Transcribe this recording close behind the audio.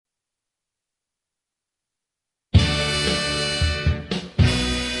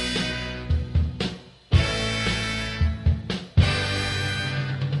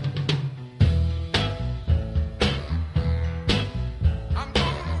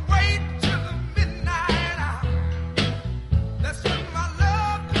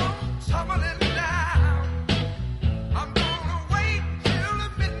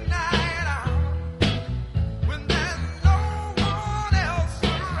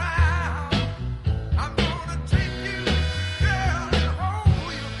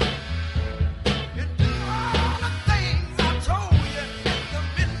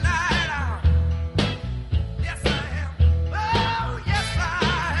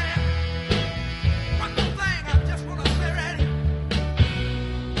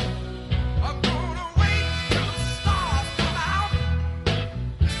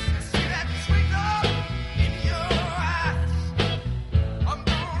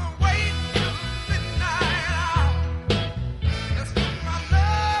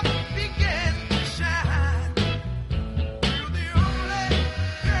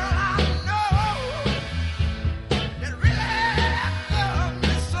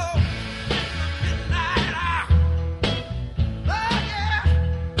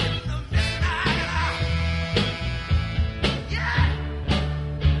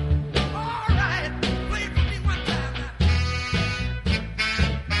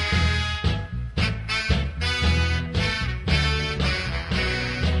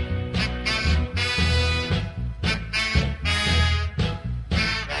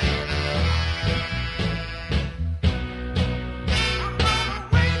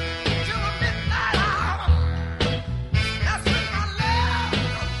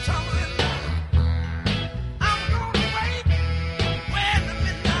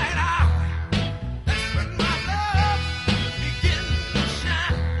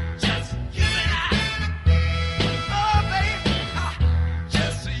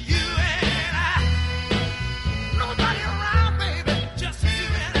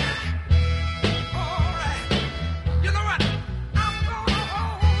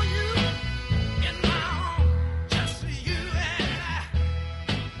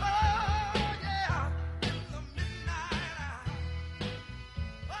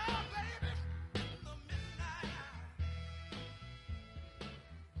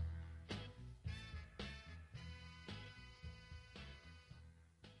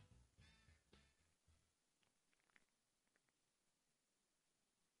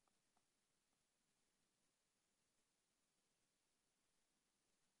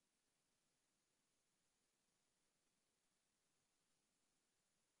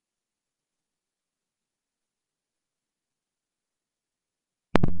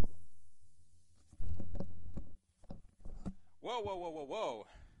Whoa, whoa, whoa, whoa, whoa.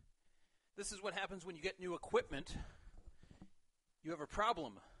 This is what happens when you get new equipment. You have a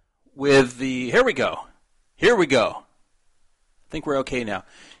problem with the... Here we go. I think we're okay now.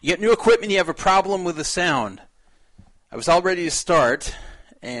 You get new equipment, you have a problem with the sound. I was all ready to start,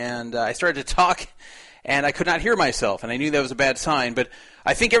 and I started to talk, and I could not hear myself, and I knew that was a bad sign, but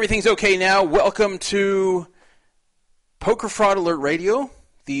I think everything's okay now. Welcome to Poker Fraud Alert Radio,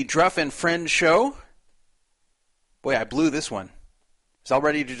 the Druff and Friends show. Boy, I blew this one. I was all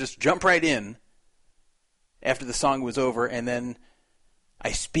ready to just jump right in after the song was over, and then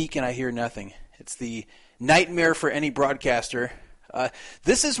I speak and I hear nothing. It's the nightmare for any broadcaster.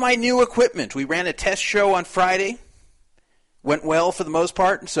 This is my new equipment. We ran a test show on Friday. Went well for the most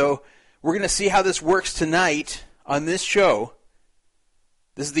part, so we're going to see how this works tonight on this show.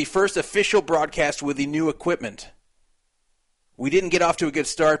 This is the first official broadcast with the new equipment. We didn't get off to a good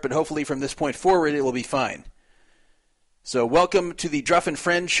start, but hopefully from this point forward it will be fine. So welcome to the Druff and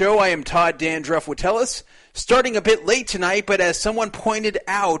Friends show. I am Todd Dan Druff Wittelis. Starting a bit late tonight, but as someone pointed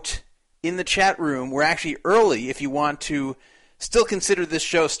out in the chat room, we're actually early if you want to still consider this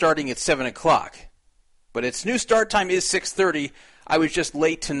show starting at 7 o'clock. But its new start time is 6:30. I was just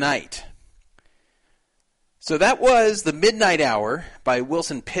late tonight. So that was The Midnight Hour by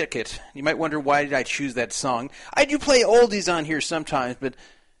Wilson Pickett. You might wonder, why did I choose that song? I do play oldies on here sometimes, but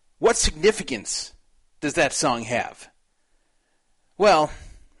what significance does that song have? Well,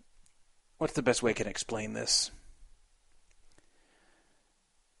 what's the best way I can explain this?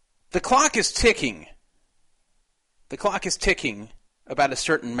 The clock is ticking. The clock is ticking about a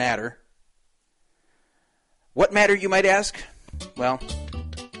certain matter. What matter, you might ask? Well,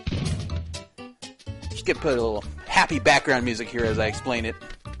 just get put a little happy background music here as I explain it.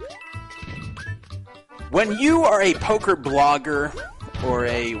 When you are a poker blogger or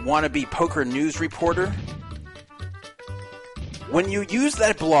a wannabe poker news reporter, when you use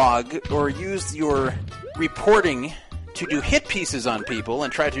that blog or use your reporting to do hit pieces on people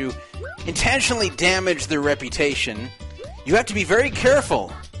and try to intentionally damage their reputation, you have to be very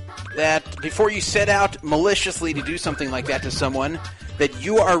careful that before you set out maliciously to do something like that to someone, that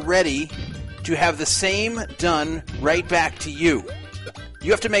you are ready to have the same done right back to you.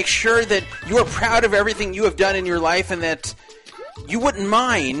 You have to make sure that you are proud of everything you have done in your life and that you wouldn't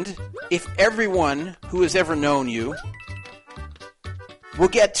mind if everyone who has ever known you will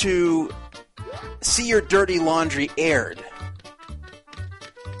get to see your dirty laundry aired.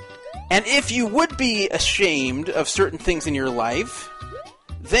 And if you would be ashamed of certain things in your life,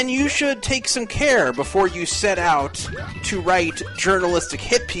 then you should take some care before you set out to write journalistic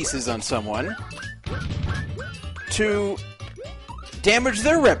hit pieces on someone to damage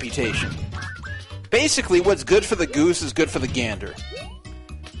their reputation. Basically, what's good for the goose is good for the gander.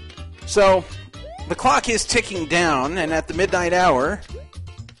 So, the clock is ticking down, and at the midnight hour,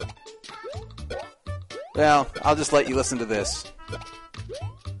 well, I'll just let you listen to this.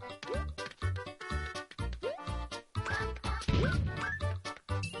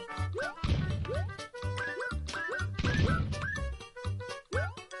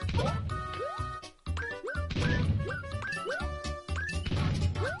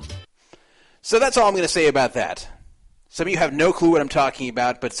 So that's all I'm going to say about that. Some of you have no clue what I'm talking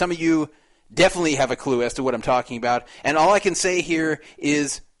about, but some of you definitely have a clue as to what I'm talking about. And all I can say here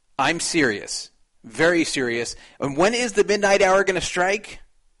is I'm serious. Very serious. And when is the midnight hour going to strike?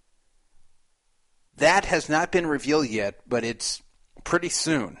 That has not been revealed yet, but it's pretty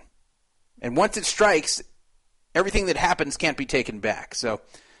soon. And once it strikes, everything that happens can't be taken back. So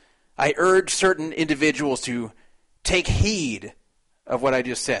I urge certain individuals to take heed of what I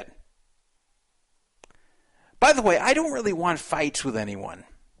just said. By the way, I don't really want fights with anyone.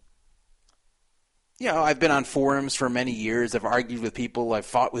 You know, I've been on forums for many years. I've argued with people. I've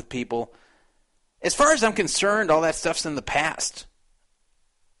fought with people. As far as I'm concerned, all that stuff's in the past,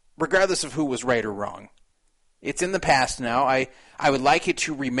 regardless of who was right or wrong. It's in the past now. I would like it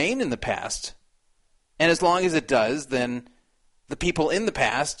to remain in the past. And as long as it does, then the people in the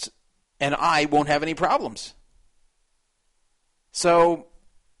past and I won't have any problems. So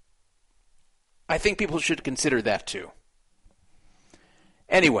I think people should consider that too.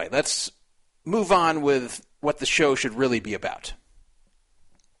 Anyway, let's move on with what the show should really be about.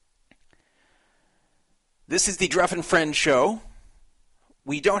 This is the Druff and Friends show.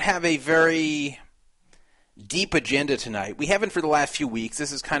 We don't have a very deep agenda tonight. We haven't for the last few weeks.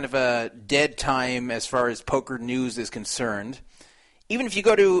 This is kind of a dead time as far as poker news is concerned. Even if you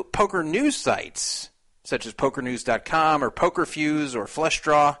go to poker news sites, such as PokerNews.com or PokerFuse or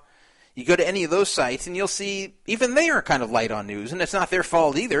FlushDraw, you go to any of those sites and you'll see even they are kind of light on news. And it's not their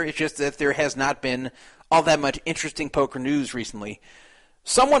fault either. It's just that there has not been all that much interesting poker news recently.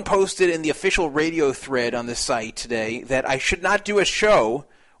 Someone posted in the official radio thread on this site today that I should not do a show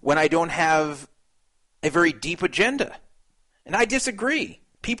when I don't have a very deep agenda. And I disagree.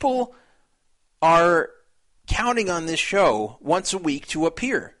 People are counting on this show once a week to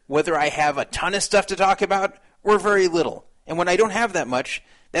appear, whether I have a ton of stuff to talk about or very little. And when I don't have that much,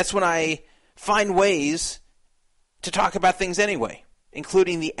 that's when I find ways to talk about things anyway,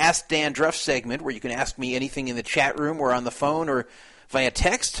 including the Ask Dan Druff segment, where you can ask me anything in the chat room or on the phone or via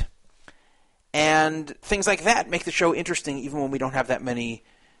text. And things like that make the show interesting even when we don't have that many,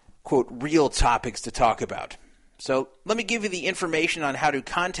 quote, real topics to talk about. So let me give you the information on how to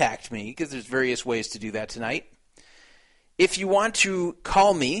contact me, because there's various ways to do that tonight. If you want to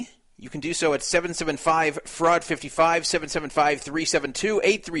call me, you can do so at 775-FRAUD-55,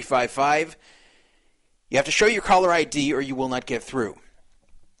 775-372-8355. You have to show your caller ID or you will not get through.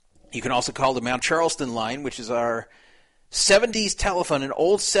 You can also call the Mount Charleston line, which is our 70s telephone, an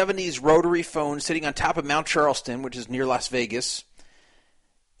old 70s rotary phone sitting on top of Mount Charleston, which is near Las Vegas.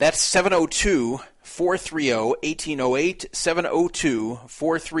 That's 702-430-1808,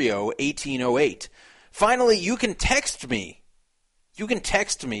 702-430-1808. Finally, you can text me.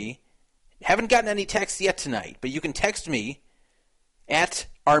 Haven't gotten any texts yet tonight, but you can text me at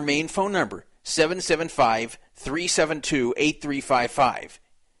our main phone number, 775-372-8355.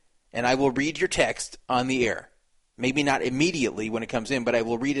 And I will read your text on the air. Maybe not immediately when it comes in, but I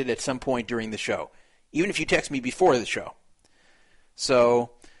will read it at some point during the show, even if you text me before the show.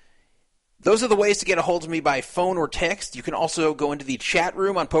 So those are the ways to get a hold of me by phone or text. You can also go into the chat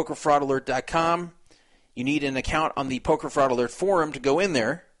room on PokerFraudAlert.com. You need an account on the Poker Fraud Alert forum to go in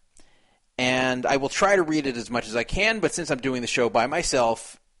there. And I will try to read it as much as I can, but since I'm doing the show by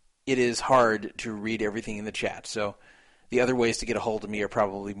myself, it is hard to read everything in the chat. So the other ways to get a hold of me are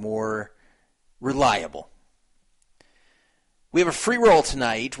probably more reliable. We have a free roll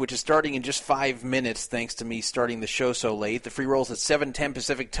tonight, which is starting in just 5 minutes, thanks to me starting the show so late. The free roll is at 7:10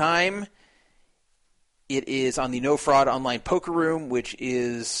 Pacific time. It is on the No Fraud Online Poker Room, which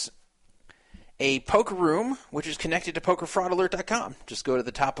is a poker room which is connected to PokerFraudAlert.com. Just go to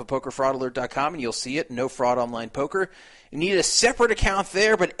the top of PokerFraudAlert.com and you'll see it, No Fraud Online Poker. You need a separate account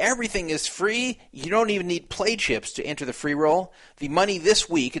there, but everything is free. You don't even need play chips to enter the free roll. The money this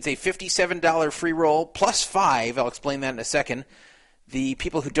week, it's a $57 free roll plus 5. I'll explain that in a second. The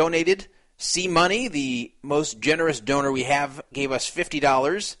people who donated, C Money, the most generous donor we have, gave us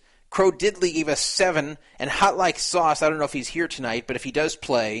 $50. Crow Diddley gave us 7, and Hot Like Sauce, I don't know if he's here tonight, but if he does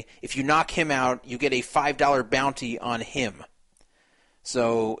play, if you knock him out, you get a $5 bounty on him.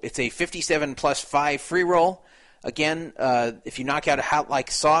 So it's a 57 plus 5 free roll. Again, if you knock out a Hot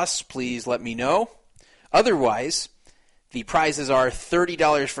Like Sauce, please let me know. Otherwise, the prizes are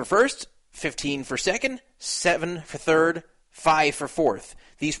 $30 for first, $15 for second, $7 for third, $5 for fourth.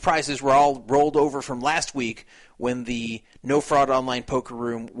 These prizes were all rolled over from last week when the No Fraud Online Poker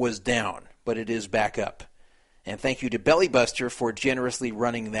Room was down, but it is back up. And thank you to Bellybuster for generously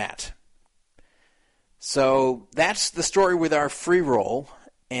running that. So that's the story with our free roll,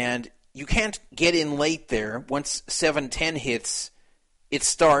 and you can't get in late there. Once 7:10 hits, it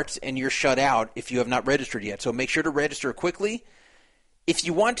starts and you're shut out if you have not registered yet. So make sure to register quickly. If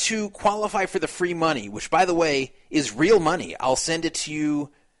you want to qualify for the free money, which, by the way, is real money, I'll send it to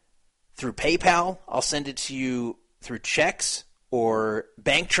you through PayPal. I'll send it to you through checks or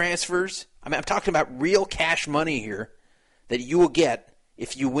bank transfers. I'm talking about real cash money here that you will get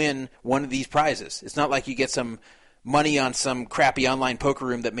if you win one of these prizes. It's not like you get some money on some crappy online poker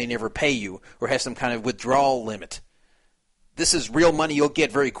room that may never pay you or has some kind of withdrawal limit. This is real money you'll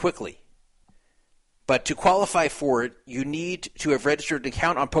get very quickly. But to qualify for it, you need to have registered an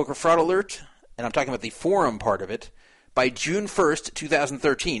account on Poker Fraud Alert, and I'm talking about the forum part of it, by June 1st,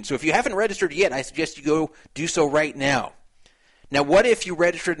 2013. So if you haven't registered yet, I suggest you go do so right now. Now, what if you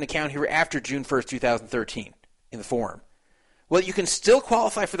registered an account here after June 1st, 2013 in the forum? Well, you can still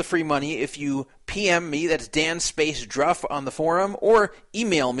qualify for the free money if you PM me, that's Dan Space Druff on the forum, or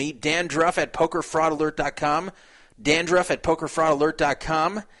email me, dandruff at PokerFraudAlert.com, dandruff at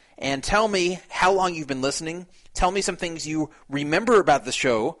PokerFraudAlert.com, and tell me how long you've been listening. Tell me some things you remember about the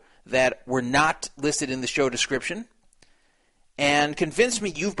show that were not listed in the show description. And convince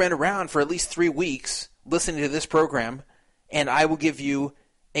me you've been around for at least 3 weeks listening to this program, and I will give you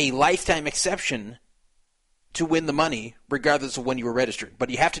a lifetime exception to win the money regardless of when you were registered.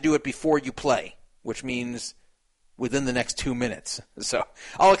 But you have to do it before you play, which means within the next 2 minutes. So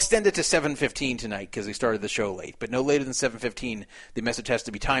I'll extend it to 7:15 tonight because we started the show late. But no later than 7:15, the message has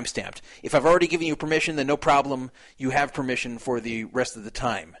to be time-stamped. If I've already given you permission, then no problem. You have permission for the rest of the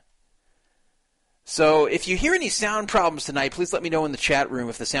time. So if you hear any sound problems tonight, please let me know in the chat room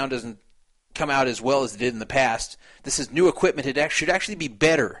if the sound doesn't come out as well as it did in the past. This is new equipment. It should actually be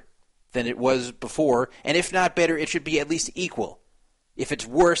better than it was before, and if not better, it should be at least equal. If it's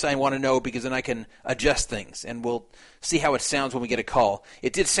worse, I want to know because then I can adjust things, and we'll see how it sounds when we get a call.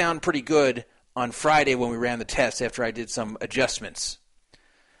 It did sound pretty good on Friday when we ran the test after I did some adjustments.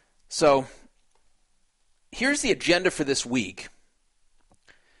 So here's the agenda for this week.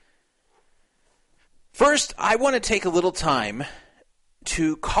 First, I want to take a little time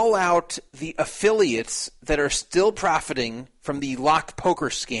to call out the affiliates that are still profiting from the locked poker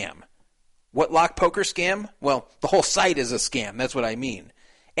scam. What locked poker scam? Well, the whole site is a scam. That's what I mean.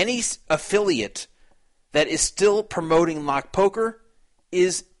 Any affiliate that is still promoting locked poker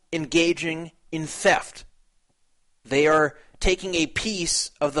is engaging in theft. They are taking a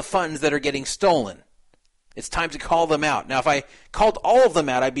piece of the funds that are getting stolen. It's time to call them out. Now, if I called all of them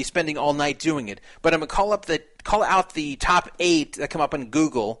out, I'd be spending all night doing it. But I'm going to call out the top 8 that come up on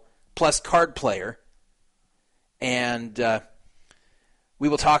Google, plus Card Player. And we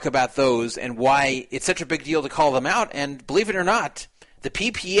will talk about those and why it's such a big deal to call them out. And believe it or not, the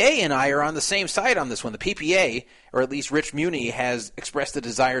PPA and I are on the same side on this one. The PPA, or at least Rich Muni, has expressed a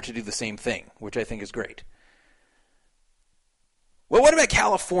desire to do the same thing, which I think is great. Well, what about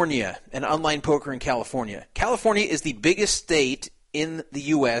California and online poker in California? California is the biggest state in the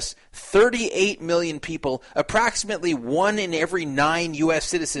U.S., 38 million people, approximately 1 in every 9 U.S.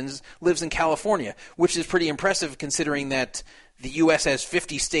 citizens lives in California, which is pretty impressive considering that the U.S. has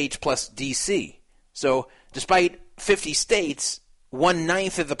 50 states plus D.C. So despite 50 states,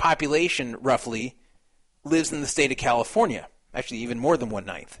 1/9 of the population, roughly, lives in the state of California. Actually, even more than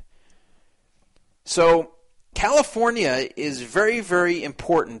 1/9. So California is very, very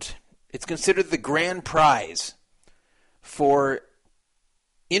important. It's considered the grand prize for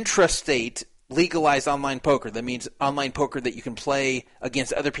intrastate legalized online poker. That means online poker that you can play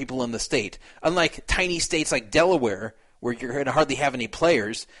against other people in the state. Unlike tiny states like Delaware, where you're going to hardly have any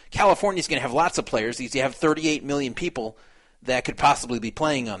players, California is going to have lots of players. You have 38 million people that could possibly be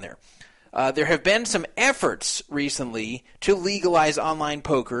playing on there. There have been some efforts recently to legalize online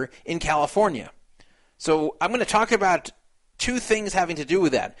poker in California. So I'm going to talk about 2 things having to do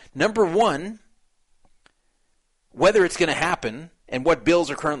with that. Number 1, whether it's going to happen and what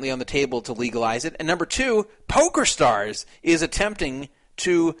bills are currently on the table to legalize it. And number 2, PokerStars is attempting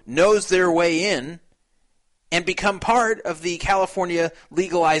to nose their way in and become part of the California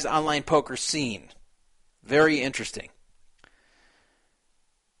legalized online poker scene. Very interesting.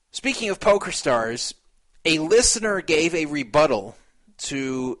 Speaking of PokerStars, a listener gave a rebuttal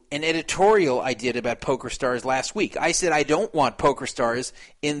to an editorial I did about PokerStars last week. I said I don't want PokerStars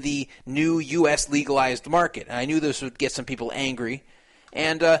in the new U.S. legalized market. And I knew this would get some people angry.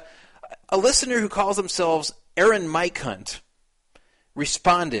 And a listener who calls themselves Aaron Mike Hunt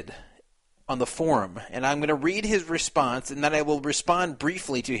responded on the forum. And I'm going to read his response, and then I will respond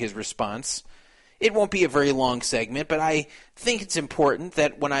briefly to his response. It won't be a very long segment, but I think it's important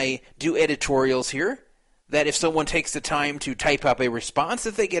that when I do editorials here, that if someone takes the time to type up a response,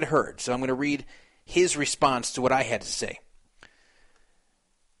 that they get heard. So I'm going to read his response to what I had to say.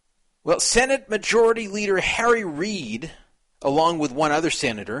 Well, Senate Majority Leader Harry Reid, along with one other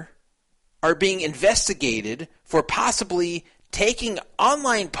senator, are being investigated for possibly taking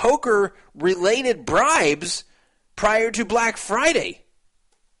online poker-related bribes prior to Black Friday.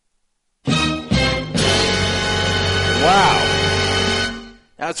 Wow.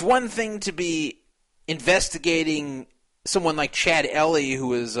 Now, it's one thing to be investigating someone like Chad Ellie,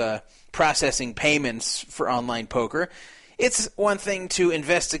 who is processing payments for online poker. It's one thing to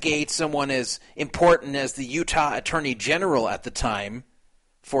investigate someone as important as the Utah Attorney General at the time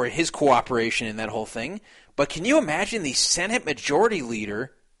for his cooperation in that whole thing. But can you imagine the Senate Majority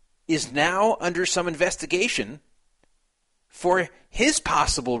Leader is now under some investigation for his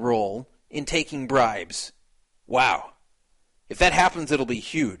possible role in taking bribes? Wow. If that happens, it'll be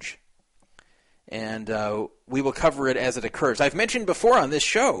huge. And we will cover it as it occurs. I've mentioned before on this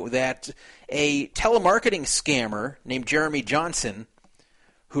show that a telemarketing scammer named Jeremy Johnson,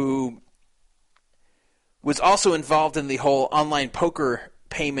 who was also involved in the whole online poker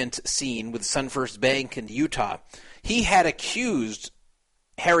payment scene with SunFirst Bank in Utah, he had accused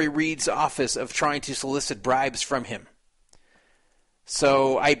Harry Reid's office of trying to solicit bribes from him.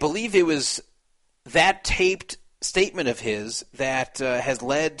 So I believe it was that taped statement of his that has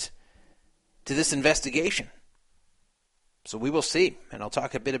led to this investigation. So we will see, and I'll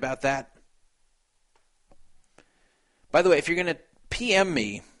talk a bit about that. By the way, if you're going to PM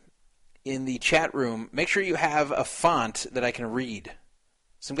me in the chat room, make sure you have a font that I can read.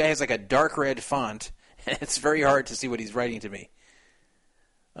 Some guy has like a dark red font, and it's very hard to see what he's writing to me.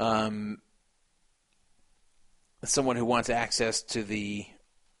 Someone who wants access to the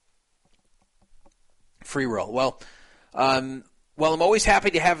free roll. Well, I'm always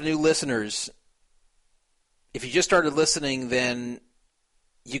happy to have new listeners. If you just started listening, then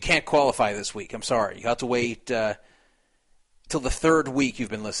you can't qualify this week. I'm sorry. You have to wait till the third week you've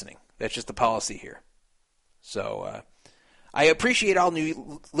been listening. That's just the policy here. So I appreciate all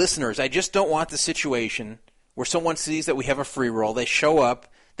new listeners. I just don't want the situation where someone sees that we have a free roll, they show up,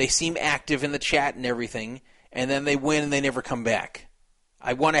 they seem active in the chat and everything, and then they win and they never come back.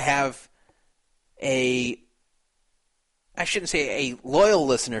 I want to have I shouldn't say a loyal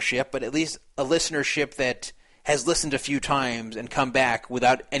listenership, but at least a listenership that has listened a few times and come back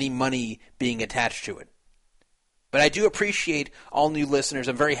without any money being attached to it. But I do appreciate all new listeners.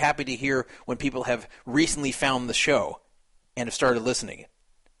 I'm very happy to hear when people have recently found the show and have started listening.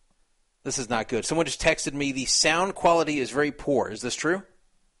 This is not good. Someone just texted me, the sound quality is very poor. Is this true?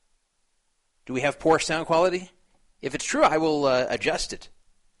 Do we have poor sound quality? If it's true, I will adjust it.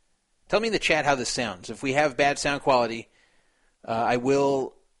 Tell me in the chat how this sounds. If we have bad sound quality, I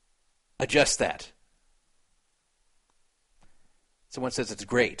will adjust that. Someone says it's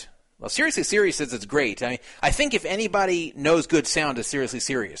great. Well, Seriously Serious says it's great. I think if anybody knows good sound, it's Seriously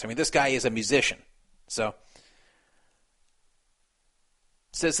Serious. I mean, this guy is a musician. So, it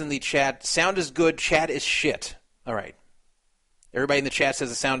says in the chat, sound is good, chat is shit. All right. Everybody in the chat says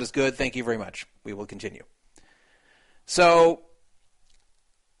the sound is good. Thank you very much. We will continue. So,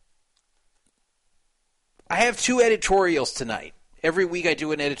 I have two editorials tonight. Every week I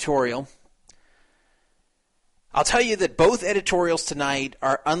do an editorial. I'll tell you that both editorials tonight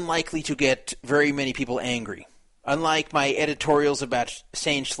are unlikely to get very many people angry. Unlike my editorials about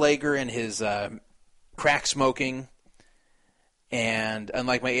Shane Schlager and his crack smoking, and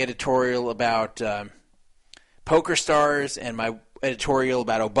unlike my editorial about poker stars and my editorial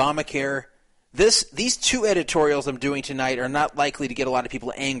about Obamacare, these two editorials I'm doing tonight are not likely to get a lot of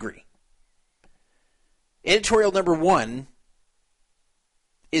people angry. Editorial number 1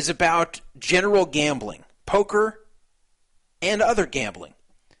 is about general gambling. Poker, and other gambling.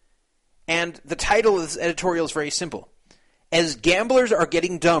 And the title of this editorial is very simple. As gamblers are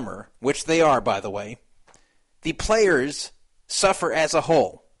getting dumber, which they are, by the way, the players suffer as a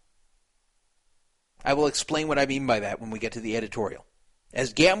whole. I will explain what I mean by that when we get to the editorial.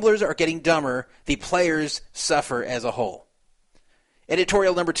 As gamblers are getting dumber, the players suffer as a whole.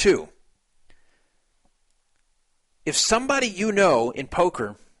 Editorial number 2. If somebody you know in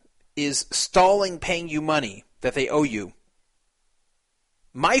poker is stalling paying you money that they owe you,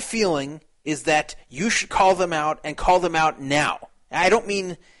 my feeling is that you should call them out and call them out now. I don't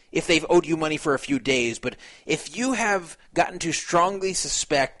mean if they've owed you money for a few days, but if you have gotten to strongly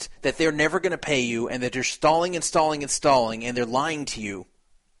suspect that they're never going to pay you and that they're stalling and stalling and stalling and they're lying to you,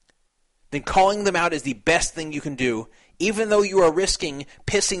 then calling them out is the best thing you can do, even though you are risking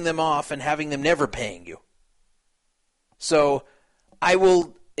pissing them off and having them never paying you. So I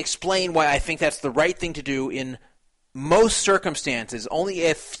will explain why I think that's the right thing to do in most circumstances. Only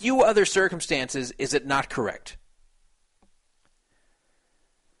a few other circumstances is it not correct.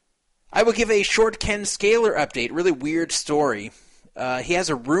 I will give a short Ken Scaler update. Really weird story. He has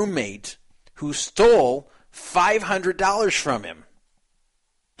a roommate who stole $500 from him.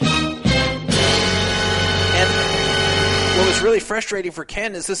 And what was really frustrating for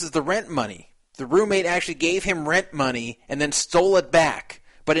Ken is this is the rent money. The roommate actually gave him rent money and then stole it back.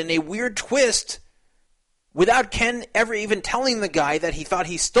 But in a weird twist, without Ken ever even telling the guy that he thought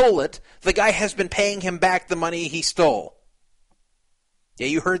he stole it, the guy has been paying him back the money he stole. Yeah,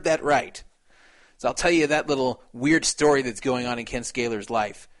 you heard that right. So I'll tell you that little weird story that's going on in Ken Scaler's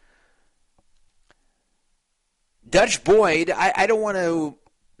life. Dutch Boyd, I don't want to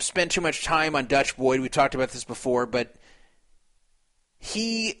spend too much time on Dutch Boyd. We've talked about this before, but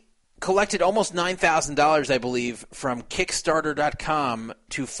he collected almost $9,000, I believe, from Kickstarter.com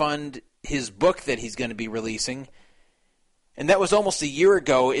to fund his book that he's going to be releasing. And that was almost a year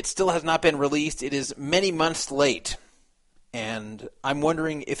ago. It still has not been released. It is many months late. And I'm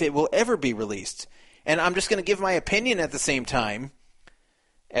wondering if it will ever be released. And I'm just going to give my opinion at the same time,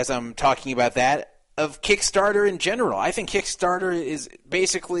 as I'm talking about that, of Kickstarter in general. I think Kickstarter is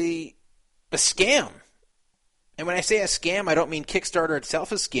basically a scam. And when I say a scam, I don't mean Kickstarter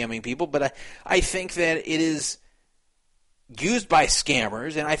itself is scamming people, but I think that it is used by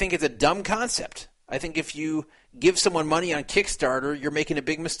scammers, and I think it's a dumb concept. I think if you give someone money on Kickstarter, you're making a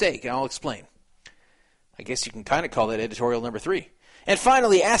big mistake, and I'll explain. I guess you can kind of call that editorial number 3. And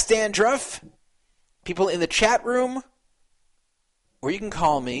finally, Ask Dan Druff. People in the chat room or you can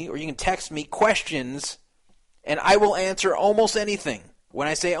call me, or you can text me questions, and I will answer almost anything. When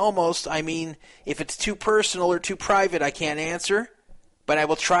I say almost, I mean if it's too personal or too private, I can't answer, but I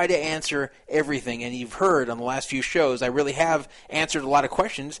will try to answer everything. And you've heard on the last few shows, I really have answered a lot of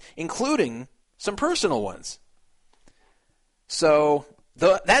questions, including some personal ones. So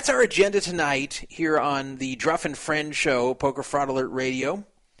that's our agenda tonight here on the Druff and Friend Show, Poker Fraud Alert Radio.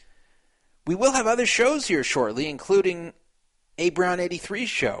 We will have other shows here shortly, including A Brown 83's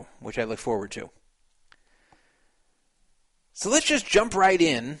show, which I look forward to. So let's just jump right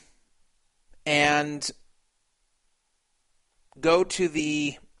in and go to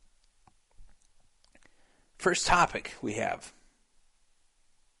the first topic we have.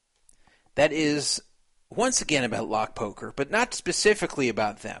 That is, once again, about Lock Poker, but not specifically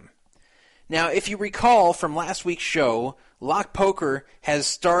about them. Now, if you recall from last week's show, Lock Poker has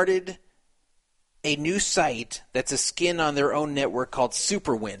started a new site that's a skin on their own network called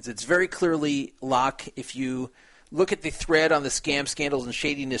SuperWins. It's very clearly Lock. If you look at the thread on the Scam, Scandals, and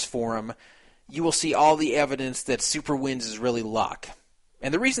Shadiness forum, you will see all the evidence that SuperWins is really Lock.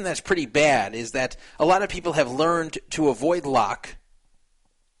 And the reason that's pretty bad is that a lot of people have learned to avoid Lock,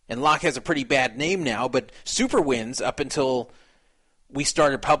 and Lock has a pretty bad name now, but SuperWins, up until we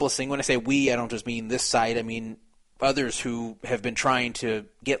started publishing, when I say we, I don't just mean this site, I mean others who have been trying to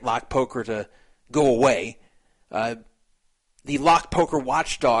get Lock Poker to go away. The Lock Poker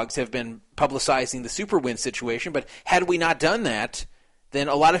watchdogs have been publicizing the SuperWins situation, but had we not done that, then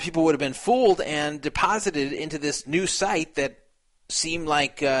a lot of people would have been fooled and deposited into this new site that seemed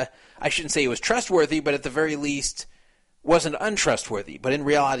like, I shouldn't say it was trustworthy, but at the very least wasn't untrustworthy. But in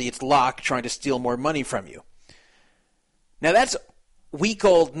reality, it's Lock trying to steal more money from you. Now that's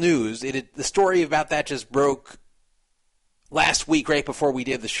week-old news. The story about that just broke last week right before we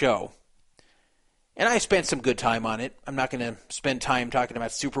did the show. And I spent some good time on it. I'm not going to spend time talking about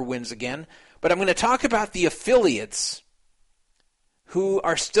SuperWins again, but I'm going to talk about the affiliates who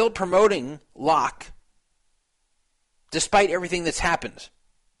are still promoting Lock despite everything that's happened.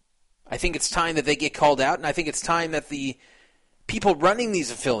 I think it's time that they get called out, and I think it's time that the people running these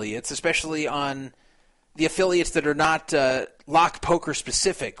affiliates, especially on the affiliates that are not Lock Poker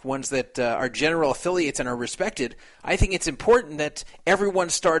specific, ones that are general affiliates and are respected, I think it's important that everyone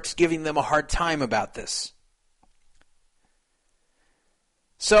starts giving them a hard time about this.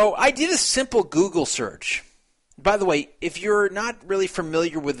 So I did a simple Google search. By the way, if you're not really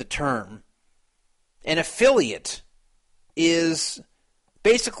familiar with the term, an affiliate is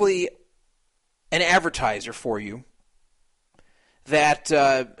basically an advertiser for you that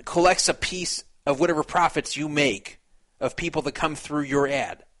collects a piece of whatever profits you make of people that come through your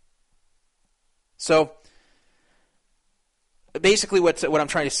ad. So basically what I'm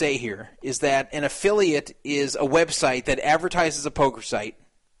trying to say here is that an affiliate is a website that advertises a poker site.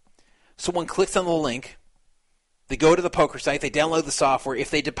 Someone clicks on the link, they go to the poker site, they download the software. If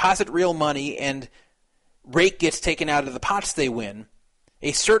they deposit real money and rake gets taken out of the pots they win,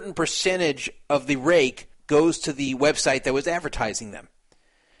 a certain percentage of the rake goes to the website that was advertising them.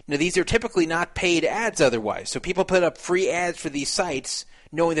 Now, these are typically not paid ads otherwise, so people put up free ads for these sites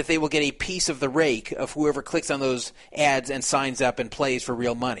knowing that they will get a piece of the rake of whoever clicks on those ads and signs up and plays for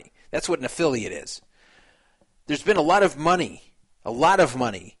real money. That's what an affiliate is. There's been a lot of money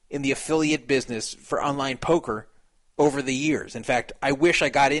in the affiliate business for online poker over the years. In fact, I wish I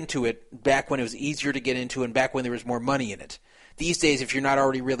got into it back when it was easier to get into and back when there was more money in it. These days, if you're not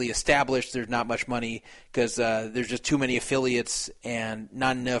already really established, there's not much money because there's just too many affiliates and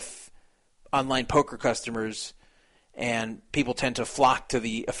not enough online poker customers, and people tend to flock to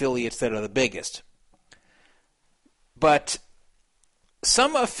the affiliates that are the biggest. But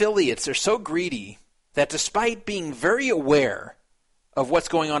some affiliates are so greedy that despite being very aware of what's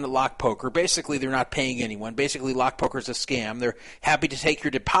going on at Lock Poker, basically they're not paying anyone. Basically, Lock Poker is a scam. They're happy to take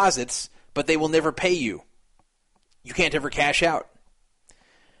your deposits, but they will never pay you. You can't ever cash out.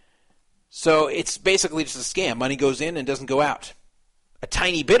 So it's basically just a scam. Money goes in and doesn't go out. A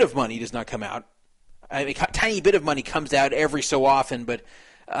tiny bit of money does not come out. I mean, a tiny bit of money comes out every so often, but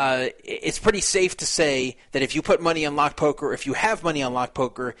it's pretty safe to say that if you put money on Lock Poker, or if you have money on Lock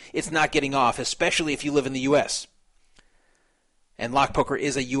Poker, it's not getting off, especially if you live in the U.S. And Lock Poker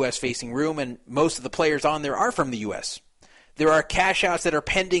is a U.S.-facing room, and most of the players on there are from the U.S. There are cash outs that are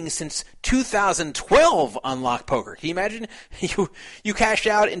pending since 2012 on Lock Poker. Can you imagine? You cashed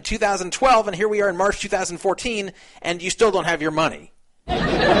out in 2012, and here we are in March 2014, and you still don't have your money. I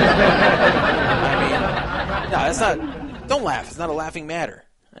mean, no, that's not. Don't laugh. It's not a laughing matter.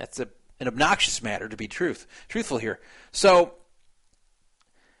 That's an obnoxious matter, to be truthful here. So,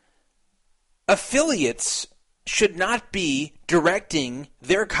 affiliates should not be directing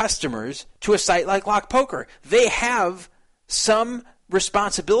their customers to a site like Lock Poker. They have some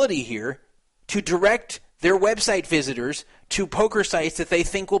responsibility here to direct their website visitors to poker sites that they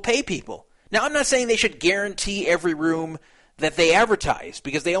think will pay people. Now, I'm not saying they should guarantee every room that they advertise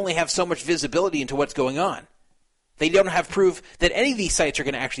because they only have so much visibility into what's going on. They don't have proof that any of these sites are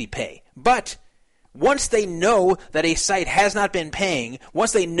going to actually pay. But once they know that a site has not been paying,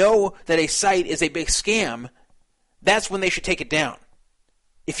 once they know that a site is a big scam, that's when they should take it down.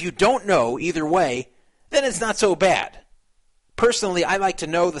 If you don't know either way, then it's not so bad. Personally, I like to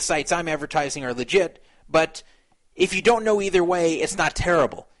know the sites I'm advertising are legit, but if you don't know either way, it's not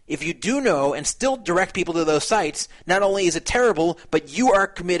terrible. If you do know and still direct people to those sites, not only is it terrible, but you are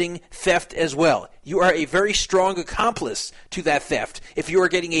committing theft as well. You are a very strong accomplice to that theft if you are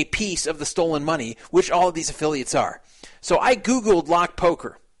getting a piece of the stolen money, which all of these affiliates are. So I Googled Lock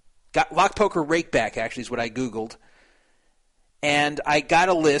Poker. Lock Poker Rakeback, actually, is what I Googled. And I got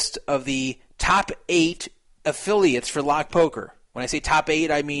a list of the top 8 affiliates for Lock Poker. When I say top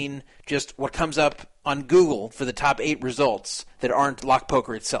 8, I mean just what comes up on Google for the top 8 results that aren't Lock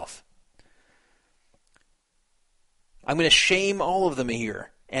Poker itself. I'm going to shame all of them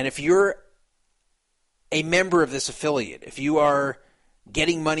here. And if you're a member of this affiliate, if you are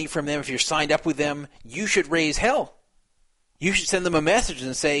getting money from them, if you're signed up with them, you should raise hell. You should send them a message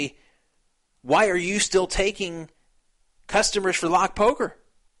and say, why are you still taking customers for Lock Poker?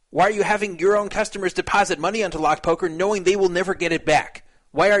 Why are you having your own customers deposit money onto Lock Poker knowing they will never get it back?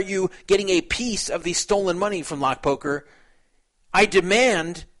 Why are you getting a piece of the stolen money from Lock Poker? I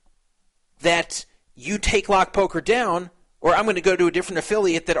demand that you take Lock Poker down, or I'm going to go to a different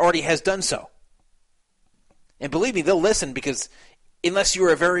affiliate that already has done so. And believe me, they'll listen, because unless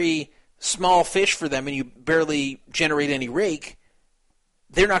you're a very small fish for them and you barely generate any rake,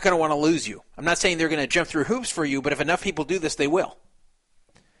 they're not going to want to lose you. I'm not saying they're going to jump through hoops for you, but if enough people do this, they will.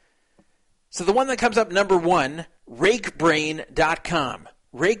 So the one that comes up number 1, RakeBrain.com.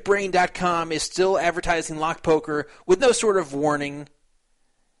 RakeBrain.com is still advertising Lock Poker with no sort of warning.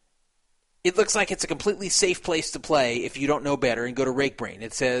 It looks like it's a completely safe place to play if you don't know better and go to RakeBrain.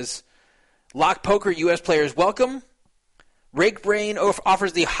 It says, Lock Poker U.S. players welcome. RakeBrain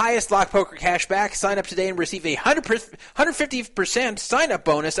offers the highest Lock Poker cash back. Sign up today and receive a 150% sign-up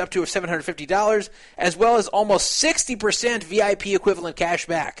bonus up to $750, as well as almost 60% VIP equivalent cash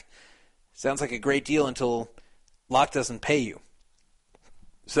back. Sounds like a great deal until Lock doesn't pay you.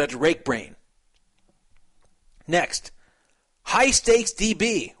 So that's RakeBrain. Next, High Stakes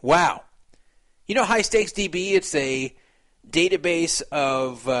DB. Wow. You know High Stakes DB? It's a database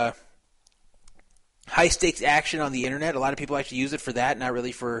of high stakes action on the internet. A lot of people actually use it for that, not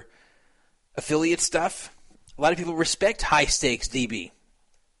really for affiliate stuff. A lot of people respect High Stakes DB.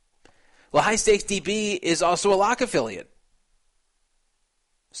 Well, High Stakes DB is also a Lock affiliate.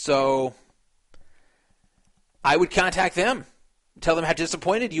 So I would contact them. Tell them how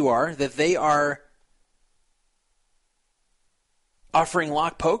disappointed you are that they are offering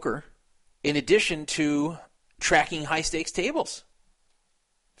Lock Poker in addition to tracking high stakes tables.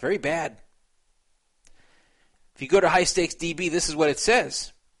 Very bad. If you go to High Stakes DB, this is what it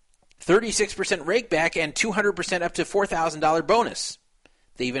says. 36% rake back and 200% up to $4,000 bonus.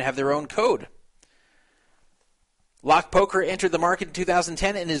 They even have their own code. Lock Poker entered the market in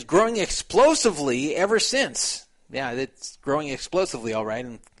 2010 and is growing explosively ever since. Yeah, it's growing explosively, all right.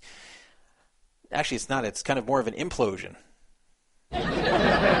 And actually, it's not. It's kind of more of an implosion.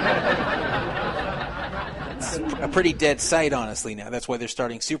 It's a pretty dead site, honestly, now. That's why they're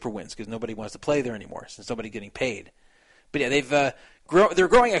starting Super Wins, because nobody wants to play there anymore, since nobody's getting paid. But yeah, they're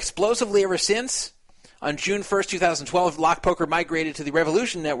growing explosively ever since. On June 1st, 2012, Lock Poker migrated to the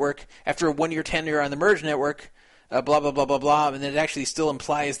Revolution Network after a one-year tenure on the Merge Network, blah, blah, blah, blah, blah, and it actually still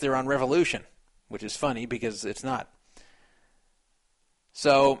implies they're on Revolution, which is funny because it's not.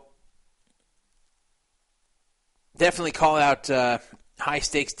 So, definitely call out High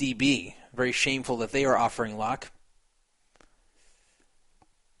Stakes DB. Very shameful that they are offering Lock.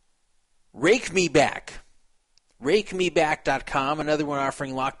 Rake Me Back. RakeMeBack.com, another one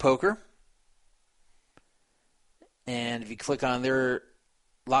offering Lock Poker. And if you click on their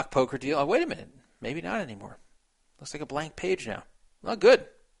Lock Poker deal, oh, wait a minute, maybe not anymore. Looks like a blank page now. Oh, good.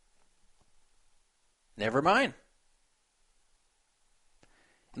 Never mind.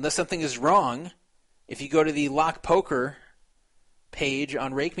 Unless something is wrong, if you go to the Lock Poker page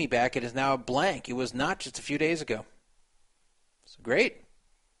on Rake Me Back, it is now blank. It was not just a few days ago. So great.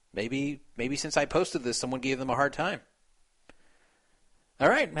 Maybe since I posted this, someone gave them a hard time. All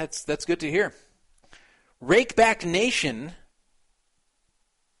right, that's good to hear. Rakeback Nation.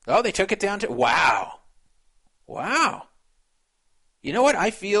 Oh, they took it down to... Wow. Wow. You know what?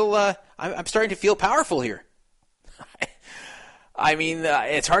 I feel I'm starting to feel powerful here. I mean,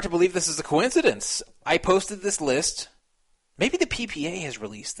 it's hard to believe this is a coincidence. I posted this list. Maybe the PPA has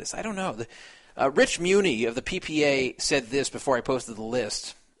released this. I don't know. Rich Muni of the PPA said this before I posted the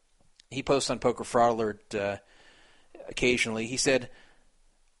list. He posts on Poker Fraud Alert occasionally. He said,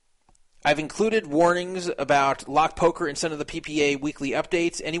 I've included warnings about Lock Poker in some of the PPA weekly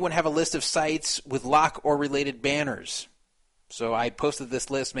updates. Anyone have a list of sites with lock or related banners? So I posted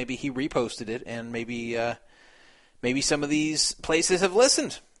this list. Maybe he reposted it, and maybe some of these places have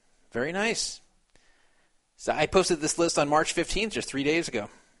listened. Very nice. So I posted this list on March 15th, just 3 days ago.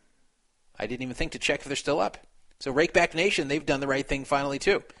 I didn't even think to check if they're still up. So Rakeback Nation, they've done the right thing finally,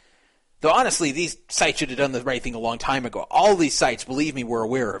 too. Though, honestly, these sites should have done the right thing a long time ago. All these sites, believe me, were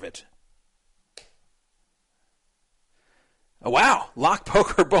aware of it. Oh, wow.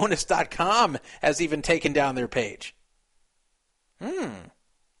 LockPokerBonus.com has even taken down their page. Now,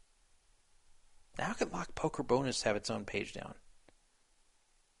 how could Lock Poker Bonus have its own page down?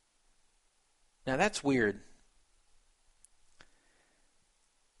 Now, that's weird.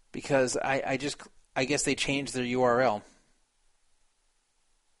 Because I guess they changed their URL.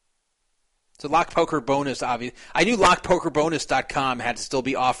 So Lock Poker Bonus, obviously. I knew LockPokerBonus.com had to still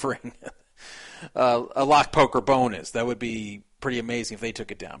be offering a Lock Poker Bonus. That would be pretty amazing if they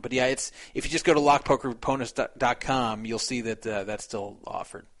took it down. But yeah, if you just go to LockPokerBonus.com, you'll see that that's still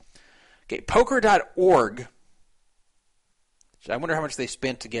offered. Okay, Poker.org. I wonder how much they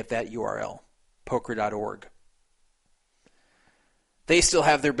spent to get that URL. Poker.org. They still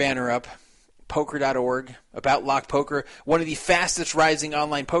have their banner up. Poker.org, about Lock Poker, one of the fastest rising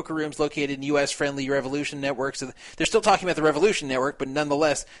online poker rooms located in U.S.-friendly Revolution Network. So they're still talking about the Revolution Network, but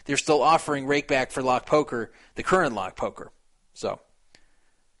nonetheless, they're still offering Rakeback for Lock Poker, the current Lock Poker. So,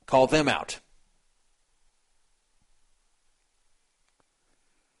 call them out.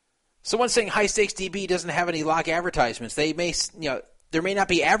 Someone's saying High Stakes DB doesn't have any lock advertisements. There may not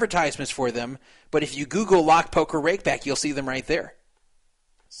be advertisements for them, but if you Google Lock Poker Rakeback, you'll see them right there.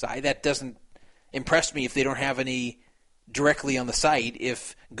 So that doesn't impress me if they don't have any directly on the site,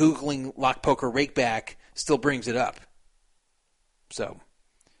 if Googling Lock Poker Rakeback still brings it up. So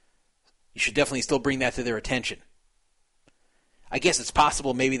you should definitely still bring that to their attention. I guess it's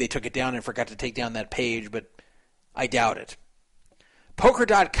possible maybe they took it down and forgot to take down that page, but I doubt it.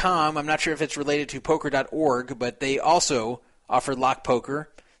 Poker.com, I'm not sure if it's related to Poker.org, but they also offered Lock Poker,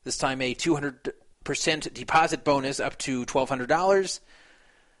 this time a 200% deposit bonus up to $1,200.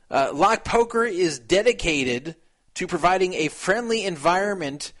 Lock Poker is dedicated to providing a friendly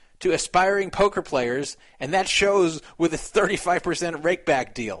environment to aspiring poker players, and that shows with a 35%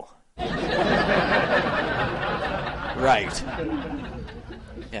 rakeback deal. Right.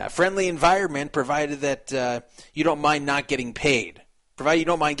 Yeah, friendly environment provided that you don't mind not getting paid. Provided you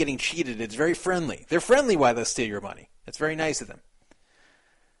don't mind getting cheated. It's very friendly. They're friendly while they steal your money. That's very nice of them.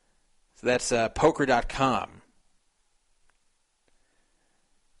 So that's Poker.com.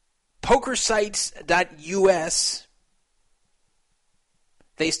 PokerSites.us.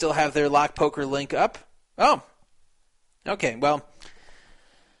 They still have their Lock Poker link up. Oh. Okay, well,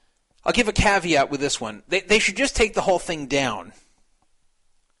 I'll give a caveat with this one. They should just take the whole thing down.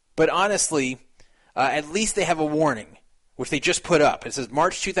 But honestly, at least they have a warning, which they just put up. It says,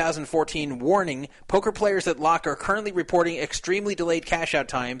 March 2014, warning, poker players at Lock are currently reporting extremely delayed cash-out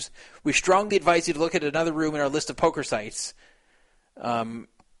times. We strongly advise you to look at another room in our list of poker sites.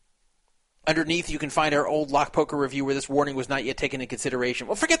 Underneath, you can find our old Lock Poker review where this warning was not yet taken into consideration.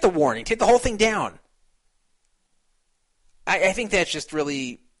 Well, forget the warning. Take the whole thing down. I think that's just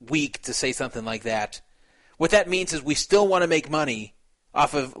really weak to say something like that. What that means is we still want to make money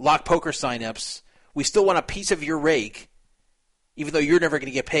off of Lock Poker signups. We still want a piece of your rake, even though you're never going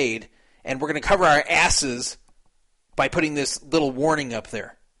to get paid. And we're going to cover our asses by putting this little warning up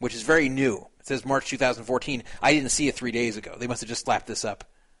there, which is very new. It says March 2014. I didn't see it 3 days ago. They must have just slapped this up.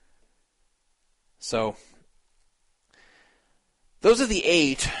 So, those are the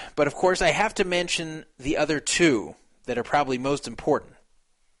 8, but of course I have to mention the other 2 that are probably most important.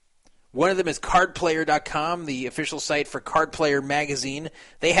 One of them is cardplayer.com, the official site for Card Player magazine.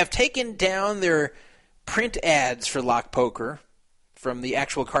 They have taken down their print ads for Lock Poker from the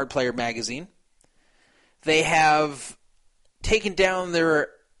actual Card Player magazine. They have taken down their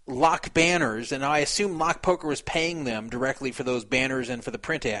Lock banners, and I assume Lock Poker was paying them directly for those banners and for the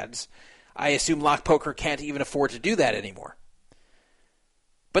print ads. I assume Lock Poker can't even afford to do that anymore.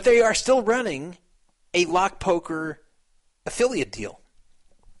 But they are still running a Lock Poker affiliate deal.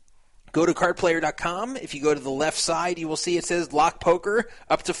 Go to cardplayer.com. If you go to the left side, you will see it says Lock Poker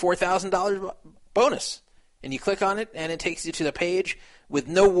up to $4,000 bonus. And you click on it, and it takes you to the page with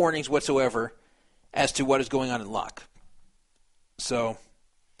no warnings whatsoever as to what is going on in Lock. So,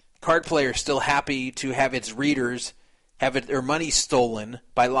 Card Player is still happy to have its readers have their money stolen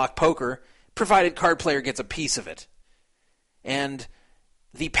by Lock Poker, provided Card Player gets a piece of it. And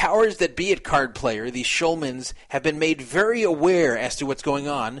the powers that be at Card Player, these Schulmans, have been made very aware as to what's going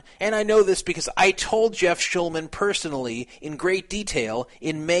on, and I know this because I told Jeff Schulman personally in great detail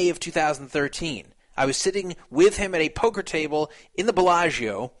in May of 2013. I was sitting with him at a poker table in the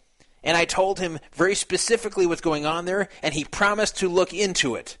Bellagio, and I told him very specifically what's going on there, and he promised to look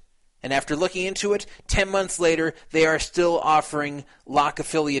into it. And after looking into it, 10 months later, they are still offering Lock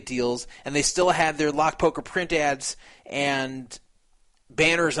affiliate deals, and they still had their Lock Poker print ads and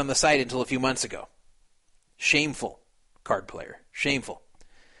banners on the site until a few months ago. Shameful, Card Player. Shameful.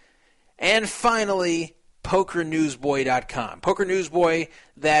 And finally, PokerNewsBoy.com. Poker Newsboy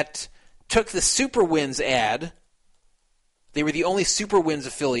that took the Super Wins ad. They were the only Super Wins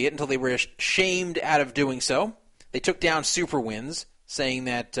affiliate until they were shamed out of doing so. They took down Super Wins, saying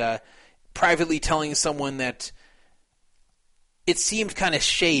that, privately telling someone that it seemed kind of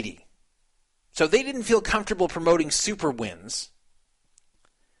shady. So they didn't feel comfortable promoting Super Wins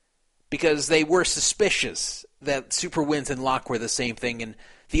because they were suspicious that Super Wins and Lock were the same thing, and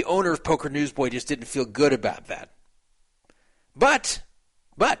the owner of Poker Newsboy just didn't feel good about that. But,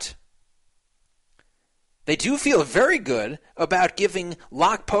 they do feel very good about giving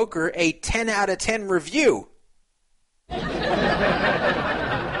Lock Poker a 10 out of 10 review.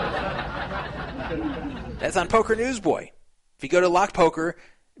 That's on Poker Newsboy. If you go to Lock Poker,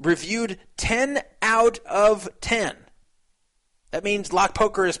 reviewed 10 out of 10. That means Lock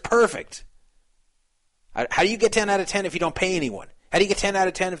Poker is perfect. How do you get 10 out of 10 if you don't pay anyone? How do you get 10 out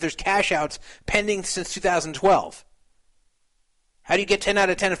of 10 if there's cash outs pending since 2012? How do you get 10 out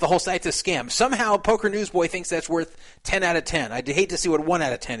of 10 if the whole site's a scam? Somehow Poker Newsboy thinks that's worth 10 out of 10. I'd hate to see what 1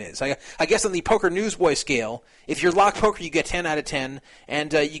 out of 10 is. I guess on the Poker Newsboy scale, if you're Lock Poker, you get 10 out of 10,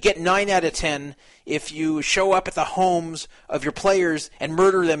 and you get 9 out of 10 if you show up at the homes of your players and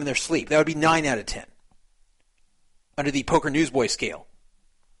murder them in their sleep. That would be 9 out of 10 under the Poker Newsboy scale.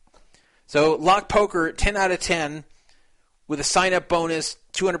 So Lock Poker, 10 out of 10 with a sign-up bonus,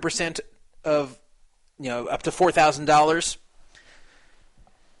 200% of, up to $4,000.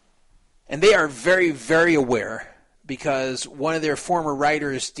 And they are very, very aware because one of their former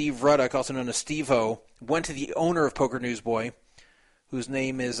writers, Steve Ruddock, also known as Steve-O, went to the owner of Poker Newsboy, whose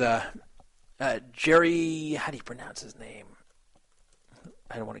name is Jerry, how do you pronounce his name?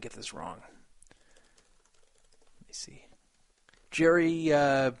 I don't want to get this wrong. Let me see. Jerry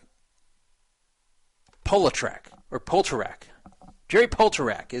Poltorak. Jerry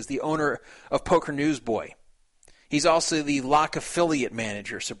Poltorak is the owner of Poker Newsboy. He's also the Lock affiliate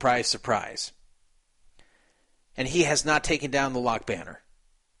manager, surprise, surprise. And he has not taken down the Lock banner,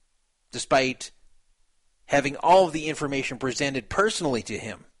 despite having all of the information presented personally to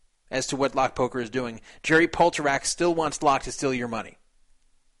him as to what Lock Poker is doing. Jerry Poltorak still wants Lock to steal your money.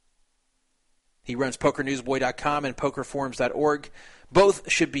 He runs PokerNewsBoy.com and PokerForums.org.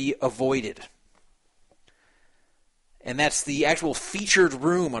 Both should be avoided. And that's the actual featured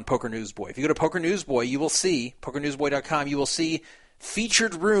room on Poker Newsboy. If you go to Poker Newsboy, you will see, PokerNewsBoy.com, you will see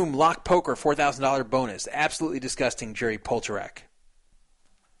featured room Lock Poker $4,000 bonus. Absolutely disgusting, Jerry Poltorak.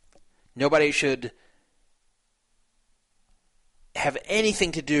 Nobody should have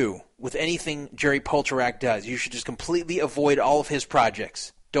anything to do with anything Jerry Poltorak does. You should just completely avoid all of his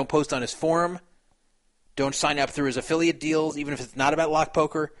projects. Don't post on his forum. Don't sign up through his affiliate deals, even if it's not about Lock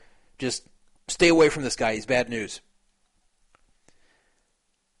Poker. Just stay away from this guy. He's bad news.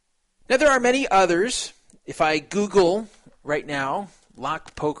 Now, there are many others. If I Google right now,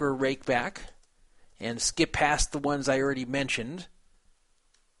 Lock Poker Rakeback, and skip past the ones I already mentioned,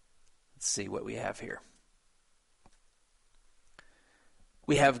 let's see what we have here.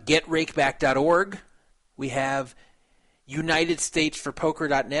 We have GetRakeback.org. We have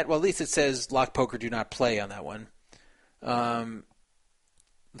UnitedStatesForPoker.net. Well, at least it says Lock Poker do not play on that one.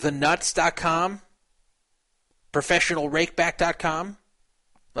 TheNuts.com. ProfessionalRakeback.com.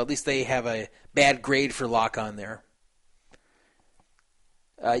 Well, at least they have a bad grade for Lock on there.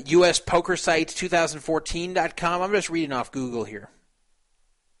 US Poker Site 2014.com. I'm just reading off Google here.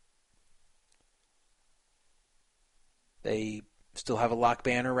 They still have a Lock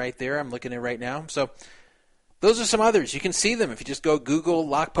banner right there. I'm looking at it right now. So those are some others. You can see them if you just go Google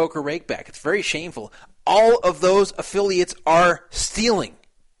Lock Poker Rakeback. It's very shameful. All of those affiliates are stealing.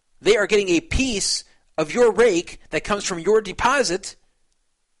 They are getting a piece of your rake that comes from your deposit,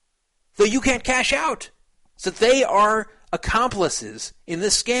 though you can't cash out. So they are accomplices in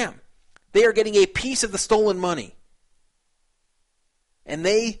this scam. They are getting a piece of the stolen money. And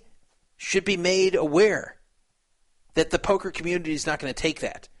they should be made aware that the poker community is not going to take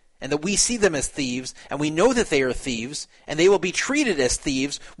that, and that we see them as thieves, and we know that they are thieves, and they will be treated as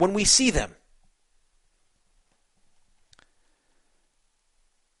thieves when we see them.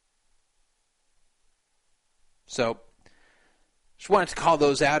 So, just wanted to call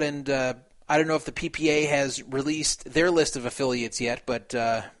those out, and I don't know if the PPA has released their list of affiliates yet, but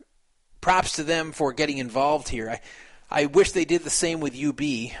props to them for getting involved here. I wish they did the same with UB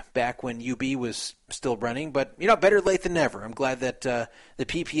back when UB was still running, but better late than never. I'm glad that the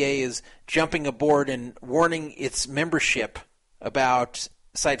PPA is jumping aboard and warning its membership about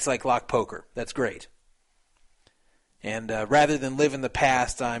sites like Lock Poker. That's great. And rather than live in the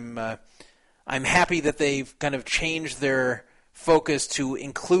past, I'm happy that they've kind of changed their focus to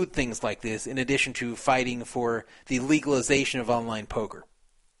include things like this in addition to fighting for the legalization of online poker.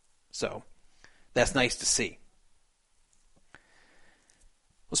 So that's nice to see.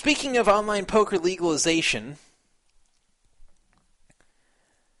 Well, speaking of online poker legalization,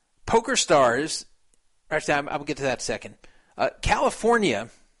 PokerStars, actually, I'll get to that in a second. California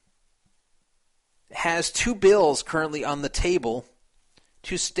has two bills currently on the table,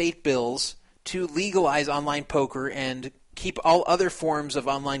 two state bills, to legalize online poker and keep all other forms of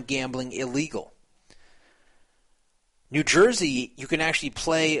online gambling illegal. New Jersey, you can actually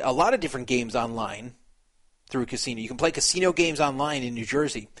play a lot of different games online through a casino. You can play casino games online in New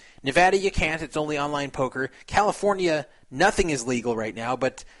Jersey. Nevada, you can't. It's only online poker. California, nothing is legal right now,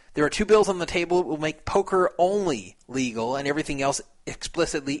 but there are two bills on the table that will make poker only legal and everything else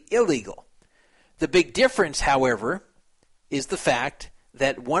explicitly illegal. The big difference, however, is the fact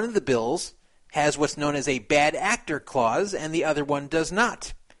that one of the bills has what's known as a bad actor clause and the other one does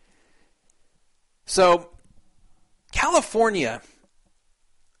not. So, California,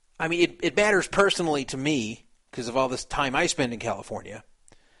 I mean, it matters personally to me because of all this time I spend in California.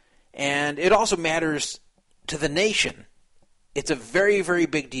 And it also matters to the nation. It's a very, very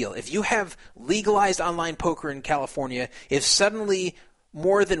big deal. If you have legalized online poker in California, if suddenly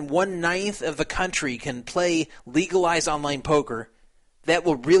more than 1/9 of the country can play legalized online poker, that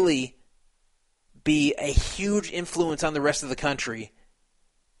will really be a huge influence on the rest of the country,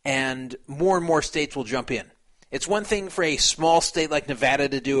 and more states will jump in. It's one thing for a small state like Nevada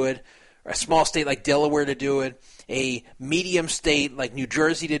to do it, or a small state like Delaware to do it, a medium state like New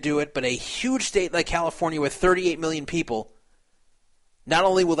Jersey to do it, but a huge state like California with 38 million people, not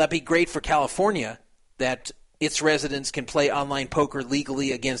only will that be great for California, that its residents can play online poker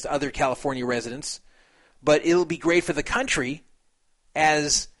legally against other California residents, but it'll be great for the country,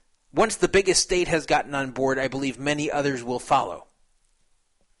 as once the biggest state has gotten on board, I believe many others will follow.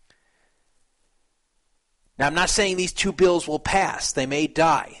 Now, I'm not saying these two bills will pass. They may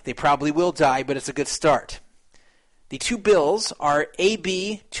die. They probably will die, but it's a good start. The two bills are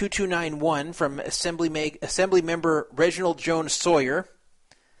AB 2291 from Assembly Member Reginald Jones Sawyer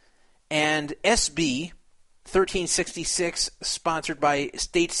and SB 1366 sponsored by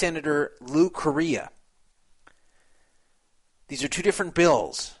State Senator Lou Correa. These are two different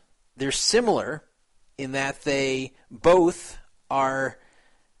bills. They're similar in that they both are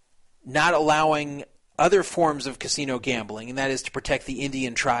not allowing other forms of casino gambling, and that is to protect the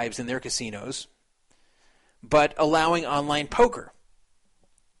Indian tribes and their casinos, but allowing online poker.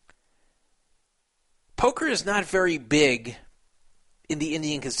 Poker is not very big in the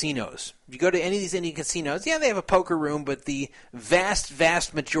Indian casinos. If you go to any of these Indian casinos, yeah, they have a poker room, but the vast,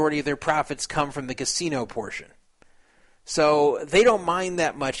 vast majority of their profits come from the casino portion. So they don't mind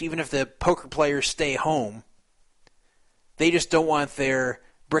that much, even if the poker players stay home. They just don't want their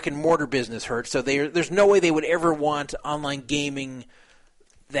brick-and-mortar business hurt, so there's no way they would ever want online gaming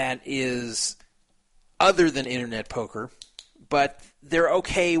that is other than internet poker, but they're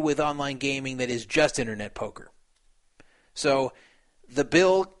okay with online gaming that is just internet poker. So the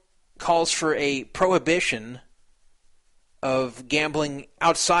bill calls for a prohibition of gambling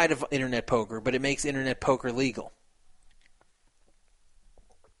outside of internet poker, but it makes internet poker legal.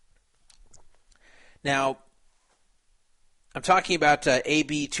 Now, I'm talking about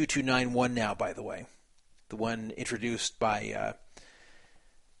AB 2291 now, by the way, the one introduced by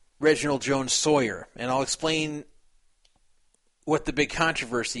Reginald Jones Sawyer, and I'll explain what the big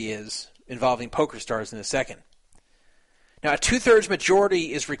controversy is involving PokerStars in a second. Now, a 2/3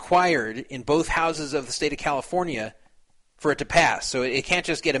 majority is required in both houses of the state of California for it to pass, so it can't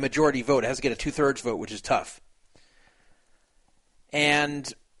just get a majority vote. It has to get a 2/3 vote, which is tough.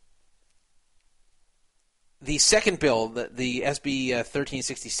 And the second bill, the SB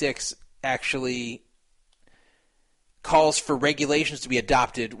 1366, actually calls for regulations to be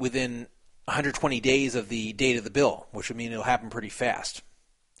adopted within 120 days of the date of the bill, which would mean it'll happen pretty fast.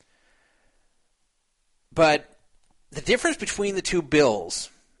 But the difference between the two bills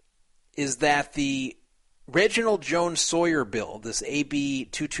is that the Reginald Jones Sawyer bill, this AB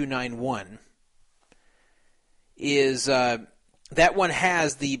 2291, is that one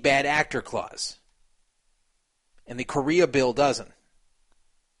has the bad actor clause, and the Correa bill doesn't.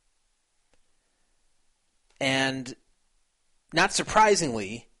 And not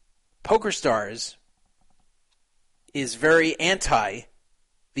surprisingly, PokerStars is very anti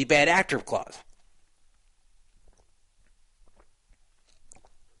the bad actor clause.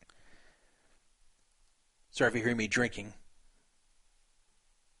 Sorry if you hear me drinking.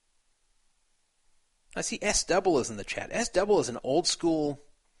 I see S Double is in the chat. S Double is an old school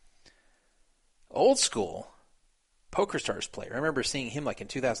PokerStars player. I remember seeing him like in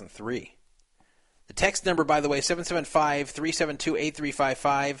 2003. The text number, by the way,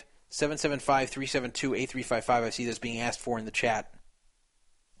 775-372-8355. 775-372-8355. I see this being asked for in the chat.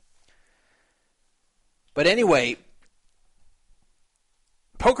 But anyway,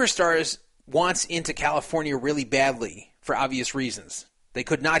 PokerStars wants into California really badly for obvious reasons. They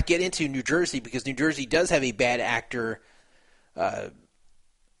could not get into New Jersey because New Jersey does have a bad actor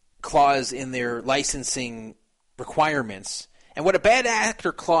clause in their licensing requirements. And what a bad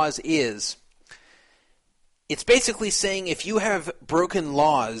actor clause is, it's basically saying if you have broken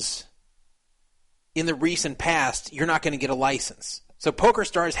laws in the recent past, you're not going to get a license. So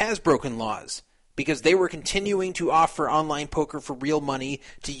PokerStars has broken laws because they were continuing to offer online poker for real money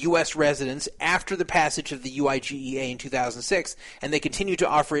to U.S. residents after the passage of the UIGEA in 2006, and they continued to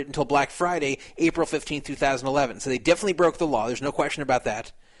offer it until Black Friday, April 15, 2011. So they definitely broke the law. There's no question about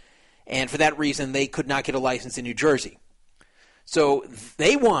that. And for that reason, they could not get a license in New Jersey. So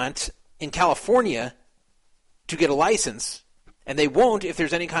they want, in California, to get a license, and they won't if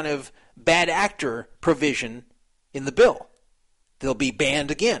there's any kind of bad actor provision in the bill. They'll be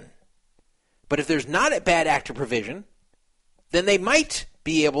banned again. But if there's not a bad actor provision, then they might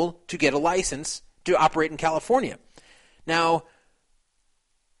be able to get a license to operate in California. Now,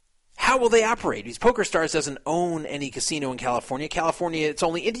 how will they operate? Because PokerStars doesn't own any casino in California. California, it's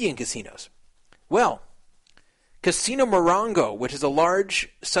only Indian casinos. Well, Casino Morongo, which is a large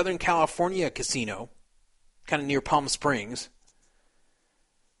Southern California casino, kind of near Palm Springs,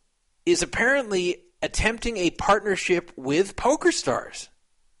 is apparently attempting a partnership with PokerStars.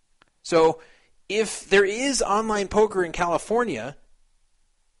 So if there is online poker in California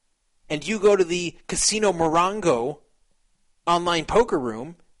and you go to the Casino Morongo online poker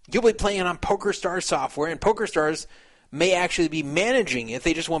room, you'll be playing on PokerStars software, and PokerStars may actually be managing it.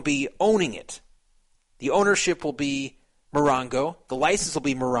 They just won't be owning it. The ownership will be Morongo. The license will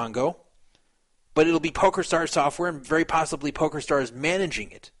be Morongo. But it'll be PokerStars software and very possibly PokerStars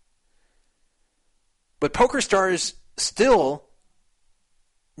managing it. But PokerStars still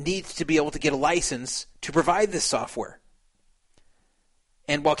needs to be able to get a license to provide this software.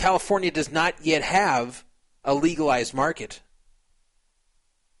 And while California does not yet have a legalized market,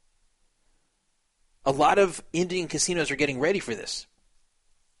 a lot of Indian casinos are getting ready for this.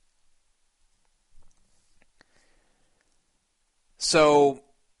 So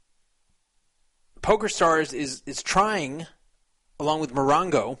PokerStars is trying, along with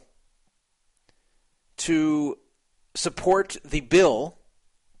Morongo, to support the bill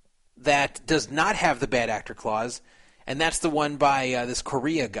that does not have the bad actor clause, and that's the one by this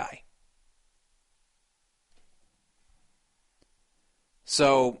Correa guy.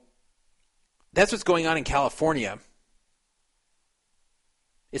 So that's what's going on in California.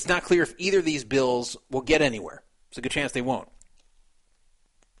 It's not clear if either of these bills will get anywhere. There's a good chance they won't.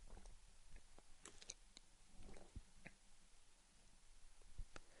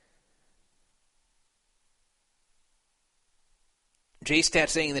 JStat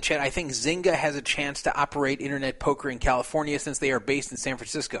saying in the chat, I think Zynga has a chance to operate internet poker in California since they are based in San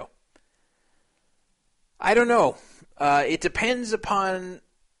Francisco. I don't know. It depends upon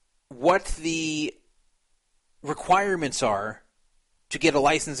what the requirements are to get a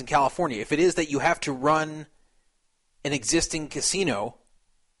license in California. If it is that you have to run an existing casino,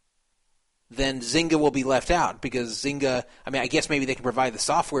 then Zynga will be left out because Zynga, I guess maybe they can provide the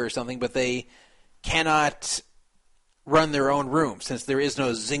software or something, but they cannot run their own room since there is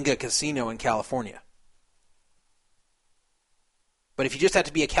no Zynga casino in California. But if you just have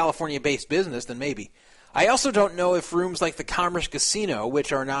to be a California-based business, then maybe. I also don't know if rooms like the Commerce Casino,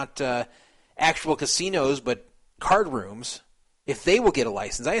 which are not actual casinos but card rooms, if they will get a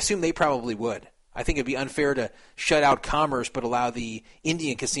license. I assume they probably would. I think it would be unfair to shut out Commerce but allow the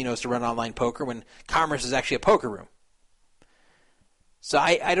Indian casinos to run online poker when Commerce is actually a poker room. So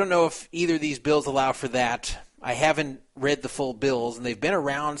I don't know if either of these bills allow for that. I haven't read the full bills, and they've been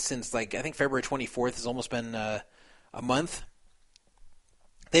around since, I think February 24th has almost been a month.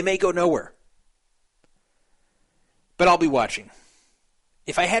 They may go nowhere. But I'll be watching.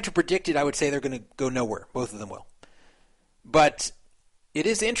 If I had to predict it, I would say they're going to go nowhere. Both of them will. But it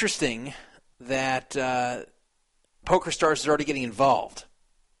is interesting that PokerStars is already getting involved.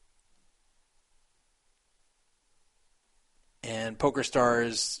 And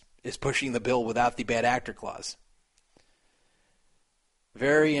PokerStars is pushing the bill without the bad actor clause.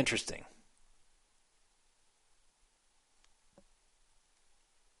 Very interesting.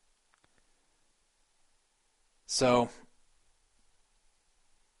 So,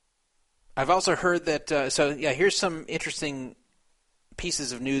 I've also heard that, here's some interesting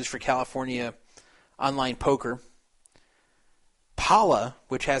pieces of news for California online poker. Pala,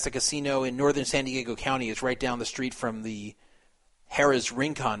 which has a casino in northern San Diego County, is right down the street from the Harrah's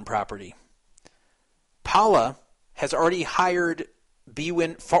Rincon property. Pala has already hired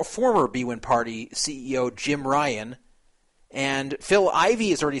former BWin Party CEO Jim Ryan, and Phil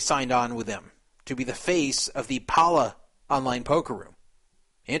Ivey has already signed on with them to be the face of the Pala online poker room.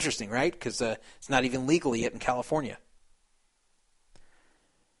 Interesting, right? Because it's not even legal yet in California.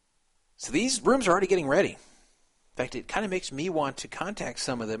 So these rooms are already getting ready. In fact, it kind of makes me want to contact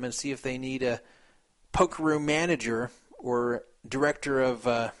some of them and see if they need a poker room manager or director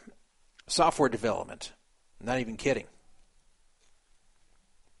of software development. I'm not even kidding.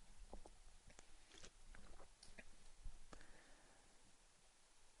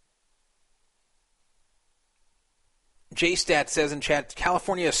 JStat says in chat,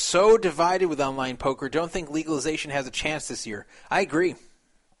 California is so divided with online poker, don't think legalization has a chance this year. I agree.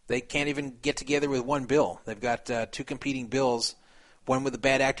 They can't even get together with one bill. They've got two competing bills, one with a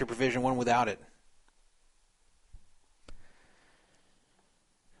bad actor provision, one without it.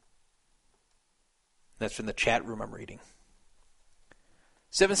 That's from the chat room I'm reading.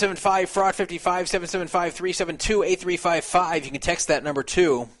 775-FRAUD-55, 775-372-8355. You can text that number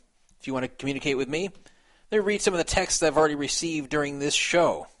too if you want to communicate with me. Let me read some of the texts I've already received during this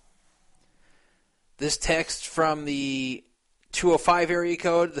show. This text from the 205 area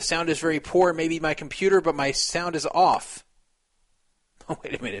code. The sound is very poor. Maybe my computer, but my sound is off. Oh,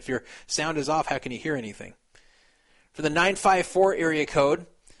 wait a minute. If your sound is off, how can you hear anything? For the 954 area code,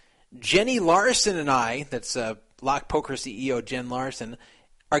 Jenny Larson and I, that's Lock Poker CEO Jen Larson,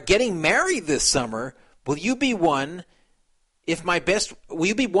 are getting married this summer. Will you be one will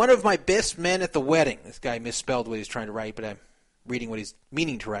you be one of my best men at the wedding? This guy misspelled what he's trying to write, but I'm reading what he's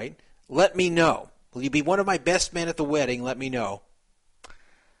meaning to write. Let me know. Will you be one of my best men at the wedding? Let me know.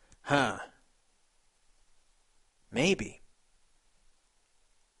 Maybe.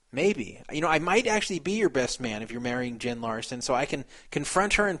 I might actually be your best man if you're marrying Jen Larson, so I can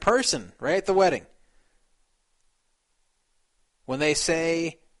confront her in person right at the wedding. When they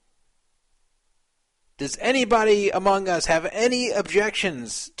say, does anybody among us have any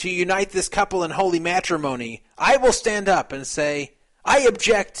objections to unite this couple in holy matrimony? I will stand up and say, I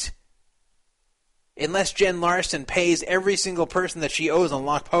object unless Jen Larson pays every single person that she owes on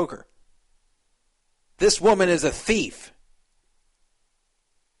Lock Poker. This woman is a thief.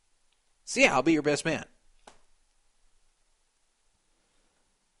 So yeah, I'll be your best man.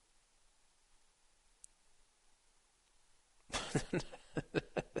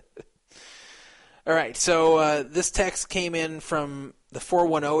 All right, so this text came in from the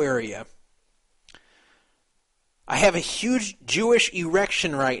 410 area. I have a huge Jewish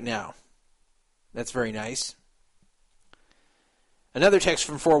erection right now. That's very nice. Another text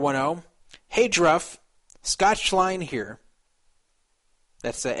from 410. Hey, Druff, Scott Schlein here.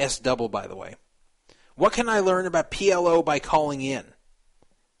 That's S double, by the way. What can I learn about PLO by calling in?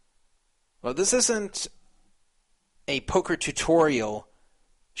 Well, this isn't a poker tutorial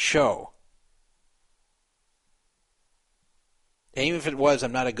show. And even if it was,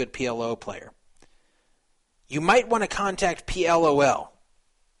 I'm not a good PLO player. You might want to contact PLOL.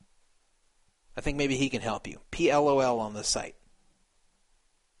 I think maybe he can help you. PLOL on the site.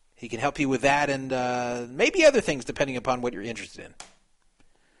 He can help you with that and maybe other things depending upon what you're interested in.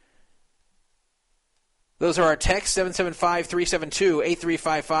 Those are our texts,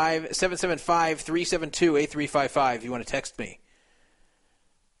 775-372-8355, 775-372-8355 if you want to text me.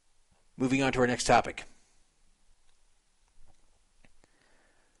 Moving on to our next topic.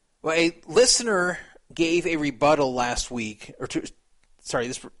 Well, a listener gave a rebuttal last week,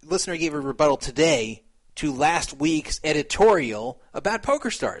 this listener gave a rebuttal today to last week's editorial about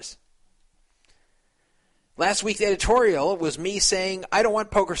PokerStars. Last week's editorial was me saying I don't want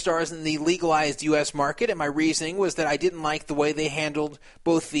PokerStars in the legalized U.S. market, and my reasoning was that I didn't like the way they handled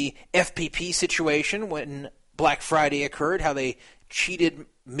both the FPP situation when Black Friday occurred, how they cheated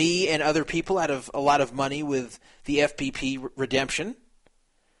me and other people out of a lot of money with the FPP redemption.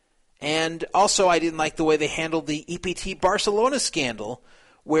 And also I didn't like the way they handled the EPT Barcelona scandal,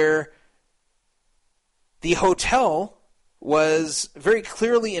 where the hotel was very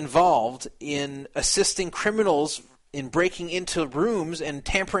clearly involved in assisting criminals in breaking into rooms and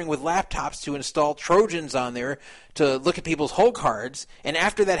tampering with laptops to install Trojans on there to look at people's hole cards. And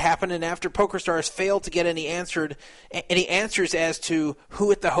after that happened, and after PokerStars failed to get any answers as to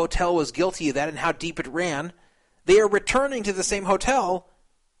who at the hotel was guilty of that and how deep it ran, they are returning to the same hotel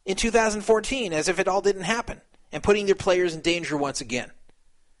in 2014 as if it all didn't happen and putting their players in danger once again.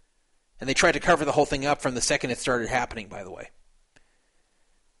 And they tried to cover the whole thing up from the second it started happening, by the way.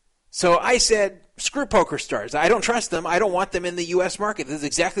 So I said, screw PokerStars. I don't trust them. I don't want them in the U.S. market. This is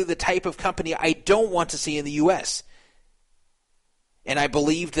exactly the type of company I don't want to see in the U.S. And I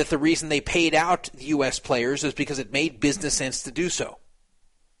believed that the reason they paid out the U.S. players is because it made business sense to do so.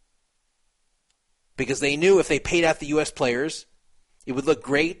 Because they knew if they paid out the U.S. players, it would look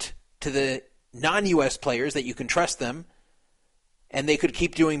great to the non-U.S. players that you can trust them, and they could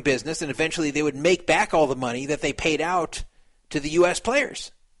keep doing business, and eventually they would make back all the money that they paid out to the U.S.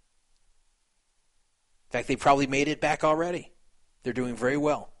 players. In fact, they probably made it back already. They're doing very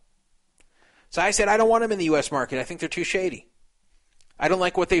well. So I said, I don't want them in the U.S. market. I think they're too shady. I don't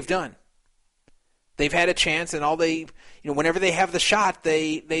like what they've done. They've had a chance, and whenever they have the shot,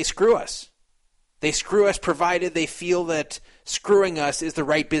 they screw us. They screw us provided they feel that screwing us is the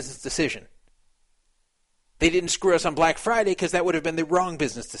right business decision. They didn't screw us on Black Friday because that would have been the wrong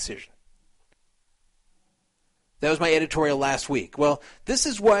business decision. That was my editorial last week. Well, this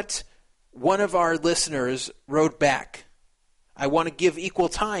is what one of our listeners wrote back. I want to give equal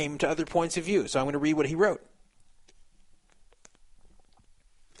time to other points of view, so I'm going to read what he wrote.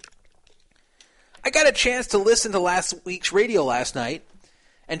 I got a chance to listen to last week's radio last night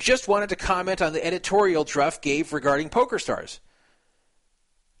and just wanted to comment on the editorial Druff gave regarding PokerStars.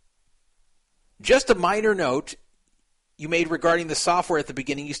 Just a minor note you made regarding the software at the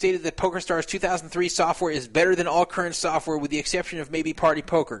beginning. You stated that PokerStars 2003 software is better than all current software with the exception of maybe Party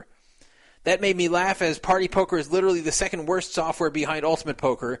Poker. That made me laugh, as Party Poker is literally the second worst software behind Ultimate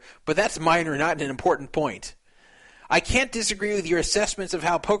Poker, but that's minor, not an important point. I can't disagree with your assessments of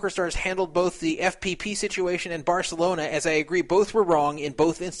how PokerStars handled both the FPP situation and Barcelona, as I agree both were wrong in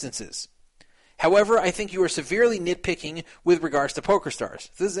both instances. However, I think you are severely nitpicking with regards to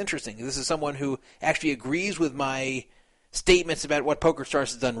PokerStars. This is interesting. This is someone who actually agrees with my statements about what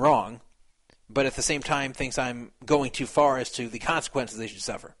PokerStars has done wrong, but at the same time thinks I'm going too far as to the consequences they should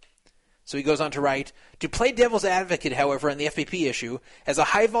suffer. So he goes on to write, to play devil's advocate, however, on the FPP issue, as a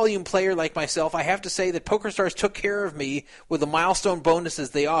high-volume player like myself, I have to say that PokerStars took care of me with the milestone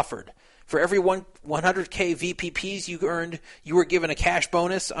bonuses they offered. For every 100K VPPs you earned, you were given a cash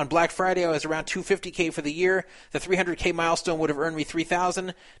bonus. On Black Friday, I was around 250K for the year. The 300K milestone would have earned me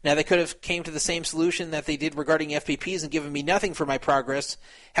 3,000. Now, they could have came to the same solution that they did regarding FPPs and given me nothing for my progress.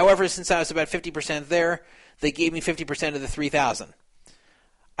 However, since I was about 50% there, they gave me 50% of the 3,000.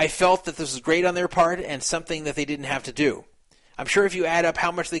 I felt that this was great on their part and something that they didn't have to do. I'm sure if you add up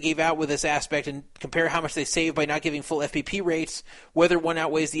how much they gave out with this aspect and compare how much they saved by not giving full FPP rates, whether one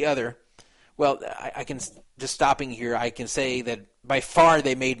outweighs the other, well, I can, just stopping here, I can say that by far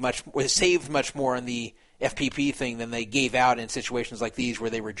they saved much more on the FPP thing than they gave out in situations like these where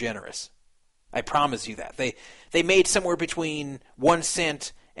they were generous. I promise you that. They made somewhere between 1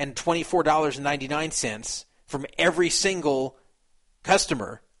 cent and $24.99 from every single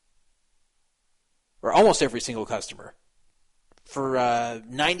customer, or almost every single customer, for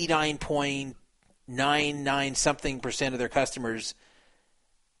 99.99 something percent of their customers.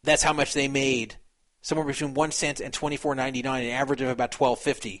 That's how much they made, somewhere between 1 cent and $24.99, an average of about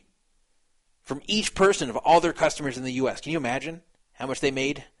 $12.50 from each person of all their customers in the U.S. Can you imagine how much they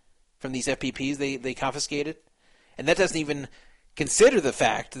made from these FPPs they confiscated? And that doesn't even consider the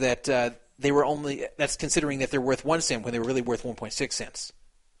fact that that's considering that they're worth 1 cent when they were really worth 1.6 cents.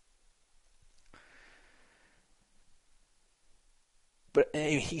 But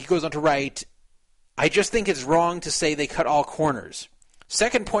he goes on to write, I just think it's wrong to say they cut all corners.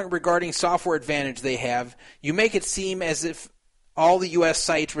 Second point regarding software advantage they have, you make it seem as if all the U.S.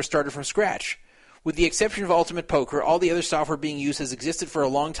 sites were started from scratch. With the exception of Ultimate Poker, all the other software being used has existed for a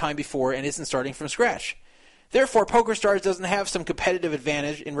long time before and isn't starting from scratch. Therefore, PokerStars doesn't have some competitive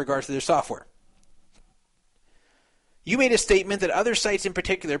advantage in regards to their software. You made a statement that other sites, in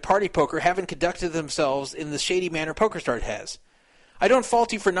particular Party Poker, haven't conducted themselves in the shady manner PokerStars has. I don't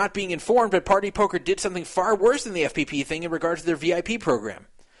fault you for not being informed, but Party Poker did something far worse than the FPP thing in regards to their VIP program.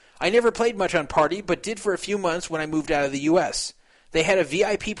 I never played much on Party, but did for a few months when I moved out of the U.S. They had a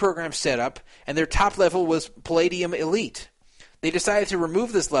VIP program set up, and their top level was Palladium Elite. They decided to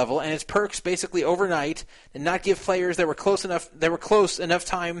remove this level and its perks basically overnight and not give players that were close enough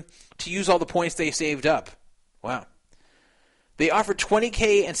time to use all the points they saved up. Wow. They offered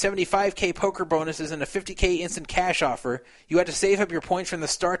 20K and 75K poker bonuses and a 50K instant cash offer. You had to save up your points from the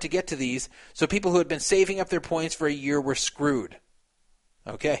start to get to these, so people who had been saving up their points for a year were screwed.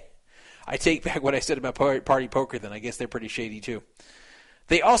 Okay. I take back what I said about Party Poker then. I guess they're pretty shady too.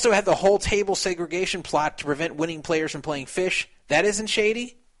 They also had the whole table segregation plot to prevent winning players from playing fish. That isn't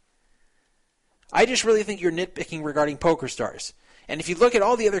shady? I just really think you're nitpicking regarding PokerStars. And if you look at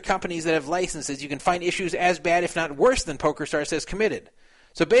all the other companies that have licenses, you can find issues as bad, if not worse, than PokerStars has committed.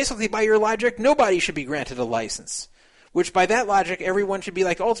 So basically, by your logic, nobody should be granted a license. Which, by that logic, everyone should be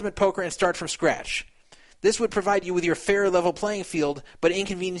like Ultimate Poker and start from scratch. This would provide you with your fair level playing field, but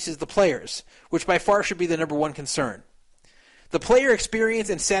inconveniences the players, which by far should be the number one concern. The player experience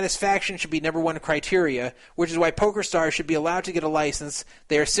and satisfaction should be number one criteria, which is why PokerStars should be allowed to get a license.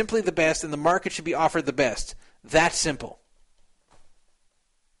 They are simply the best, and the market should be offered the best. That simple.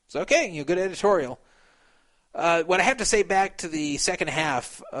 It's okay, good editorial. What I have to say back to the second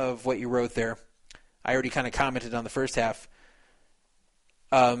half of what you wrote there, I already kind of commented on the first half.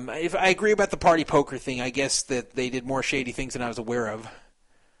 If I agree about the Party Poker thing, I guess that they did more shady things than I was aware of.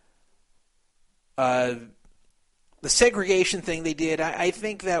 The segregation thing they did, I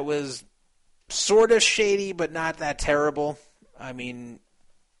think that was sort of shady, but not that terrible. I mean,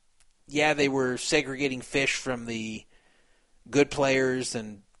 yeah, they were segregating fish from the good players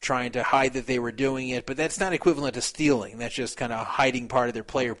and trying to hide that they were doing it, but that's not equivalent to stealing. That's just kind of hiding part of their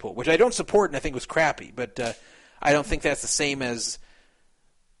player pool, which I don't support and I think was crappy, but I don't think that's the same as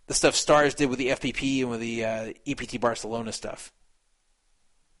the stuff Stars did with the FPP and with the EPT Barcelona stuff,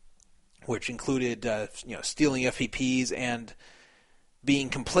 which included stealing FPPs and being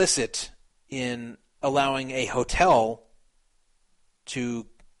complicit in allowing a hotel to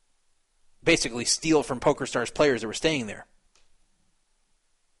basically steal from PokerStars players that were staying there.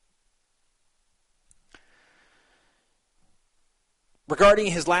 Regarding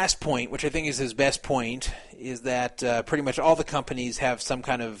his last point, which I think is his best point, is that pretty much all the companies have some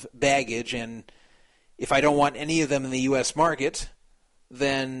kind of baggage, and if I don't want any of them in the U.S. market,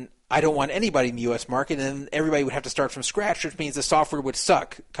 then I don't want anybody in the U.S. market, and everybody would have to start from scratch, which means the software would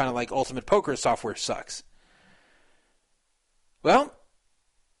suck, kind of like Ultimate Poker software sucks. Well,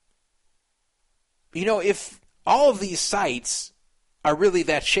 if all of these sites are really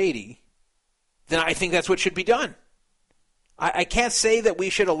that shady, then I think that's what should be done. I can't say that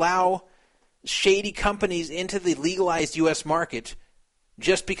we should allow shady companies into the legalized U.S. market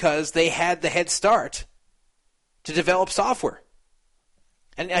just because they had the head start to develop software.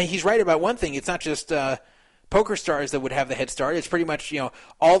 And he's right about one thing. It's not just PokerStars that would have the head start. It's pretty much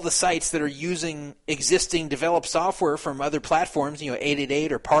all the sites that are using existing developed software from other platforms,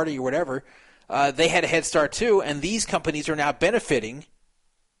 888 or Party or whatever. They had a head start too, and these companies are now benefiting.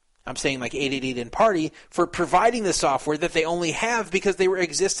 I'm saying like 888 and Party, for providing the software that they only have because they were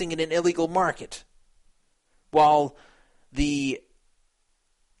existing in an illegal market. While the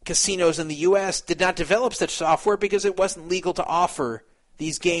casinos in the U.S. did not develop such software because it wasn't legal to offer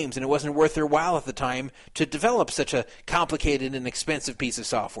these games, and it wasn't worth their while at the time to develop such a complicated and expensive piece of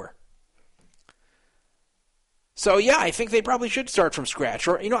software. So yeah, I think they probably should start from scratch.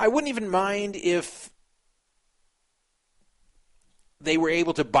 Or, I wouldn't even mind if they were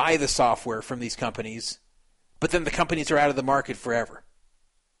able to buy the software from these companies, but then the companies are out of the market forever.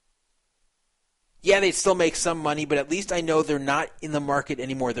 Yeah, they'd still make some money, but at least I know they're not in the market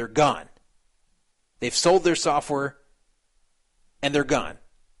anymore. They're gone. They've sold their software, and they're gone.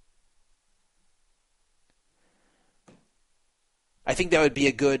 I think that would be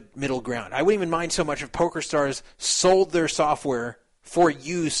a good middle ground. I wouldn't even mind so much if PokerStars sold their software for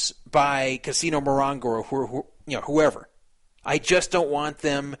use by Casino Morongo or whoever. I just don't want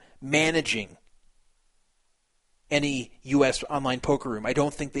them managing any U.S. online poker room. I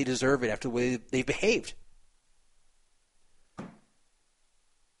don't think they deserve it after the way they've behaved.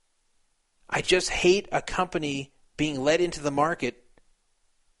 I just hate a company being led into the market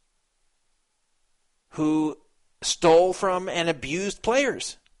who stole from and abused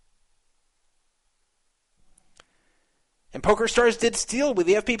players. And PokerStars did steal with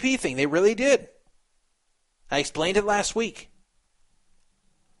the FPP thing. They really did. I explained it last week.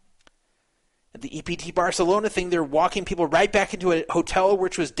 The EPT Barcelona thing, they're walking people right back into a hotel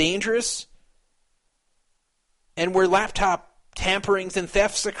which was dangerous and where laptop tamperings and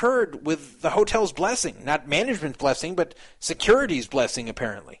thefts occurred with the hotel's blessing. Not management's blessing, but security's blessing,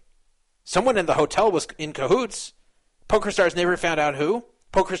 apparently. Someone in the hotel was in cahoots. PokerStars never found out who.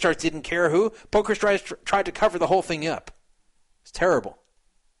 PokerStars didn't care who. PokerStars tried to cover the whole thing up. It's terrible.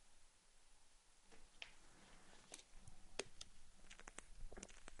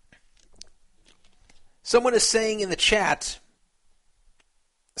 Someone is saying in the chat,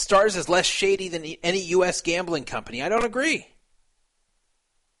 Stars is less shady than any U.S. gambling company. I don't agree.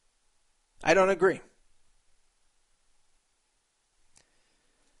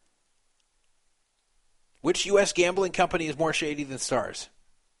 Which U.S. gambling company is more shady than Stars?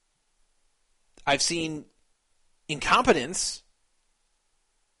 I've seen incompetence.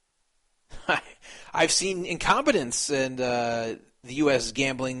 I've seen incompetence in the U.S.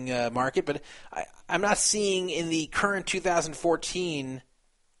 gambling market, but I'm not seeing in the current 2014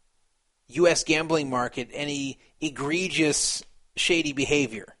 U.S. gambling market any egregious shady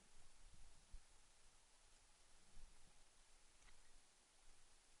behavior.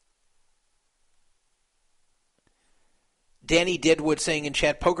 Danny Deadwood saying in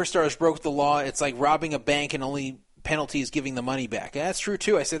chat, PokerStars broke the law. It's like robbing a bank and only penalty is giving the money back. That's true,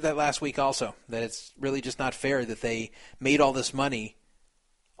 too. I said that last week also, that it's really just not fair that they made all this money,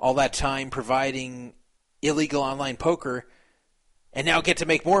 all that time providing illegal online poker, and now get to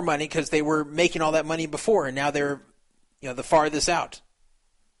make more money because they were making all that money before, and now they're the farthest out.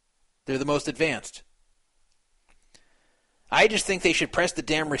 They're the most advanced. I just think they should press the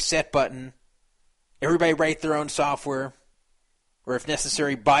damn reset button. Everybody write their own software, or if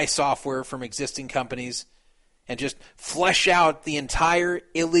necessary, buy software from existing companies, and just flesh out the entire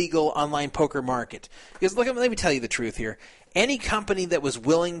illegal online poker market. Because let me tell you the truth here. Any company that was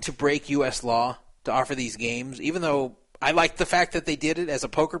willing to break U.S. law to offer these games, even though I like the fact that they did it as a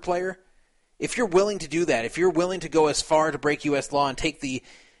poker player, if you're willing to do that, if you're willing to go as far to break U.S. law and take the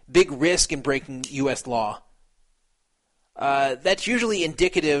big risk in breaking U.S. law, that's usually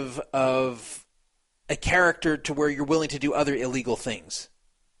indicative of a character to where you're willing to do other illegal things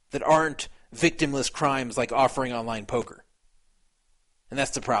that aren't victimless crimes like offering online poker. And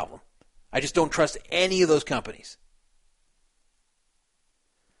that's the problem. I just don't trust any of those companies.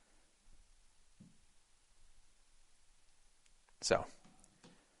 So,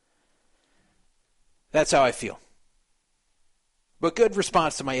 that's how I feel. But good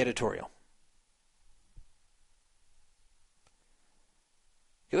response to my editorial.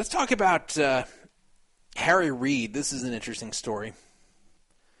 Okay, let's talk about Harry Reid. This is an interesting story.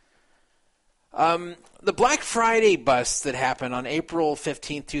 The Black Friday busts that happened on April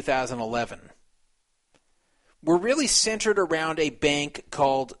 15, 2011 were really centered around a bank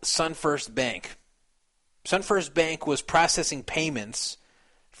called SunFirst Bank. SunFirst Bank was processing payments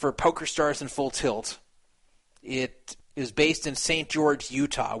for PokerStars and Full Tilt. It is based in St. George,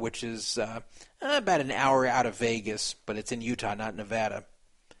 Utah, which is about an hour out of Vegas, but it's in Utah, not Nevada.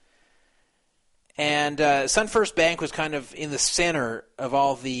 And SunFirst Bank was kind of in the center of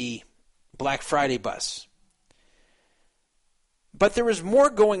all the Black Friday busts. But there was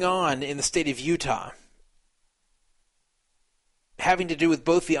more going on in the state of Utah, having to do with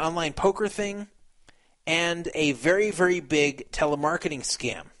both the online poker thing and a very, very big telemarketing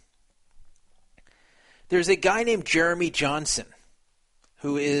scam. There's a guy named Jeremy Johnson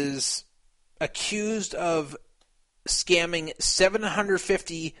who is accused of scamming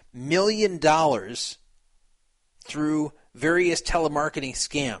 $750 million through various telemarketing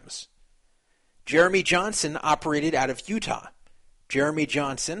scams. Jeremy Johnson operated out of Utah. Jeremy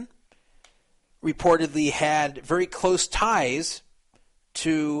Johnson reportedly had very close ties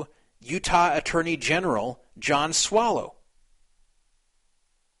to Utah Attorney General John Swallow.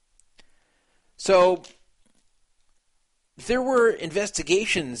 So there were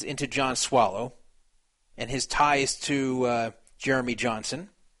investigations into John Swallow and his ties to Jeremy Johnson.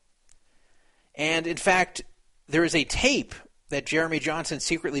 And in fact, there is a tape that Jeremy Johnson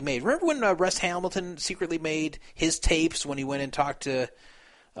secretly made. Remember when Russ Hamilton secretly made his tapes when he went and talked to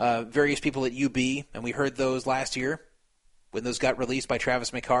various people at UB, and we heard those last year when those got released by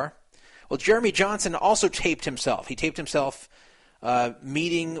Travis McCarr? Well, Jeremy Johnson also taped himself. He taped himself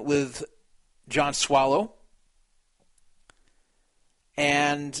meeting with John Swallow.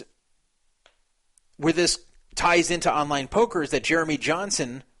 And where this ties into online poker is that Jeremy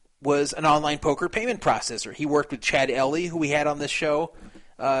Johnson was an online poker payment processor. He worked with Chad Ellie, who we had on this show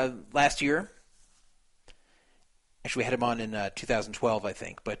last year. Actually, we had him on in 2012, I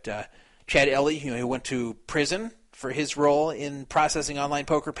think. But Chad Ellie, he went to prison for his role in processing online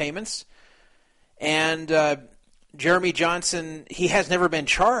poker payments. And Jeremy Johnson, he has never been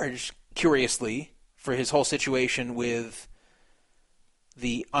charged, curiously, for his whole situation with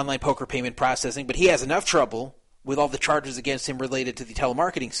the online poker payment processing, but he has enough trouble with all the charges against him related to the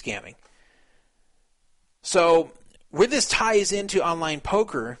telemarketing scamming. So where this ties into online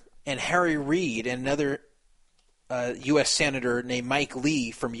poker and Harry Reid and another U.S. Senator named Mike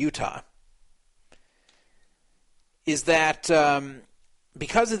Lee from Utah is that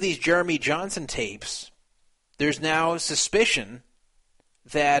because of these Jeremy Johnson tapes, there's now suspicion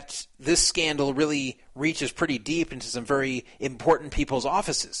that this scandal really reaches pretty deep into some very important people's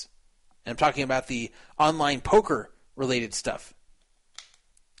offices. And I'm talking about the online poker-related stuff.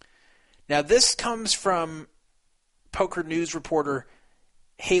 Now, this comes from poker news reporter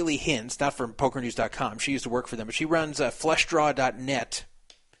Haley Hintz, not from PokerNews.com. She used to work for them, but she runs FlushDraw.net.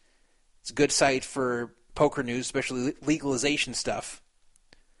 It's a good site for poker news, especially legalization stuff.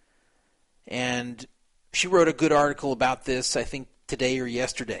 And she wrote a good article about this, I think, today or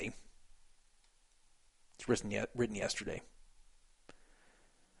yesterday. It's written yesterday.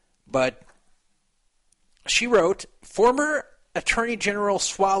 But she wrote, former Attorney General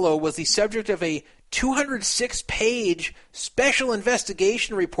Swallow was the subject of a 206-page special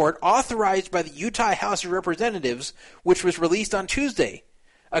investigation report authorized by the Utah House of Representatives, which was released on Tuesday.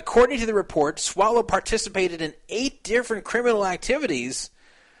 According to the report, Swallow participated in 8 different criminal activities,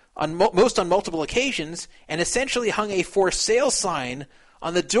 most on multiple occasions, and essentially hung a for sale sign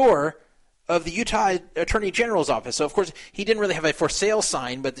on the door of the Utah Attorney General's office. So, of course, he didn't really have a for sale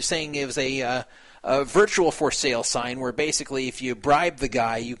sign, but they're saying it was a virtual for sale sign where basically if you bribe the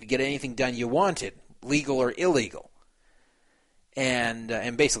guy, you could get anything done you wanted, legal or illegal. And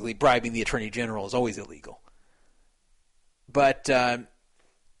basically bribing the Attorney General is always illegal. But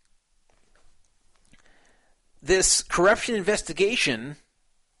this corruption investigation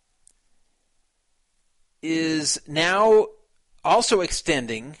is now also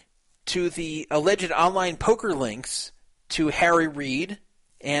extending to the alleged online poker links to Harry Reid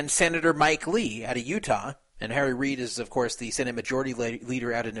and Senator Mike Lee out of Utah. And Harry Reid is, of course, the Senate Majority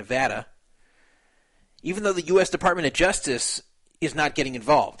Leader out of Nevada. Even though the U.S. Department of Justice is not getting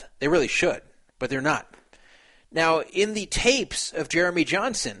involved. They really should, but they're not. Now, in the tapes of Jeremy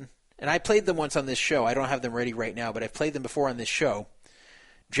Johnson, and I played them once on this show. I don't have them ready right now, but I've played them before on this show.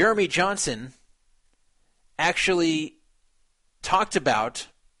 Jeremy Johnson actually talked about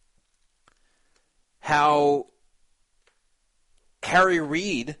how Harry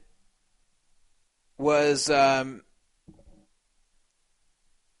Reid was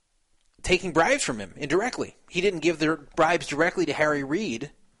taking bribes from him indirectly. He didn't give the bribes directly to Harry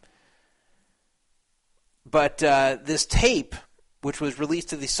Reid, but this tape, which was released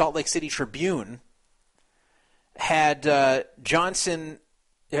to the Salt Lake City Tribune, had Johnson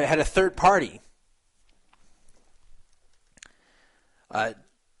had a third party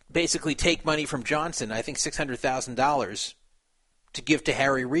basically take money from Johnson, I think $600,000, to give to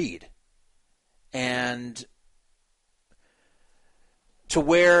Harry Reid. And to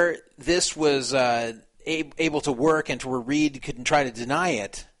where this was able to work and to where Reid couldn't try to deny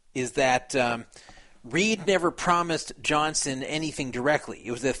it is that Reid never promised Johnson anything directly.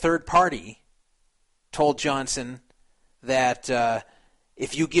 It was the third party told Johnson that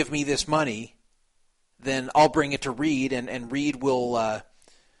if you give me this money, then I'll bring it to Reid, and Reid will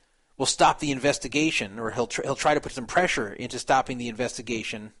stop the investigation, or he'll try to put some pressure into stopping the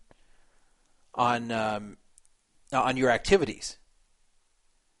investigation on your activities,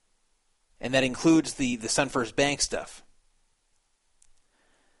 and that includes the SunFirst Bank stuff.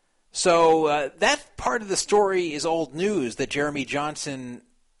 So that part of the story is old news, that Jeremy Johnson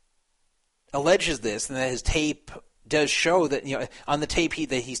alleges this, and that his tape does show that, on the tape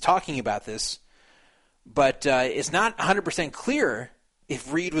that he's talking about this. But it's not 100% clear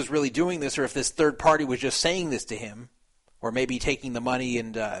if Reid was really doing this, or if this third party was just saying this to him, or maybe taking the money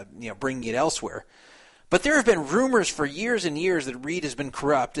and bringing it elsewhere. But there have been rumors for years and years that Reid has been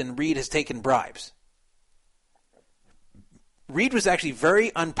corrupt and Reid has taken bribes. Reid was actually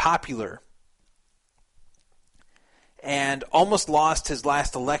very unpopular and almost lost his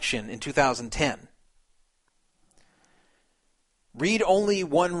last election in 2010. Reid only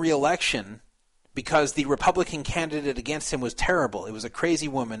won re-election because the Republican candidate against him was terrible. It was a crazy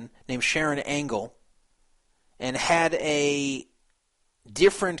woman named Sharon Angle. And had a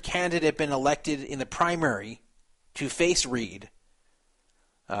different candidate been elected in the primary to face Reid,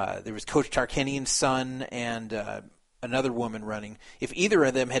 there was Coach Tarkanian's son and another woman running. If either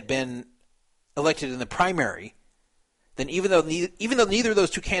of them had been elected in the primary, then even though neither of those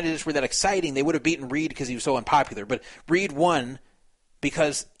two candidates were that exciting, they would have beaten Reid because he was so unpopular. But Reid won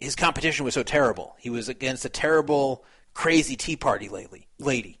because his competition was so terrible. He was against a terrible, crazy Tea Party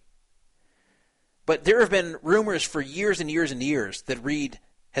lady. But there have been rumors for years and years and years that Reid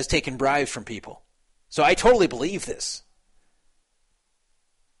has taken bribes from people. So I totally believe this.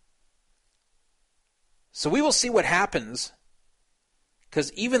 So we will see what happens,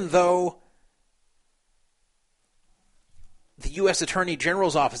 because even though the U.S. Attorney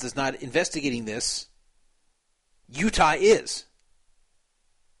General's office is not investigating this, Utah is.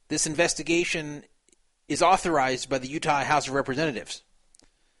 This investigation is authorized by the Utah House of Representatives.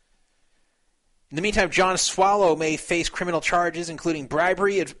 In the meantime, John Swallow may face criminal charges, including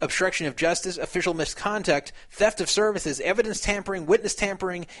bribery, obstruction of justice, official misconduct, theft of services, evidence tampering, witness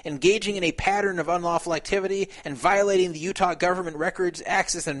tampering, engaging in a pattern of unlawful activity, and violating the Utah Government Records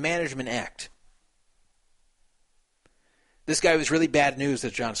Access and Management Act. This guy was really bad news,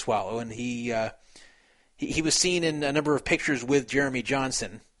 as John Swallow, and he was seen in a number of pictures with Jeremy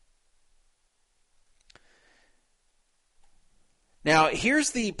Johnson. Now,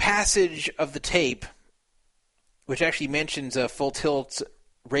 here's the passage of the tape, which actually mentions Full Tilt's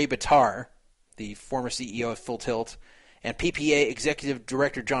Ray Bitar, the former CEO of Full Tilt, and PPA Executive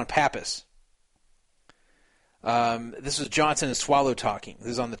Director John Pappas. This was Johnson and Swallow talking.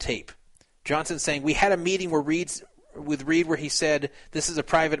 This is on the tape. Johnson saying, "We had a meeting with Reid where he said, 'This is a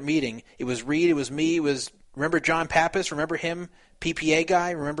private meeting.' It was Reid, it was me, it was, remember John Pappas? Remember him? PPA guy,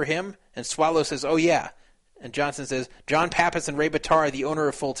 remember him?" And Swallow says, "Oh, yeah." And Johnson says, "John Pappas and Ray Bitar are the owner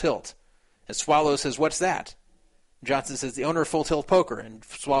of Full Tilt." And Swallow says, "What's that?" Johnson says, "The owner of Full Tilt Poker." And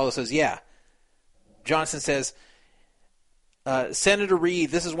Swallow says, "Yeah." Johnson says, "Senator Reid,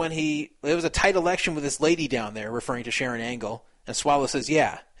 this is when it was a tight election with this lady down there," referring to Sharon Angle. And Swallow says,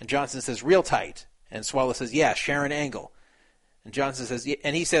 "Yeah." And Johnson says, "Real tight." And Swallow says, "Yeah, Sharon Angle." And Johnson says,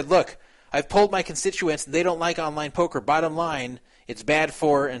 and he said, "Look, I've polled my constituents, and they don't like online poker. Bottom line, it's bad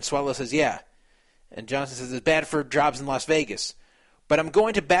for," and Swallow says, "Yeah." And Johnson says, "It's bad for jobs in Las Vegas. But I'm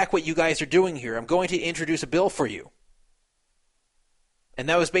going to back what you guys are doing here. I'm going to introduce a bill for you." And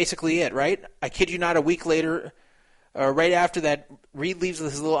that was basically it, right? I kid you not, a week later, right after that, Reid leaves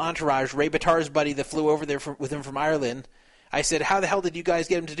with his little entourage, Ray Bitar's buddy that flew over there with him from Ireland. I said, "How the hell did you guys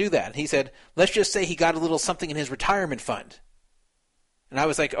get him to do that?" And he said, "Let's just say he got a little something in his retirement fund." And I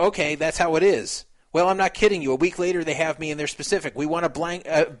was like, "Okay, that's how it is." Well, I'm not kidding you. A week later, they have me and they're specific. "We want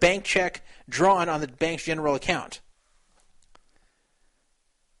a bank check drawn on the bank's general account."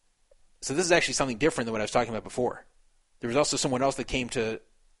 So this is actually something different than what I was talking about before. There was also someone else that came to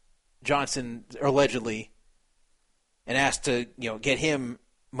Johnson, allegedly, and asked to get him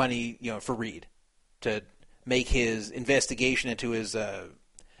money for Reid to make his investigation into his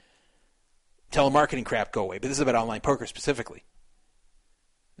telemarketing crap go away. But this is about online poker specifically.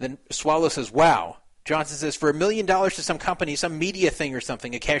 Then Swallow says, "Wow." Johnson says, "For $1 million to some company, some media thing or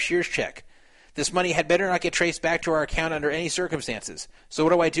something, a cashier's check. This money had better not get traced back to our account under any circumstances. So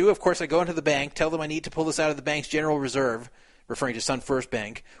what do? Of course, I go into the bank, tell them I need to pull this out of the bank's general reserve," referring to Sun First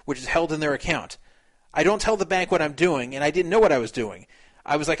Bank, "which is held in their account. I don't tell the bank what I'm doing, and I didn't know what I was doing.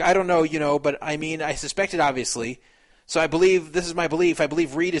 I was like, I don't know, but I mean, I suspected, obviously. So I believe, this is my belief, I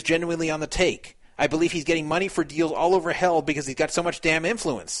believe Reid is genuinely on the take. I believe he's getting money for deals all over hell because he's got so much damn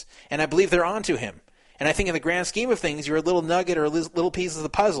influence. And I believe they're on to him. And I think in the grand scheme of things, you're a little nugget or a little piece of the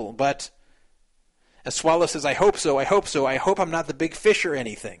puzzle. But," as Swallow says, "I hope so, I hope so. I hope I'm not the big fish or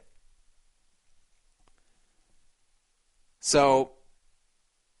anything." So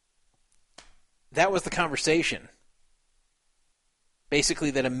that was the conversation. Basically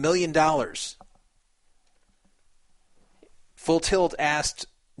that $1 million. Full Tilt asked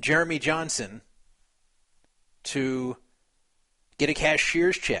Jeremy Johnson to get a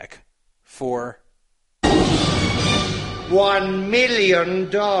cashier's check for $1 million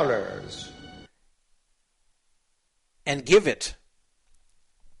and give it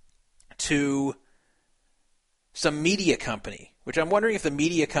to some media company, which I'm wondering if the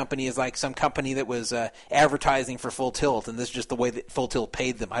media company is like some company that was advertising for Full Tilt, and this is just the way that Full Tilt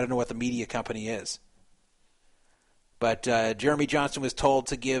paid them. I don't know what the media company is. But Jeremy Johnson was told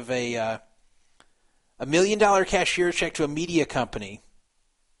to give a $1 million cashier check to a media company.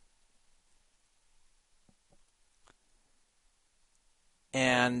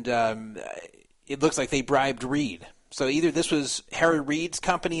 And it looks like they bribed Reid. So either this was Harry Reid's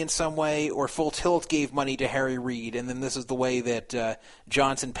company in some way, or Full Tilt gave money to Harry Reid, and then this is the way that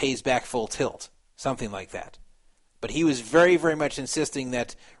Johnson pays back Full Tilt. Something like that. But he was very, very much insisting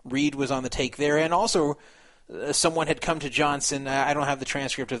that Reid was on the take there, and also someone had come to Johnson, I don't have the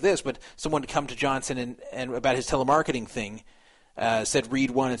transcript of this, but someone had come to Johnson and about his telemarketing thing, said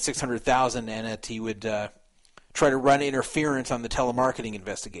Reid won at $600,000 and that he would try to run interference on the telemarketing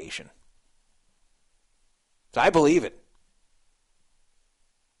investigation. So I believe it.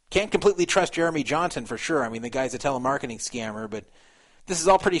 Can't completely trust Jeremy Johnson for sure. I mean, the guy's a telemarketing scammer, but this is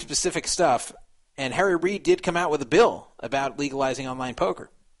all pretty specific stuff. And Harry Reid did come out with a bill about legalizing online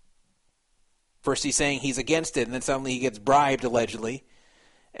poker. First he's saying he's against it, and then suddenly he gets bribed, allegedly,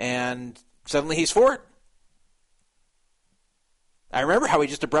 and suddenly he's for it. I remember how he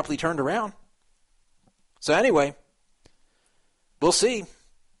just abruptly turned around. So anyway, we'll see.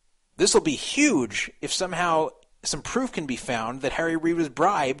 This will be huge if somehow some proof can be found that Harry Reid was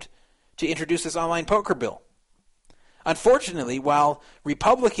bribed to introduce this online poker bill. Unfortunately, while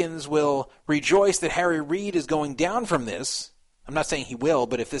Republicans will rejoice that Harry Reid is going down from this, I'm not saying he will,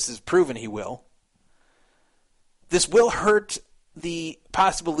 but if this is proven, he will, this will hurt the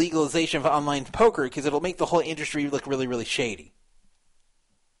possible legalization of online poker because it'll make the whole industry look really, really shady.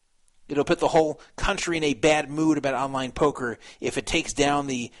 It'll put the whole country in a bad mood about online poker if it takes down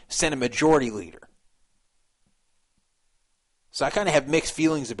the Senate Majority Leader. So I kind of have mixed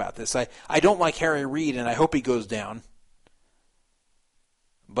feelings about this. I don't like Harry Reid, and I hope he goes down.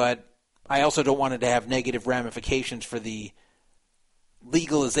 But I also don't want it to have negative ramifications for the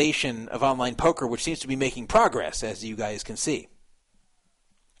legalization of online poker, which seems to be making progress, as you guys can see.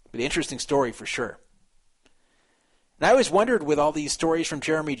 But interesting story for sure. And I always wondered with all these stories from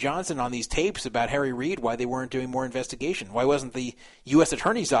Jeremy Johnson on these tapes about Harry Reid why they weren't doing more investigation. Why wasn't the U.S.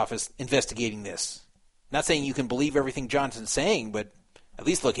 Attorney's Office investigating this? Not saying you can believe everything Johnson's saying, but at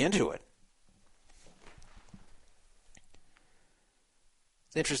least look into it.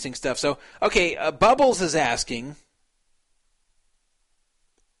 It's interesting stuff. So, okay, Bubbles is asking,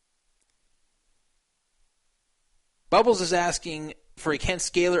 for a Ken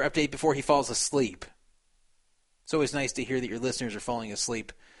Scaler update before he falls asleep. It's always nice to hear that your listeners are falling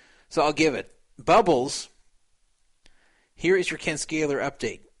asleep. So I'll give it. Bubbles, here is your Ken Scaler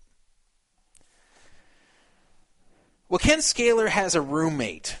update. Well, Ken Scaler has a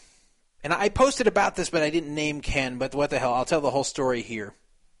roommate. And I posted about this, but I didn't name Ken, but what the hell. I'll tell the whole story here.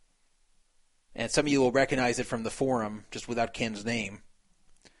 And some of you will recognize it from the forum, just without Ken's name.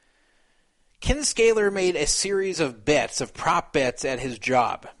 Ken Scaler made a series of bets, of prop bets at his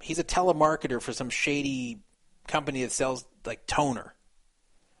job. He's a telemarketer for some shady company that sells, like, toner.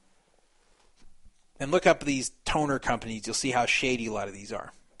 And look up these toner companies. You'll see how shady a lot of these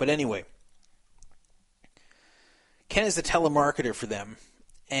are. But anyway, Ken is a telemarketer for them,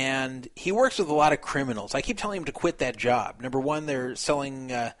 and he works with a lot of criminals. I keep telling him to quit that job. Number one, they're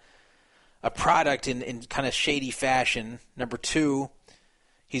selling a product in kind of shady fashion. Number two,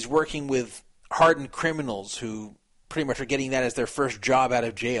 he's working with hardened criminals who pretty much are getting that as their first job out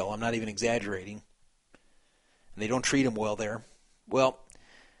of jail. I'm not even exaggerating. And they don't treat him well there. Well,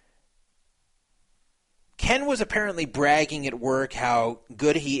 Ken was apparently bragging at work how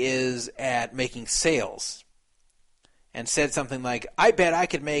good he is at making sales. And said something like, I bet I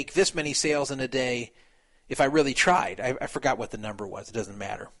could make this many sales in a day if I really tried. I forgot what the number was. It doesn't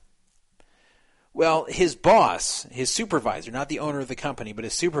matter. Well, his boss, his supervisor, not the owner of the company, but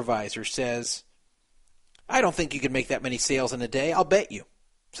his supervisor says, I don't think you could make that many sales in a day. I'll bet you.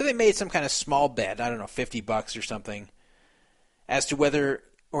 So they made some kind of small bet, I don't know, $50 or something, as to whether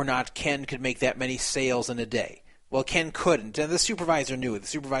or not Ken could make that many sales in a day. Well, Ken couldn't, and the supervisor knew it. The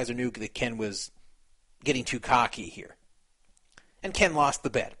supervisor knew that Ken was getting too cocky here. And Ken lost the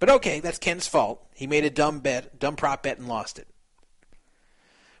bet. But okay, that's Ken's fault. He made a dumb prop bet and lost it.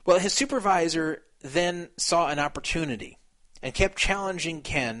 Well, his supervisor then saw an opportunity and kept challenging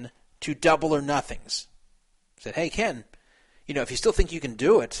Ken to double or nothings. Said, hey, Ken, if you still think you can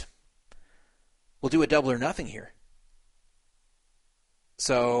do it, we'll do a double or nothing here.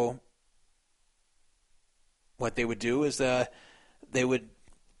 So what they would do is they would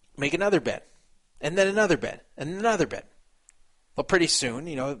make another bet, and then another bet, and another bet. Well, pretty soon,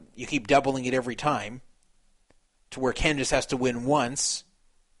 you keep doubling it every time to where Ken just has to win once,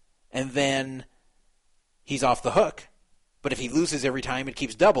 and then he's off the hook. But if he loses every time, it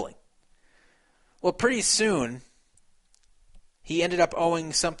keeps doubling. Well, pretty soon, he ended up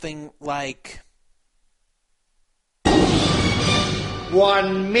owing something like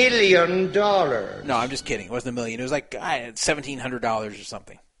 $1 million. No, I'm just kidding. It wasn't $1 million. It was like $1,700 or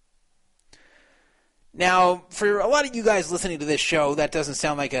something. Now, for a lot of you guys listening to this show, that doesn't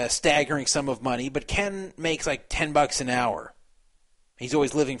sound like a staggering sum of money, but Ken makes like $10 an hour. He's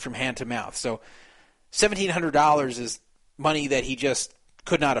always living from hand to mouth. So $1,700 is money that he just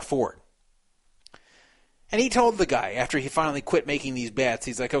could not afford. And he told the guy, after he finally quit making these bets,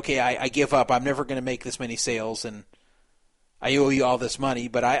 he's like, okay, I give up. I'm never going to make this many sales, and I owe you all this money,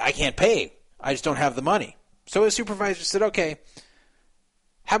 but I can't pay. I just don't have the money. So his supervisor said, okay,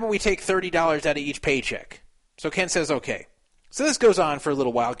 how about we take $30 out of each paycheck? So Ken says, okay. So this goes on for a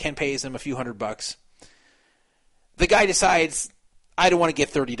little while. Ken pays him a few $100. The guy decides, I don't want to get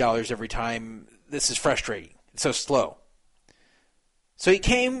 $30 every time. This is frustrating. It's so slow. So he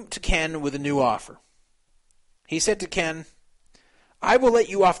came to Ken with a new offer. He said to Ken, I will let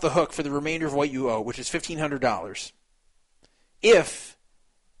you off the hook for the remainder of what you owe, which is $1,500, if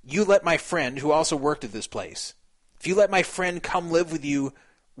you let my friend, who also worked at this place, if you let my friend come live with you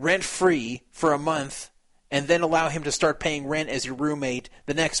rent-free for a month and then allow him to start paying rent as your roommate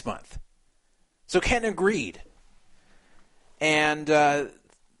the next month. So Ken agreed. And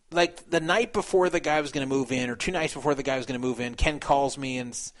like the night before the guy was going to move in, or 2 nights before the guy was going to move in, Ken calls me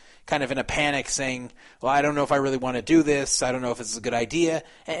and kind of in a panic saying, well, I don't know if I really want to do this. I don't know if it's a good idea.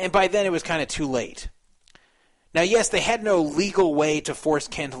 And by then it was kind of too late. Now, yes, they had no legal way to force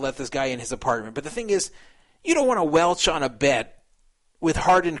Ken to let this guy in his apartment. But the thing is, you don't want to welch on a bet with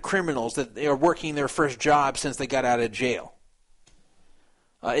hardened criminals that are working their first job since they got out of jail.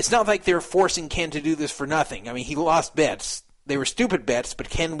 It's not like they're forcing Ken to do this for nothing. I mean, he lost bets. They were stupid bets, but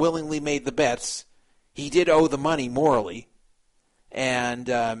Ken willingly made the bets. He did owe the money morally. And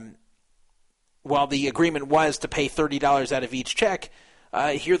while the agreement was to pay $30 out of each check,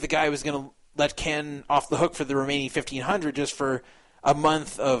 here the guy was going to let Ken off the hook for the remaining $1,500 just for a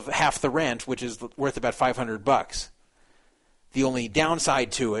month of half the rent, which is worth about $500. The only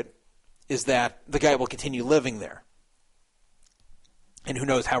downside to it is that the guy will continue living there. And who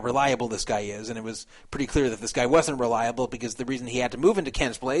knows how reliable this guy is. And it was pretty clear that this guy wasn't reliable because the reason he had to move into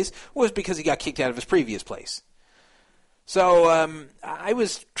Ken's place was because he got kicked out of his previous place. So I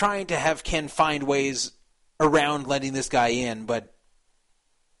was trying to have Ken find ways around letting this guy in, but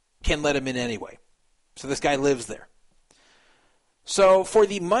Ken let him in anyway. So this guy lives there. So for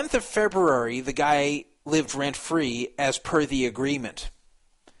the month of February, the guy lived rent-free as per the agreement.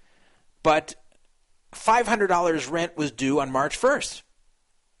 But $500 rent was due on March 1st.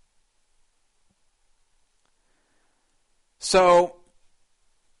 So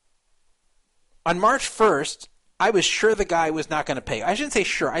on March 1st, I was sure the guy was not going to pay. I shouldn't say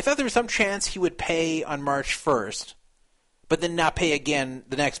sure. I thought there was some chance he would pay on March 1st, but then not pay again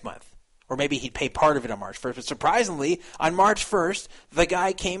the next month. Or maybe he'd pay part of it on March 1st. But surprisingly, on March 1st, the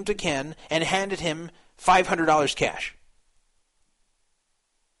guy came to Ken and handed him $500 cash.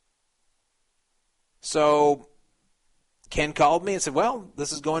 So Ken called me and said, well,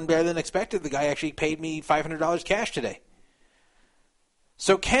 this is going better than expected. The guy actually paid me $500 cash today.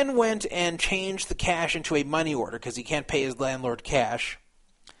 So Ken went and changed the cash into a money order because he can't pay his landlord cash.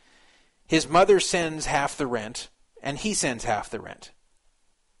 His mother sends half the rent, and he sends half the rent.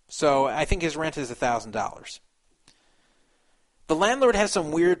 So I think his rent is $1,000. The landlord has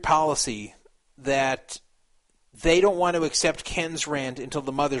some weird policy that they don't want to accept Ken's rent until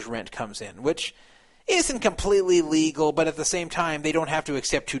the mother's rent comes in, which isn't completely legal, but at the same time, they don't have to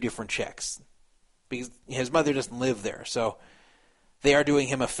accept 2 different checks because his mother doesn't live there. So they are doing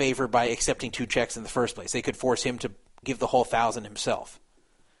him a favor by accepting 2 checks in the first place. They could force him to give the whole $1,000 himself.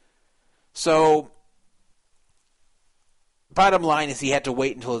 So bottom line is he had to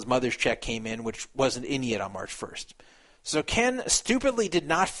wait until his mother's check came in, which wasn't in yet on March 1st. So Ken stupidly did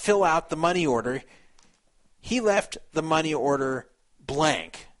not fill out the money order. He left the money order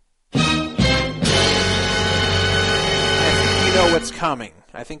blank. I think you know what's coming.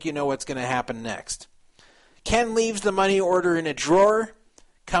 I think you know what's going to happen next. Ken leaves the money order in a drawer,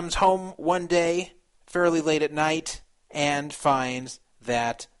 comes home one day, fairly late at night, and finds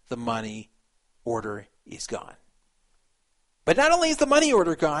that the money order is gone. But not only is the money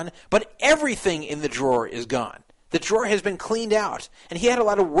order gone, but everything in the drawer is gone. The drawer has been cleaned out, and he had a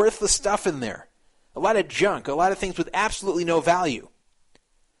lot of worthless stuff in there. A lot of junk, a lot of things with absolutely no value.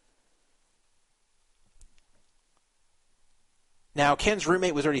 Now, Ken's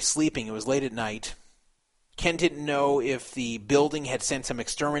roommate was already sleeping. It was late at night. Ken didn't know if the building had sent some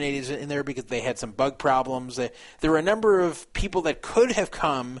exterminators in there because they had some bug problems. There were a number of people that could have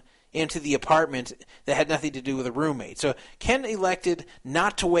come into the apartment that had nothing to do with the roommate. So Ken elected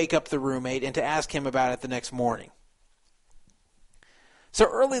not to wake up the roommate and to ask him about it the next morning. So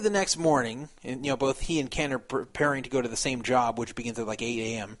early the next morning, and both he and Ken are preparing to go to the same job, which begins at like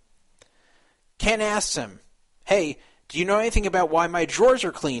 8 a.m., Ken asks him, hey, do you know anything about why my drawers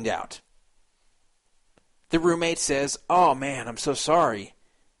are cleaned out? The roommate says, oh man, I'm so sorry.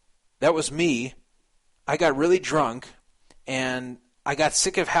 That was me. I got really drunk, and I got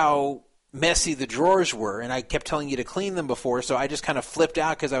sick of how messy the drawers were, and I kept telling you to clean them before, so I just kind of flipped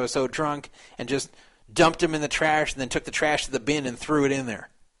out because I was so drunk and just dumped them in the trash and then took the trash to the bin and threw it in there.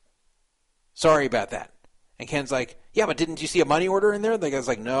 Sorry about that. And Ken's like, yeah, but didn't you see a money order in there? The guy's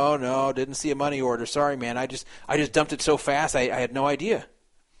like, no, didn't see a money order. Sorry, man. I just dumped it so fast, I had no idea.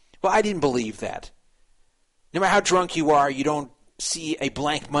 Well, I didn't believe that. No matter how drunk you are, you don't see a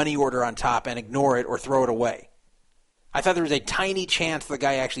blank money order on top and ignore it or throw it away. I thought there was a tiny chance the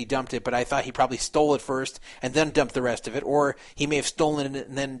guy actually dumped it, but I thought he probably stole it first and then dumped the rest of it, or he may have stolen it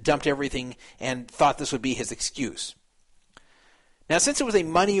and then dumped everything and thought this would be his excuse. Now, since it was a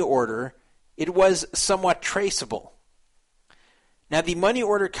money order, it was somewhat traceable. Now, the money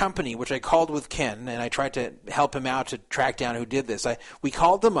order company, which I called with Ken, and I tried to help him out to track down who did this, we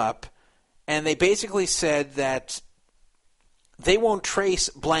called them up, and they basically said that they won't trace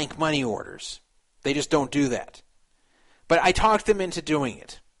blank money orders. They just don't do that. But I talked them into doing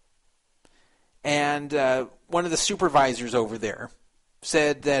it. And one of the supervisors over there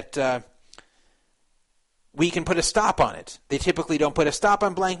said that we can put a stop on it. They typically don't put a stop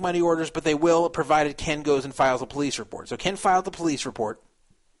on blank money orders, but they will, provided Ken goes and files a police report. So Ken filed the police report.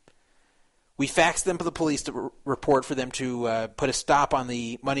 We faxed them to the police report for them to put a stop on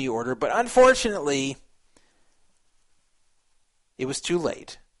the money order, but unfortunately, it was too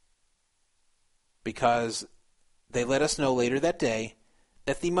late because they let us know later that day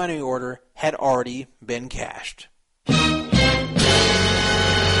that the money order had already been cashed.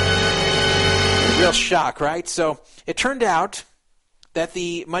 Real shock, right? So it turned out that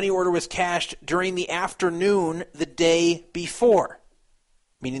the money order was cashed during the afternoon the day before,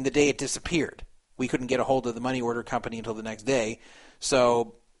 meaning the day it disappeared. We couldn't get a hold of the money order company until the next day,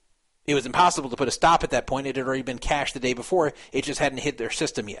 so it was impossible to put a stop at that point. It had already been cashed the day before. It just hadn't hit their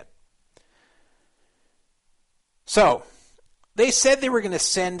system yet. So they said they were going to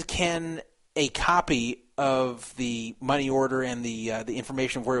send Ken a copy of the money order and the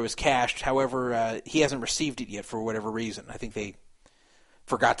information of where it was cashed. However, he hasn't received it yet for whatever reason. I think they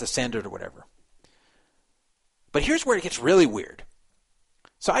forgot to send it or whatever. But here's where it gets really weird.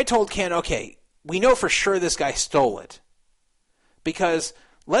 So I told Ken, okay, we know for sure this guy stole it. Because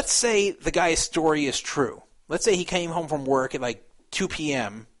let's say the guy's story is true. Let's say he came home from work at like 2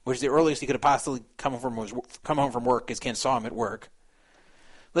 p.m., which is the earliest he could have possibly come home from work because Ken saw him at work.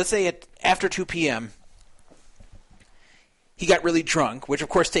 Let's say after 2 p.m., he got really drunk, which of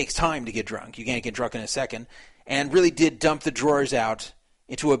course takes time to get drunk. You can't get drunk in a second, and really did dump the drawers out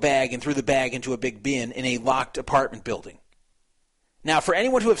into a bag and threw the bag into a big bin in a locked apartment building. Now, for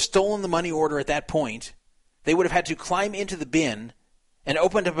anyone to have stolen the money order at that point, they would have had to climb into the bin and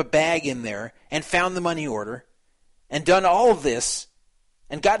opened up a bag in there and found the money order and done all of this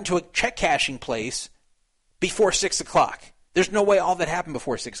and gotten to a check cashing place before 6 o'clock. There's no way all that happened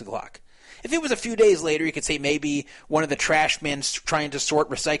before 6 o'clock. If it was a few days later, you could say maybe one of the trash men trying to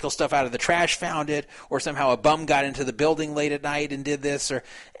recycle stuff out of the trash found it, or somehow a bum got into the building late at night and did this, or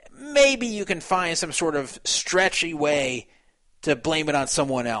maybe you can find some sort of stretchy way to blame it on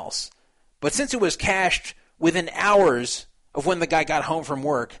someone else. But since it was cashed within hours of when the guy got home from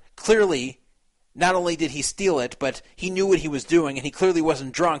work, clearly not only did he steal it, but he knew what he was doing, and he clearly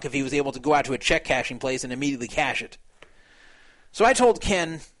wasn't drunk if he was able to go out to a check cashing place and immediately cash it. So I told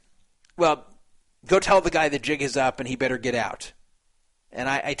Ken, well, go tell the guy the jig is up and he better get out. And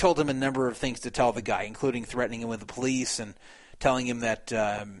I told him a number of things to tell the guy, including threatening him with the police and telling him that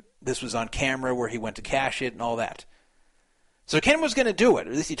this was on camera where he went to cash it and all that. So Ken was going to do it,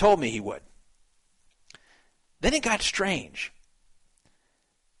 or at least he told me he would. Then it got strange.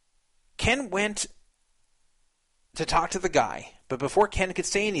 Ken went to talk to the guy, but before Ken could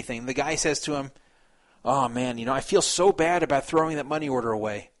say anything, the guy says to him, "Oh man, I feel so bad about throwing that money order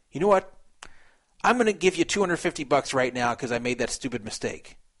away. You know what? I'm going to give you $250 right now because I made that stupid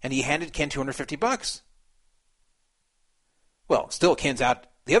mistake." And he handed Ken $250. Well, still Ken's out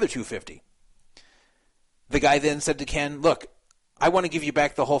the other $250. The guy then said to Ken, "Look, I want to give you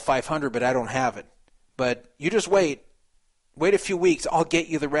back the whole $500, but I don't have it. But you just wait a few weeks. I'll get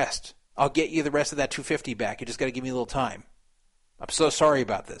you the rest. I'll get you the rest of that $250 back. You just got to give me a little time. I'm so sorry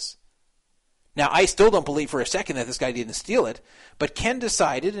about this." Now, I still don't believe for a second that this guy didn't steal it, but Ken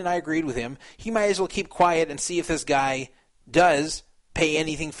decided, and I agreed with him, he might as well keep quiet and see if this guy does pay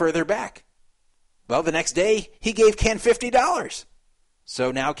anything further back. Well, the next day, he gave Ken $50.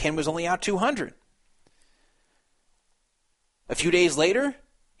 So now Ken was only out $200. A few days later,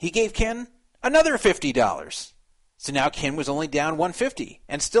 he gave Ken another $50. So now Ken was only down $150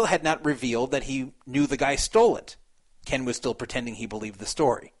 and still had not revealed that he knew the guy stole it. Ken was still pretending he believed the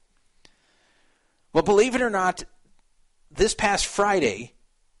story. Well, believe it or not, this past Friday,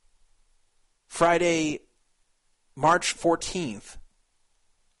 March 14th,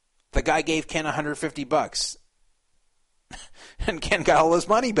 the guy gave Ken $150, and Ken got all his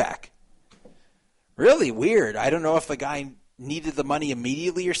money back. Really weird. I don't know if the guy needed the money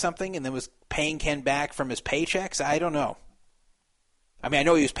immediately or something and then was paying Ken back from his paychecks. I don't know. I mean, I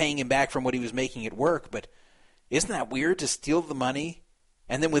know he was paying him back from what he was making at work, but isn't that weird to steal the money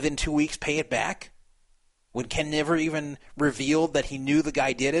and then within 2 weeks pay it back? When Ken never even revealed that he knew the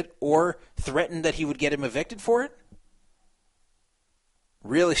guy did it or threatened that he would get him evicted for it?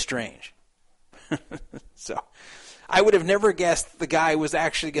 Really strange. So, I would have never guessed the guy was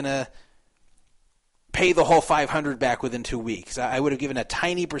actually going to pay the whole $500 back within 2 weeks. I would have given a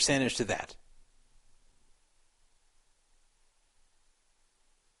tiny percentage to that.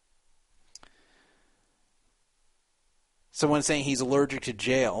 Someone saying he's allergic to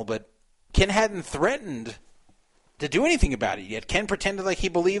jail, but Ken hadn't threatened to do anything about it yet. Ken pretended like he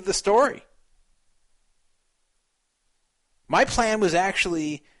believed the story. My plan was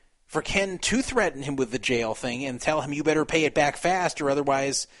actually for Ken to threaten him with the jail thing and tell him you better pay it back fast or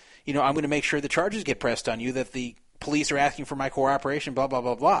otherwise, I'm going to make sure the charges get pressed on you that the police are asking for my cooperation, blah, blah,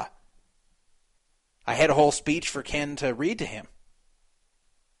 blah, blah. I had a whole speech for Ken to read to him.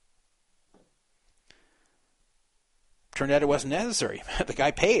 Turned out it wasn't necessary. The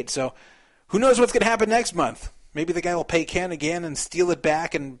guy paid, so who knows what's going to happen next month? Maybe the guy will pay Ken again and steal it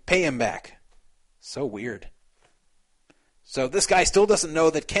back and pay him back. So weird. So this guy still doesn't know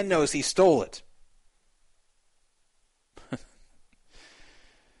that Ken knows he stole it.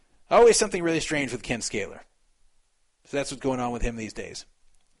 Always something really strange with Ken Scaler. So that's what's going on with him these days.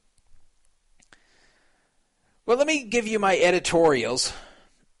 Well, let me give you my editorials.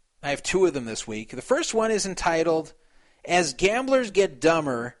 I have 2 of them this week. The first one is entitled, As Gamblers Get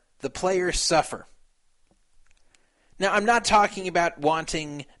Dumber, the Players Suffer. Now, I'm not talking about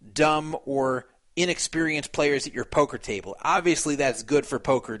wanting dumb or inexperienced players at your poker table. Obviously, that's good for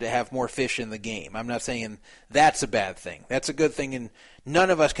poker to have more fish in the game. I'm not saying that's a bad thing. That's a good thing, and none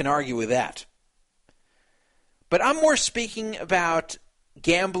of us can argue with that. But I'm more speaking about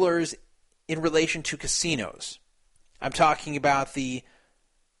gamblers in relation to casinos. I'm talking about the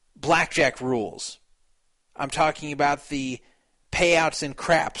blackjack rules. I'm talking about the payouts in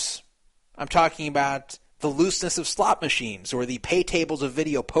craps. I'm talking about the looseness of slot machines or the pay tables of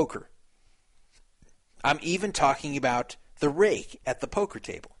video poker. I'm even talking about the rake at the poker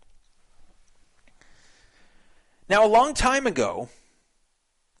table. Now, a long time ago,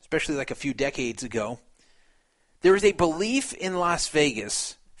 especially like a few decades ago, there was a belief in Las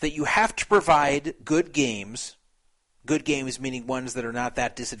Vegas that you have to provide good games meaning ones that are not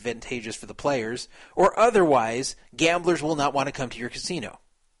that disadvantageous for the players, or otherwise gamblers will not want to come to your casino.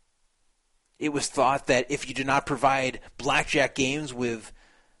 It was thought that if you do not provide blackjack games with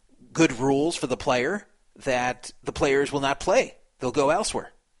good rules for the player, that the players will not play. They'll go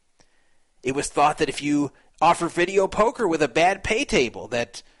elsewhere. It was thought that if you offer video poker with a bad pay table,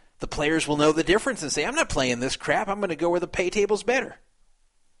 that the players will know the difference and say, I'm not playing this crap, I'm going to go where the pay table's better.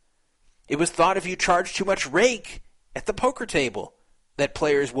 It was thought if you charge too much rake at the poker table, that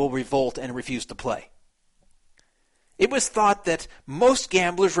players will revolt and refuse to play. It was thought that most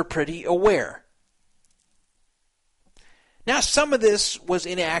gamblers were pretty aware. Now, some of this was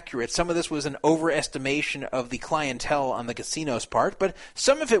inaccurate. Some of this was an overestimation of the clientele on the casino's part, but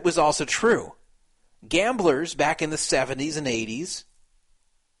some of it was also true. Gamblers back in the 70s and 80s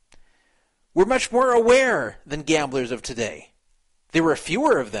were much more aware than gamblers of today. There were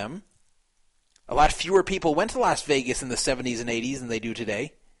fewer of them. A lot fewer people went to Las Vegas in the 70s and 80s than they do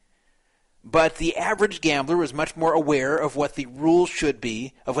today. But the average gambler was much more aware of what the rules should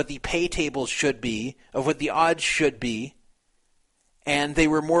be, of what the pay tables should be, of what the odds should be, and they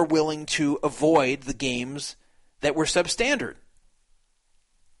were more willing to avoid the games that were substandard.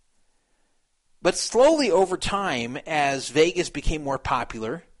 But slowly over time, as Vegas became more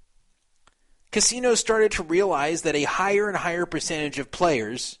popular, casinos started to realize that a higher and higher percentage of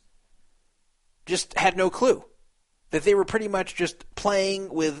players just had no clue. That they were pretty much just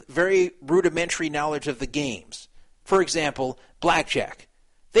playing with very rudimentary knowledge of the games. For example, blackjack.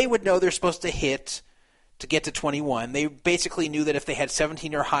 They would know they're supposed to hit to get to 21. They basically knew that if they had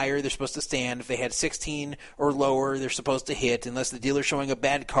 17 or higher, they're supposed to stand. If they had 16 or lower, they're supposed to hit. Unless the dealer's showing a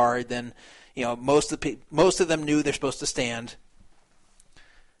bad card, then most of them knew they're supposed to stand.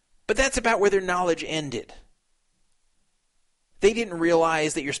 But that's about where their knowledge ended. They didn't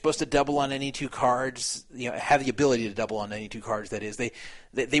realize that you're supposed to double on any 2 cards, have the ability to double on any 2 cards, that is.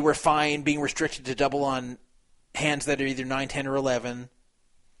 They were fine being restricted to double on hands that are either 9, 10, or 11.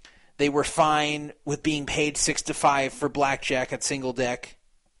 They were fine with being paid 6-5 for blackjack at single deck.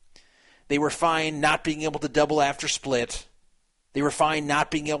 They were fine not being able to double after split. They were fine not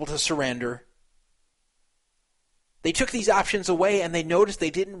being able to surrender. They took these options away, and they noticed they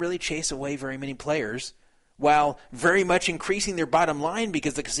didn't really chase away very many players, while very much increasing their bottom line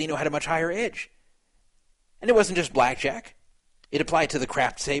because the casino had a much higher edge. And it wasn't just blackjack. It applied to the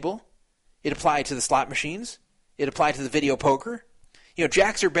craps table. It applied to the slot machines. It applied to the video poker.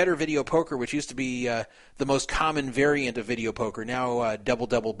 Jacks or better video poker, which used to be the most common variant of video poker. Now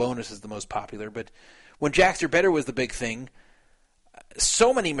double-double bonus is the most popular. But when jacks or better was the big thing,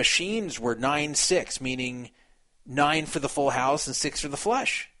 so many machines were 9-6, meaning 9 for the full house and 6 for the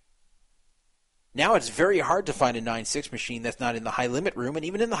flush. Now it's very hard to find a 9-6 machine that's not in the high-limit room, and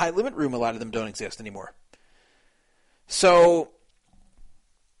even in the high-limit room, a lot of them don't exist anymore. So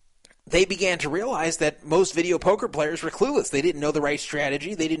they began to realize that most video poker players were clueless. They didn't know the right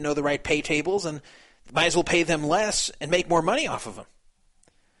strategy. They didn't know the right pay tables, and might as well pay them less and make more money off of them.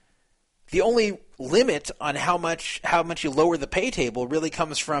 The only limit on how much you lower the pay table really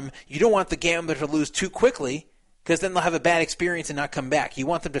comes from you don't want the gambler to lose too quickly, because then they'll have a bad experience and not come back. You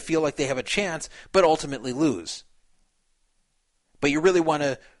want them to feel like they have a chance, but ultimately lose. But you really want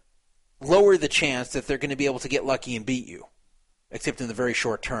to lower the chance that they're going to be able to get lucky and beat you, except in the very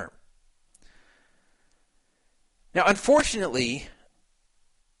short term. Now, unfortunately,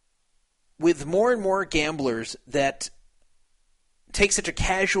 with more and more gamblers that take such a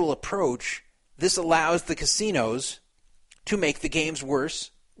casual approach, this allows the casinos to make the games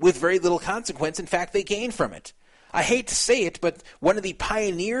worse with very little consequence. In fact, they gain from it. I hate to say it, but one of the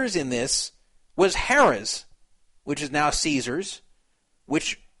pioneers in this was Harrah's, which is now Caesars,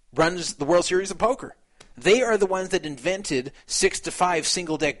 which runs the World Series of Poker. They are the ones that invented 6-5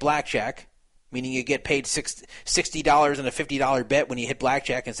 single-deck blackjack, meaning you get paid $60 and a $50 bet when you hit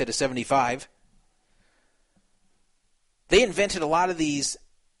blackjack instead of $75. They invented a lot of these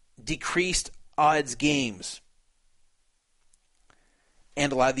decreased odds games.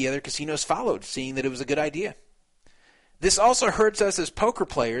 And a lot of the other casinos followed, seeing that it was a good idea. This also hurts us as poker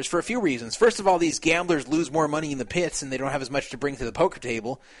players for a few reasons. First of all, these gamblers lose more money in the pits and they don't have as much to bring to the poker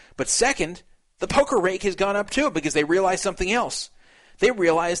table. But second, the poker rake has gone up too because they realize something else. They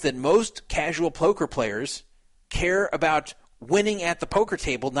realize that most casual poker players care about winning at the poker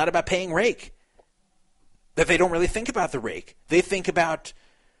table, not about paying rake. That they don't really think about the rake. They think about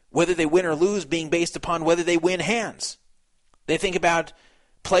whether they win or lose being based upon whether they win hands. They think about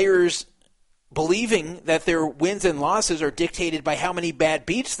players believing that their wins and losses are dictated by how many bad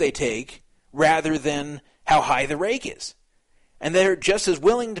beats they take rather than how high the rake is. And they're just as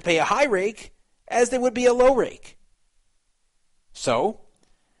willing to pay a high rake as they would be a low rake. So,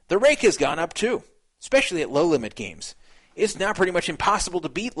 the rake has gone up too, especially at low-limit games. It's now pretty much impossible to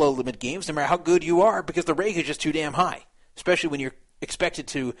beat low-limit games no matter how good you are because the rake is just too damn high, especially when you're expected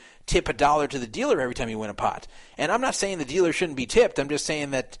to tip $1 to the dealer every time you win a pot. And I'm not saying the dealer shouldn't be tipped. I'm just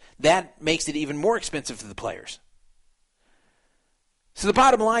saying that makes it even more expensive for the players. So the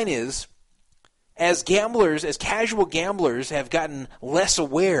bottom line is, as gamblers, as casual gamblers have gotten less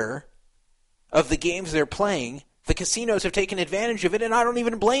aware of the games they're playing, the casinos have taken advantage of it, and I don't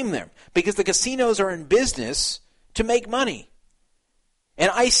even blame them because the casinos are in business to make money.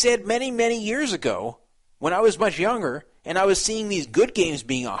 And I said many, many years ago, when I was much younger, and I was seeing these good games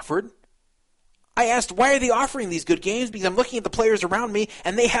being offered, I asked, why are they offering these good games? Because I'm looking at the players around me,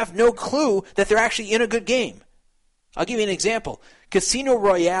 and they have no clue that they're actually in a good game. I'll give you an example. Casino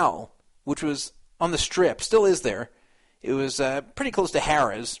Royale, which was on the Strip, still is there. It was pretty close to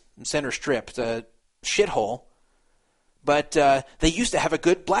Harrah's, Center Strip. It's a shithole. But they used to have a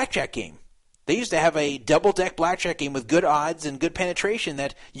good blackjack game. They used to have a double-deck blackjack game with good odds and good penetration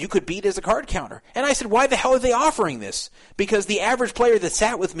that you could beat as a card counter. And I said, why the hell are they offering this? Because the average player that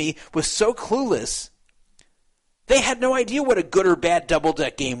sat with me was so clueless. They had no idea what a good or bad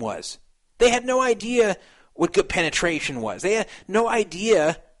double-deck game was. They had no idea what good penetration was. They had no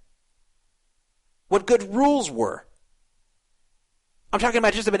idea what good rules were. I'm talking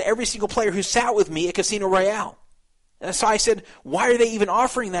about just about every single player who sat with me at Casino Royale. And so I said, why are they even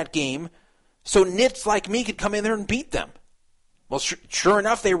offering that game so nits like me could come in there and beat them? Well, sure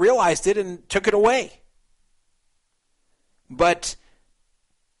enough, they realized it and took it away. But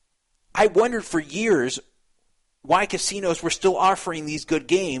I wondered for years why casinos were still offering these good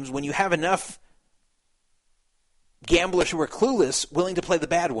games when you have enough gamblers who are clueless willing to play the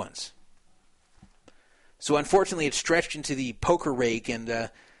bad ones. So unfortunately, it's stretched into the poker rake, and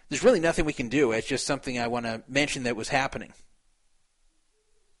there's really nothing we can do. It's just something I want to mention that was happening.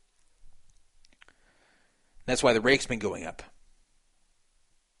 That's why the rake's been going up.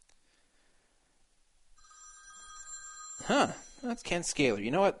 That's Ken Scaler.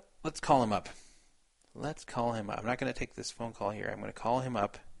 You know what? Let's call him up. I'm not going to take this phone call here. I'm going to call him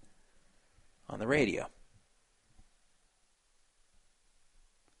up on the radio.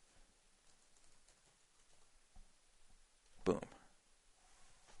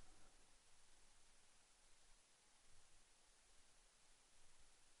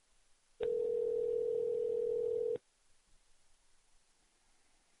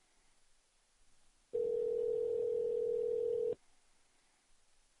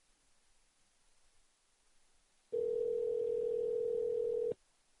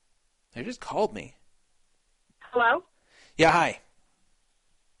 They just called me. Hello? Yeah, hi.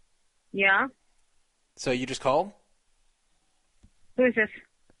 Yeah? So you just called? Who is this?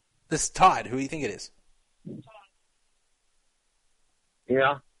 This is Todd. Who do you think it is?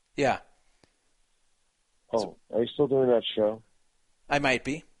 Yeah. Yeah, Oh, are you still doing that show? I might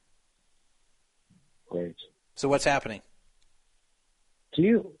be. Great. So what's happening? Do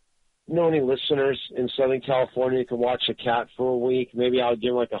you know any listeners in Southern California who can watch a cat for a week? Maybe I'll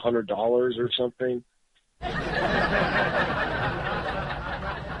give them like $100 or something.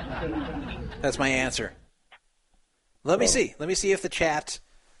 That's my answer. Let me see. Let me see if the chat...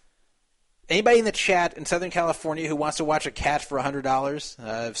 Anybody in the chat in Southern California who wants to watch a cat for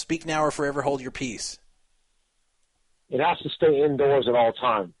 $100, speak now or forever hold your peace. It has to stay indoors at all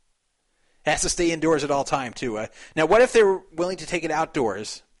time. Has to stay indoors at all time, too. Now, what if they're willing to take it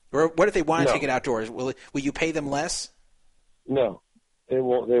outdoors? Or what if they want to take it outdoors? Will you pay them less? No, they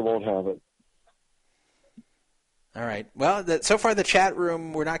won't. They won't have it. All right. Well, so far the chat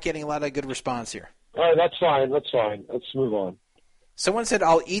room, we're not getting a lot of good response here. All right, that's fine. That's fine. Let's move on. Someone said,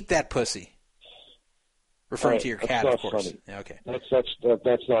 "I'll eat that pussy," referring to your cat, of course. Funny. Yeah, okay. That's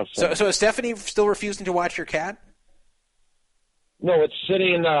not funny. So is Stephanie still refusing to watch your cat? No, it's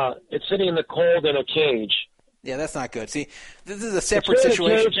sitting in the cold in a cage. Yeah, that's not good. See, this is a separate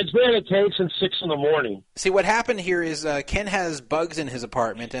situation. It's been in a cage since 6 a.m. See, what happened here is Ken has bugs in his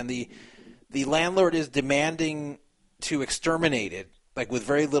apartment, and the landlord is demanding to exterminate it, like with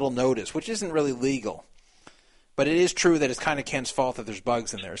very little notice, which isn't really legal. But it is true that it's kind of Ken's fault that there's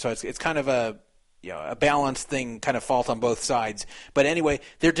bugs in there. So it's kind of a balanced thing, kind of fault on both sides. But anyway,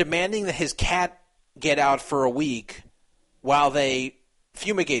 they're demanding that his cat get out for a week while they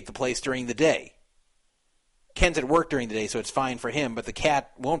fumigate the place during the day. Ken's at work during the day, so it's fine for him, but the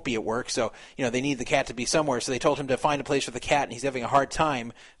cat won't be at work, so they need the cat to be somewhere. So they told him to find a place for the cat, and he's having a hard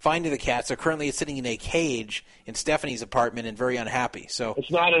time finding the cat. So currently it's sitting in a cage in Stephanie's apartment and very unhappy. So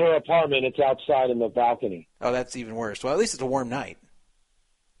it's not in her apartment; it's outside in the balcony. Oh, that's even worse. Well, at least it's a warm night.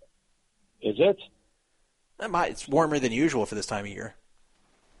 Is it? It's warmer than usual for this time of year.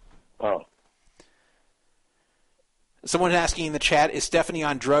 Oh. Someone asking in the chat, is Stephanie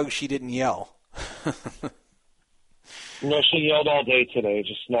on drugs? She didn't yell. No, she yelled all day today,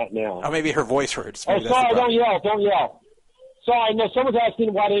 just not now. Oh, maybe her voice hurts. Maybe sorry, don't yell. Sorry, no, someone's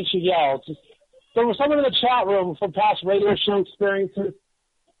asking why didn't you yell. There was someone in the chat room from past radio show experiences.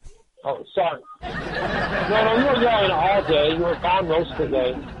 Oh, sorry. No, you were yelling all day. You were gone most of the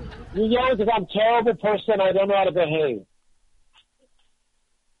day. You're yelling because I'm a terrible person. I don't know how to behave.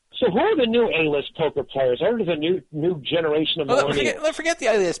 So who are the new A-list poker players? I heard there's a new generation of millennials. Forget the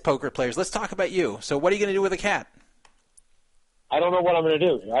A-list poker players. Let's talk about you. So what are you going to do with a cat? I don't know what I'm going to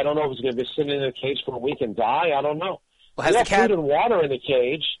do. I don't know if it's going to be sitting in a cage for a week and die. I don't know. Well, has the cat food and water in the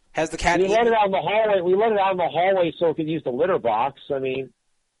cage? Has the cat? We let it out in the hallway. We let it out in the hallway so it could use the litter box. I mean,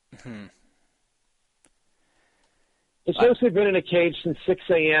 it's mostly been in a cage since 6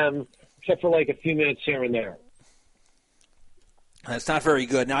 a.m., except for like a few minutes here and there. That's not very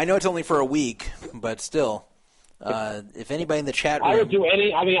good. Now I know it's only for a week, but still, if anybody in the chat room, I would do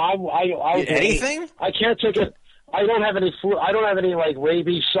any. I mean, I would do anything. I can't take it. I don't have any flu. I don't have any like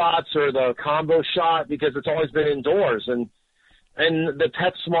rabies shots or the combo shot because it's always been indoors, and the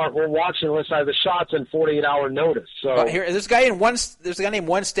PetSmart will watch unless I have the shots in 48-hour notice. So here, there's a guy named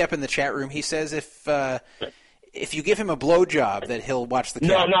One Step in the chat room. He says if you give him a blowjob, that he'll watch the cat.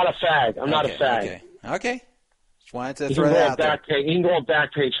 No, I'm not a fag. I'm not a fag. Okay. Just wanted to throw that out there. You can go on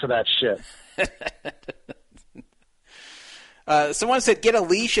Backpage for that shit. Someone said get a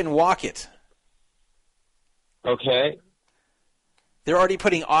leash and walk it. Okay. They're already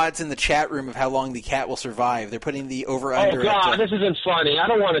putting odds in the chat room of how long the cat will survive. They're putting the over-under. Oh, God, this isn't funny. I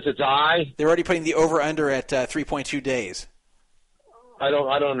don't want it to die. They're already putting the over-under at 3.2 days. I don't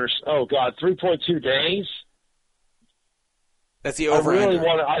understand. Oh, God, 3.2 days? That's the over-under.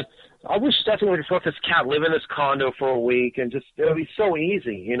 I wish Stephanie would just let this cat live in this condo for a week and just, it would be so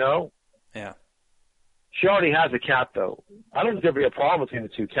easy, you know? Yeah. She already has a cat, though. I don't think there'd be a problem between the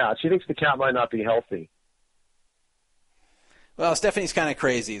two cats. She thinks the cat might not be healthy. Well, Stephanie's kind of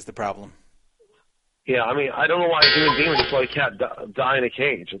crazy is the problem. Yeah, I mean, I don't know why a human being would just let a cat die in a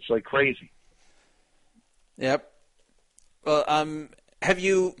cage. It's like crazy. Yep. Well, have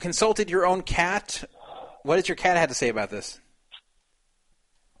you consulted your own cat? What has your cat had to say about this?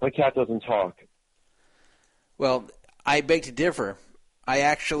 My cat doesn't talk. Well, I beg to differ. I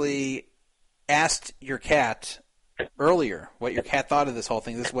actually asked your cat earlier what your cat thought of this whole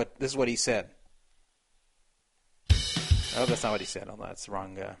thing. This is what he said. Oh, that's not what he said. Oh, that's the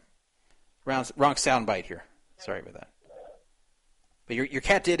wrong soundbite here. Sorry about that. But your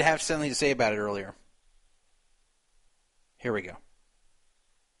cat did have something to say about it earlier. Here we go.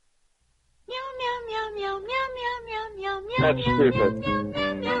 That's stupid.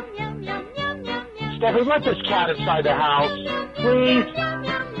 Stephanie, let this cat inside the house, please.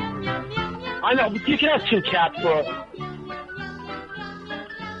 I know, you can have 2 cats for it.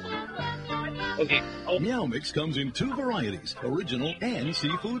 Okay. Meow Mix comes in 2 varieties, original and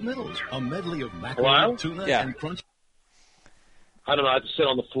seafood middles. A medley of mackerel, Hello? tuna, Yeah. and crunch. I don't know, I have to sit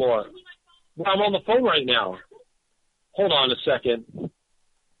on the floor. Well, I'm on the phone right now. Hold on a second.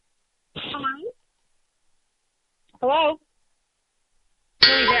 Hello?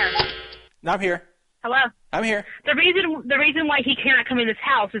 Are you there? No, I'm here. Hello? I'm here. The reason why he cannot come in this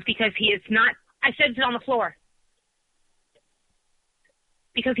house is because he is not. I said sit on the floor.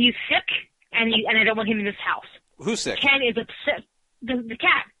 Because he's sick, and I don't want him in this house. Who's sick? Ken is upset. The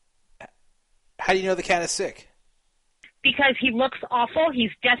cat. How do you know the cat is sick? Because he looks awful.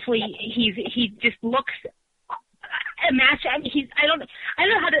 He's deathly. He just looks a match. I mean, I don't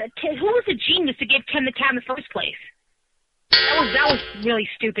know how to. Who was the genius to give Ken the cat in the first place? That was really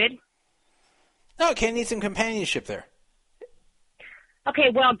stupid. No, Ken needs some companionship there. Okay,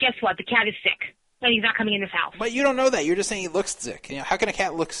 well, guess what? The cat is sick, and he's not coming in this house. But you don't know that. You're just saying he looks sick. How can a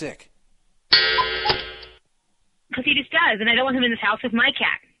cat look sick? Because he just does, and I don't want him in this house with my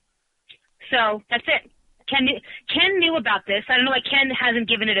cat. So that's it. Ken knew about this. I don't know why Ken hasn't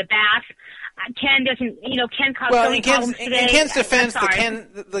given it a bath. Ken doesn't, Ken caused so many problems today. In Ken's defense, I'm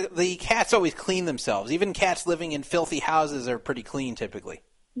sorry. the cats always clean themselves. Even cats living in filthy houses are pretty clean typically.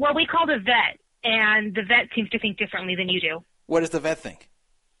 Well, we called a vet, and the vet seems to think differently than you do. What does the vet think?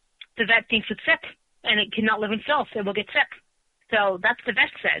 The vet thinks it's sick, and it cannot live in filth. It will get sick. So that's the vet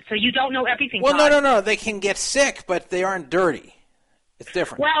said. So you don't know everything, Well, Todd. no. They can get sick, but they aren't dirty. It's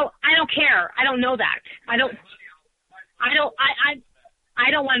different. Well, I don't care. I don't know that. I don't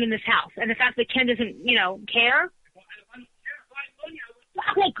want him in this house. And the fact that Ken doesn't, care.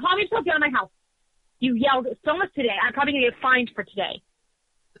 Okay, calm yourself down in my house. You yelled so much today. I'm probably going to get fined for today.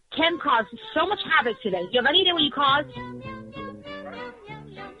 Ken caused so much havoc today. Do you have any idea what you caused? Do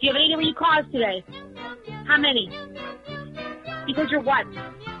you have any idea what you caused today? How many? Because you're what?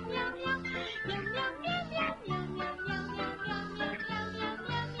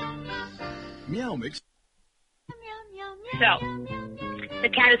 Meow Mix. So, the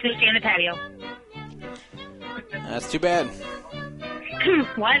cat is going to stay on the patio. That's too bad.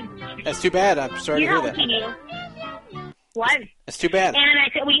 What? That's too bad. I'm sorry You're to hear not that. listening to you. What? That's too bad. And I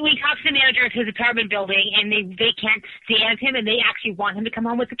said we talked to the manager of his apartment building, and they can't stand him, and they actually want him to come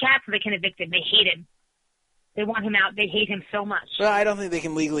home with the cat, so they can evict him. They hate him. They want him out. They hate him so much. Well, I don't think they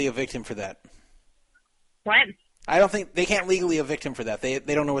can legally evict him for that. What? I don't think they can't legally evict him for that. They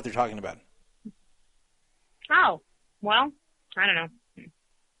don't know what they're talking about. Oh, well, I don't know.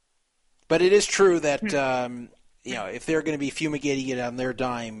 But it is true that if they're going to be fumigating it on their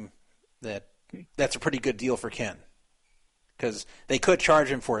dime, that's a pretty good deal for Ken, because they could charge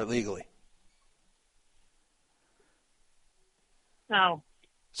him for it legally. Oh.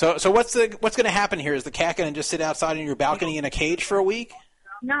 So what's going to happen here? Is the cat going to just sit outside on your balcony in a cage for a week?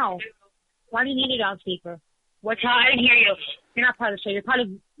 No. Why do you need it on speaker? I didn't hear you. You're not part of the show. You're part of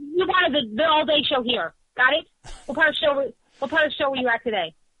the all day show here. Got it? What part of the show were you at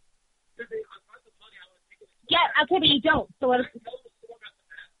today? Yeah, okay, but you don't. So let us.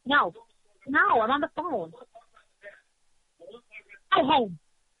 No, I'm on the phone. Go home.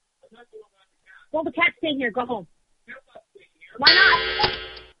 Well, the cat's staying here. Go home. Why not?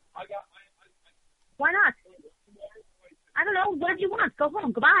 Why not? I don't know. Whatever you want. Go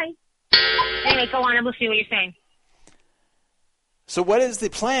home. Goodbye. Anyway, go on. I'm listening to what you're saying. So what is the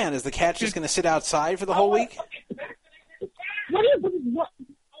plan? Is the cat just going to sit outside for the whole week? What?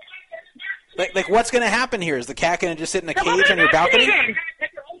 Like what's going to happen here? Is the cat going to just sit in a cage on your balcony?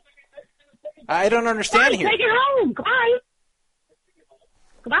 I don't understand here. Take it home. Goodbye.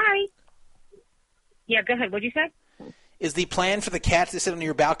 Goodbye. Yeah, go ahead. What'd you say? Is the plan for the cat to sit on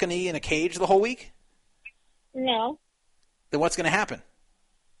your balcony in a cage the whole week? No. Then what's going to happen?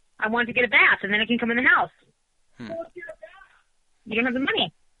 I want to get a bath, and then I can come in the house. You don't have the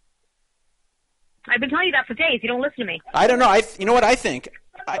money. I've been telling you that for days. You don't listen to me. I don't know. You know what I think?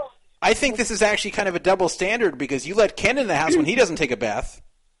 I think this is actually kind of a double standard, because you let Ken in the house when he doesn't take a bath.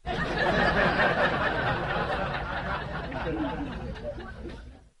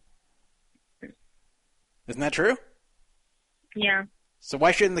 Isn't that true? Yeah. So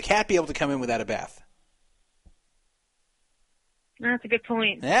why shouldn't the cat be able to come in without a bath? That's a good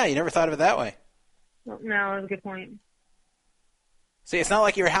point. Yeah, you never thought of it that way. No, that's a good point. See, it's not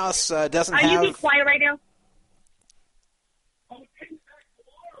like your house doesn't Are have... you being quiet right now?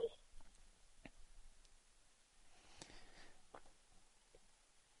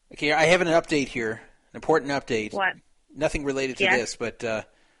 Okay, I have an update here, an important update. What? Nothing related to this, but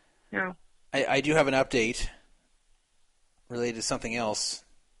No. I do have an update related to something else.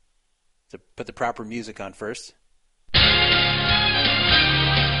 To put the proper music on first.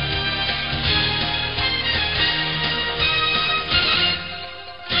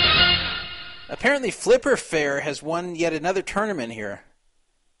 Apparently Flipper Fair has won yet another tournament here.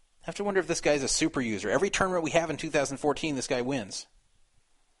 I have to wonder if this guy's a super user. Every tournament we have in 2014, this guy wins.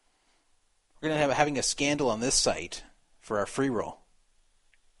 We're going to have having a scandal on this site for our free roll.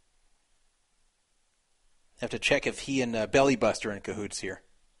 Have to check if he and Bellybuster are in cahoots here.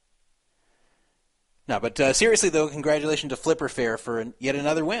 No, but seriously, though, congratulations to Flipper Fair for yet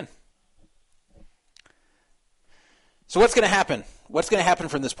another win. So what's going to happen? What's going to happen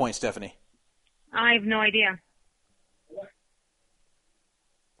from this point, Stephanie? I have no idea.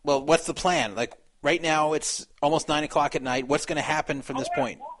 Well, what's the plan? Like, right now it's almost 9 o'clock at night. What's going to happen from this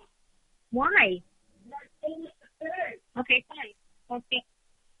point? Why? Okay, fine. Won't speak.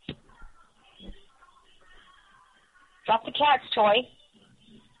 Drop the cat's toy.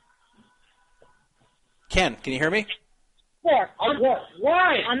 Ken, can you hear me? Floor.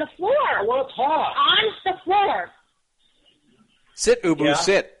 Why? On the floor. I want to talk. On the floor. Sit, Ubu, Yeah?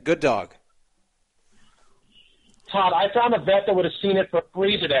 sit. Good dog. Todd, I found a vet that would have seen it for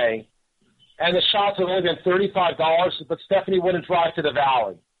free today, and the shots would have only been $35, but Stephanie wouldn't drive to the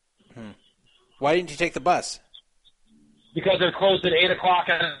Valley Why didn't you take the bus? because it closed at 8 o'clock,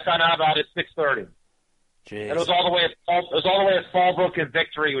 and I found out about it at 6:30. Jeez. And it was all the way at Fallbrook and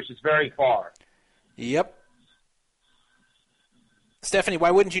Victory, which is very far. Yep. Stephanie,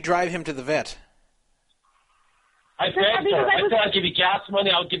 why wouldn't you drive him to the vet? I begged her. I said, I'll give you gas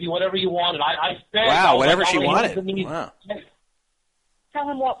money. I'll give you whatever you wanted. I begged. Wow, I was whatever like, she all wanted. he needs- Wow. Tell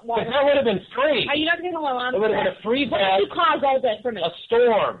him what. But that would have been free. Are you not going to allow him? It would have been a free What bag, did you cause all this for me? a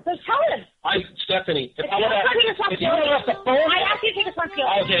storm. So tell him. Stephanie, if It's I would not taking have, if you would responsibility. have left the phone, I asked you to take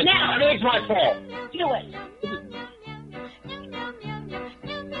responsibility. okay, Now, everything's my fault. do it.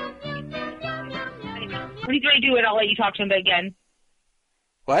 When he's ready to do it, I'll let you talk to him again.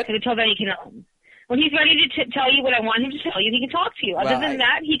 What? Because until then, he cannot. When he's ready to tell you what I want him to tell you, he can talk to you. Other Well, than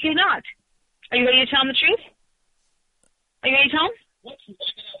that, he cannot. Are you ready to tell him the truth? Are you ready to tell him?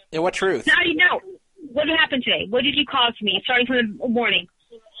 Yeah, what truth? Now you know. What happened today? What did you cause me starting from the morning?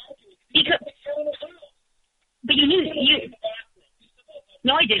 Because, but you knew.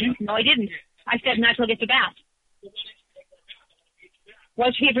 No, I didn't. No, I didn't. I said not to get the bath. Why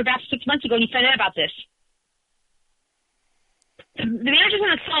did you pay for a bath 6 months ago and you found out about this? The manager's on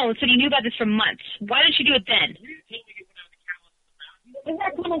the phone said you knew about this for months. Why didn't you do it then? Isn't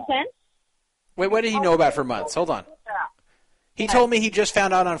that common sense? Wait, what did he know about for months? Hold on. He told me he just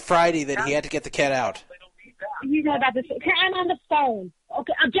found out on Friday that he had to get the cat out. You know about this. Okay, I'm on the phone.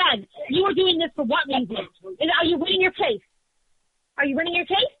 Okay, again, you were doing this for what reason? Are you winning your case? Are you winning your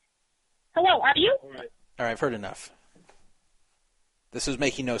case? Hello, are you? All right, I've heard enough. This is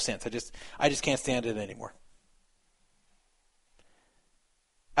making no sense. I just can't stand it anymore.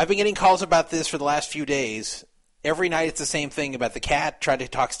 I've been getting calls about this for the last few days. Every night it's the same thing about the cat. Tried to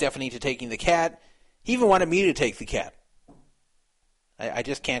talk Stephanie to taking the cat. He even wanted me to take the cat. I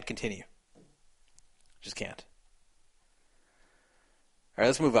just can't continue. Just can't. All right,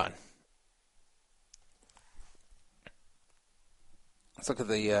 let's move on. Let's look at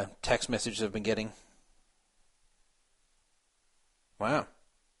the text messages I've been getting. Wow.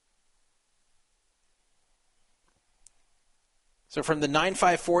 So from the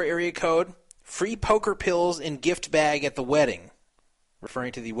 954 area code, free poker pills in gift bag at the wedding,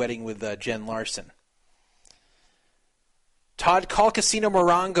 referring to the wedding with Jen Larson. Todd, call Casino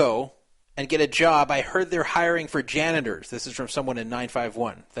Morongo and get a job. I heard they're hiring for janitors. This is from someone in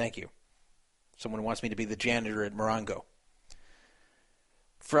 951. Thank you. Someone wants me to be the janitor at Morongo.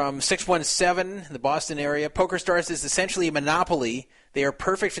 From 617 in the Boston area, PokerStars is essentially a monopoly. They are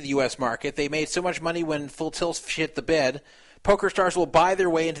perfect for the U.S. market. They made so much money when Full Tilt shit the bed. PokerStars will buy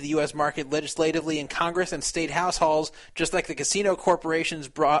their way into the U.S. market legislatively in Congress and state house halls, just like the casino corporations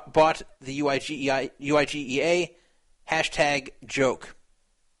bought the UIGEA. Hashtag joke.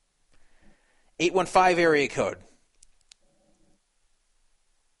 815 area code.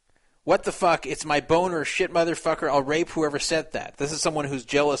 What the fuck? It's my boner, shit motherfucker. I'll rape whoever said that. This is someone who's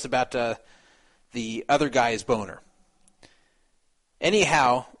jealous about the other guy's boner.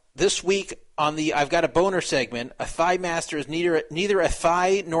 Anyhow, this week on the I've Got a Boner segment, a thigh master is neither a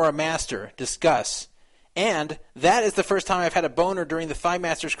thigh nor a master. Discuss. And that is the first time I've had a boner during the Thigh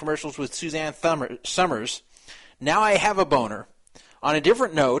Masters commercials with Suzanne Summers. Now I have a boner. On a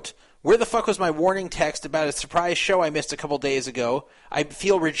different note, Where the fuck was my warning text about a surprise show I missed a couple days ago? I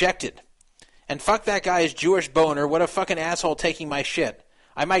feel rejected. And fuck that guy's Jewish boner. What a fucking asshole taking my shit.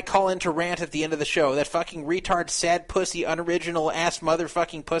 I might call in to rant at the end of the show. That fucking retard, sad pussy, unoriginal ass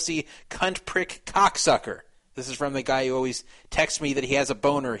motherfucking pussy, cunt prick cocksucker. This is from the guy who always texts me that he has a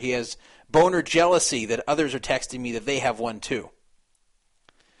boner. He has boner jealousy that others are texting me that they have one too.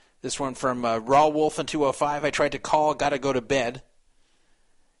 This one from Raw Wolf in 205. I tried to call, gotta go to bed.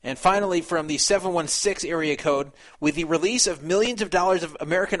 And finally, from the 716 area code, with the release of millions of dollars of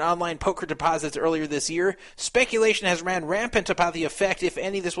American online poker deposits earlier this year, speculation has ran rampant about the effect, if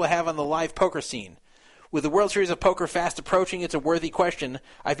any, this will have on the live poker scene. With the World Series of Poker fast approaching, it's a worthy question.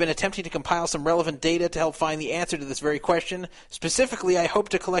 I've been attempting to compile some relevant data to help find the answer to this very question. Specifically, I hope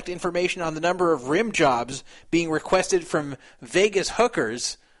to collect information on the number of rim jobs being requested from Vegas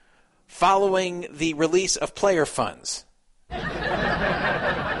hookers following the release of player funds.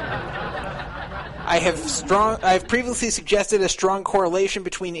 I have previously suggested a strong correlation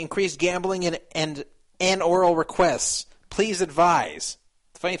between increased gambling and oral requests. Please advise.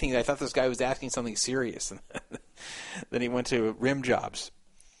 The funny thing is I thought this guy was asking something serious, and then he went to rim jobs.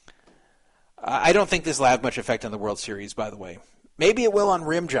 I don't think this will have much effect on the World Series, by the way. Maybe it will on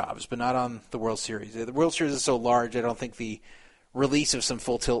rim jobs, but not on the World Series. The World Series is so large, I don't think the release of some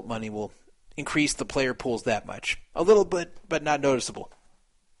full tilt money will increase the player pools that much. A little bit, but not noticeable.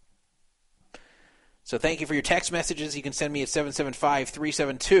 So thank you for your text messages. You can send me at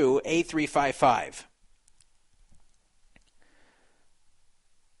 775-372-8355.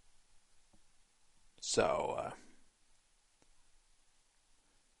 So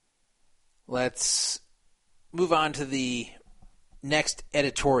let's move on to the next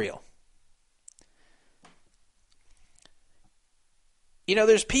editorial. You know,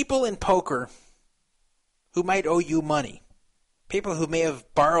 there's people in poker who might owe you money. People who may have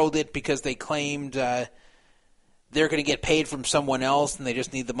borrowed it because they claimed they're going to get paid from someone else and they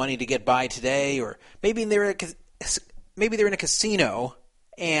just need the money to get by today. Or maybe they're in a casino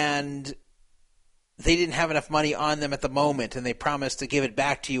and they didn't have enough money on them at the moment and they promised to give it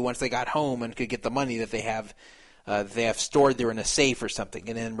back to you once they got home and could get the money that they have stored there in a safe or something.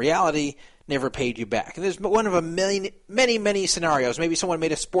 And in reality, never paid you back. And there's one of many scenarios. Maybe someone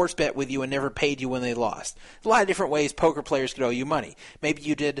made a sports bet with you and never paid you when they lost. A lot of different ways poker players could owe you money. Maybe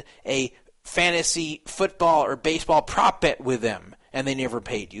you did a fantasy football or baseball prop bet with them and they never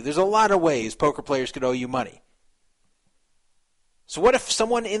paid you. There's a lot of ways poker players could owe you money. So what if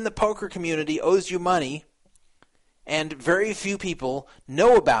someone in the poker community owes you money and very few people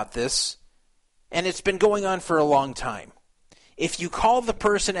know about this and it's been going on for a long time? If you call the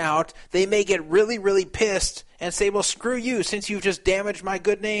person out, they may get really, really pissed and say, well, screw you. Since you've just damaged my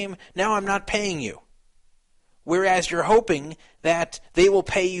good name, now I'm not paying you. Whereas you're hoping that they will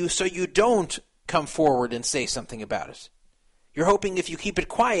pay you so you don't come forward and say something about it. You're hoping if you keep it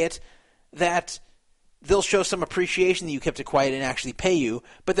quiet that they'll show some appreciation that you kept it quiet and actually pay you,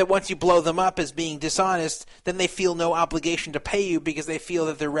 but that once you blow them up as being dishonest, then they feel no obligation to pay you because they feel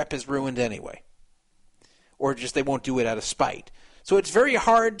that their rep is ruined anyway. Or just they won't do it out of spite. So it's very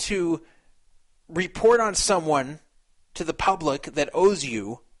hard to report on someone to the public that owes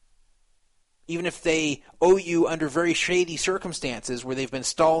you, even if they owe you under very shady circumstances where they've been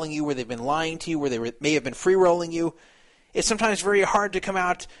stalling you, where they've been lying to you, where they may have been free-rolling you. It's sometimes very hard to come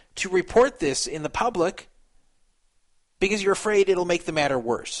out to report this in the public because you're afraid it'll make the matter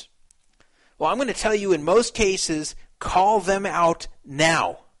worse. Well, I'm going to tell you in most cases, call them out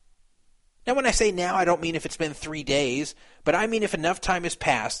now. Now, when I say now, I don't mean if it's been 3 days, but I mean if enough time has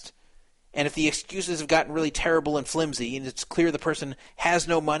passed, and if the excuses have gotten really terrible and flimsy, and it's clear the person has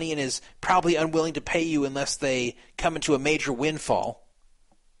no money and is probably unwilling to pay you unless they come into a major windfall,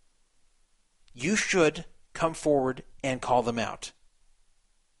 you should come forward and call them out.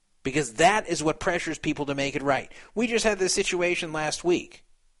 Because that is what pressures people to make it right. We just had this situation last week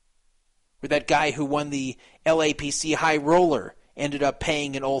where that guy who won the LAPC High Roller ended up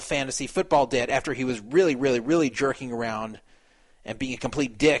paying an old fantasy football debt after he was really, really, really jerking around and being a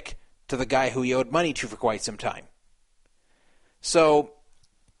complete dick to the guy who he owed money to for quite some time. So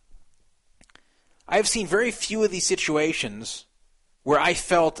I've seen very few of these situations where I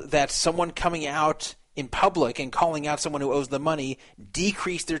felt that someone coming out in public and calling out someone who owes them money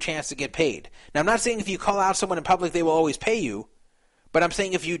decreased their chance to get paid. Now, I'm not saying if you call out someone in public they will always pay you, but I'm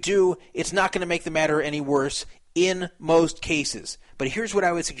saying if you do, it's not going to make the matter any worse in most cases. But here's what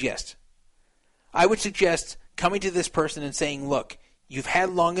I would suggest. I would suggest coming to this person and saying, look, you've had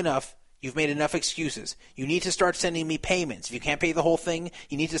long enough. You've made enough excuses. You need to start sending me payments. If you can't pay the whole thing,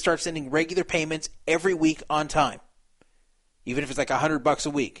 you need to start sending regular payments every week on time. Even if it's like $100 a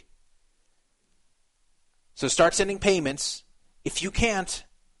week. So start sending payments. If you can't,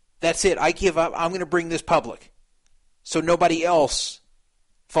 that's it. I give up. I'm going to bring this public so nobody else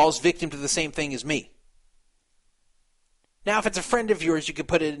falls victim to the same thing as me. Now, if it's a friend of yours, you can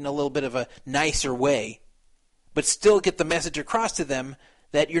put it in a little bit of a nicer way, but still get the message across to them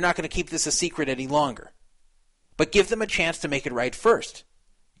that you're not going to keep this a secret any longer. But give them a chance to make it right first.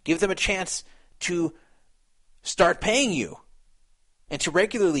 Give them a chance to start paying you and to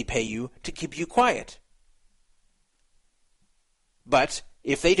regularly pay you to keep you quiet. But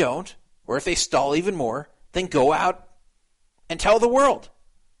if they don't, or if they stall even more, then go out and tell the world.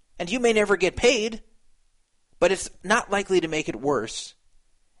 And you may never get paid, but it's not likely to make it worse.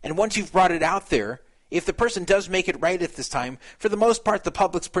 And once you've brought it out there, if the person does make it right at this time, for the most part, the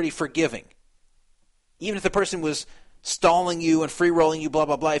public's pretty forgiving. Even if the person was stalling you and free-rolling you, blah,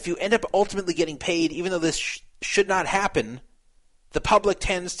 blah, blah, if you end up ultimately getting paid, even though this should not happen, the public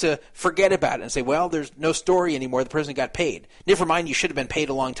tends to forget about it and say, well, there's no story anymore. The person got paid. Never mind, you should have been paid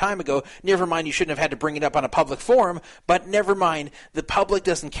a long time ago. Never mind, you shouldn't have had to bring it up on a public forum. But never mind, the public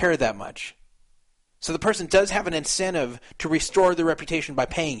doesn't care that much. So the person does have an incentive to restore their reputation by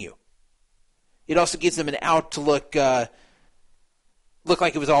paying you. It also gives them an out to look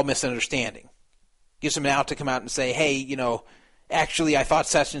like it was all misunderstanding. Gives them an out to come out and say, hey, actually I thought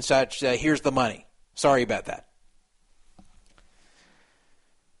such and such, here's the money. Sorry about that.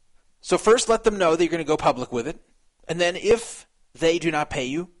 So first let them know that you're going to go public with it. And then if they do not pay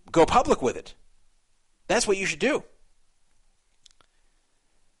you, go public with it. That's what you should do.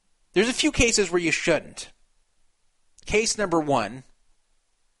 There's a few cases where you shouldn't. Case number one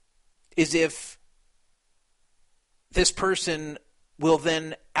is if this person will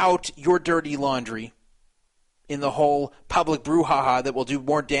then out your dirty laundry in the whole public brouhaha that will do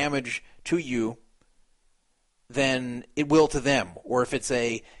more damage to you than it will to them, or if it's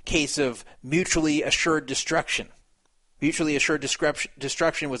a case of mutually assured destruction. Mutually assured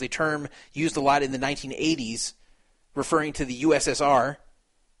destruction was a term used a lot in the 1980s, referring to the USSR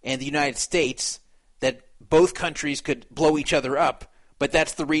and the United States, that both countries could blow each other up, but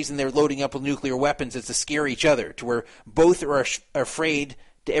that's the reason they're loading up with nuclear weapons, is to scare each other, to where both are afraid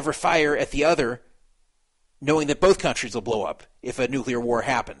to ever fire at the other, knowing that both countries will blow up if a nuclear war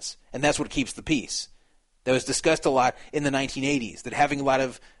happens. And that's what keeps the peace. That was discussed a lot in the 1980s, that having a lot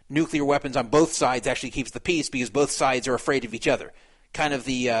of nuclear weapons on both sides actually keeps the peace because both sides are afraid of each other. Kind of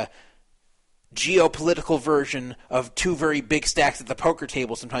the geopolitical version of two very big stacks at the poker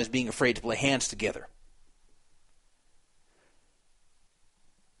table sometimes being afraid to play hands together.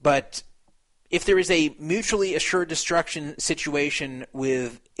 But if there is a mutually assured destruction situation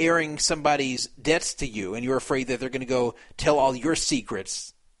with airing somebody's debts to you, and you're afraid that they're going to go tell all your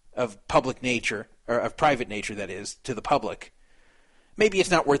secrets of public nature, or of private nature, that is, to the public, maybe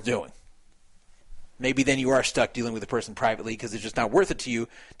it's not worth doing. Maybe then you are stuck dealing with the person privately because it's just not worth it to you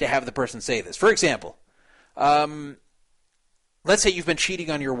to have the person say this. For example, let's say you've been cheating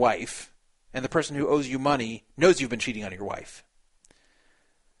on your wife, and the person who owes you money knows you've been cheating on your wife.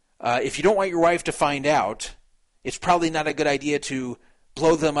 If you don't want your wife to find out, it's probably not a good idea to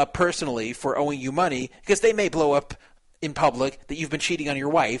blow them up personally for owing you money, because they may blow up in public that you've been cheating on your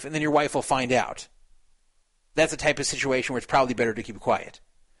wife, and then your wife will find out. That's a type of situation where it's probably better to keep quiet.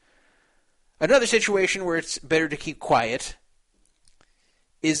 Another situation where it's better to keep quiet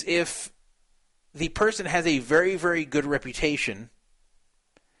is if the person has a very, very good reputation,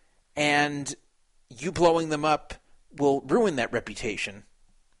 and you blowing them up will ruin that reputation.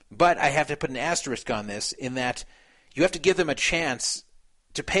 But I have to put an asterisk on this, in that you have to give them a chance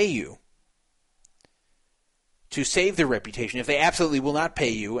to pay you to save their reputation. If they absolutely will not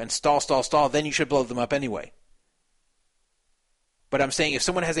pay you and stall, then you should blow them up anyway. But I'm saying if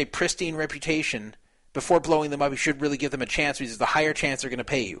someone has a pristine reputation, before blowing them up, you should really give them a chance, because there's a higher chance they're going to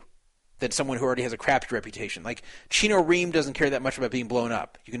pay you than someone who already has a crappy reputation. Like Chino Ream doesn't care that much about being blown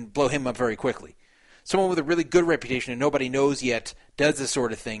up. You can blow him up very quickly. Someone with a really good reputation and nobody knows yet does this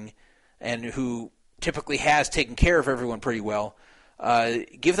sort of thing, and who typically has taken care of everyone pretty well,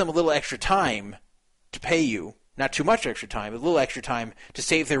 give them a little extra time to pay you. Not too much extra time, but a little extra time to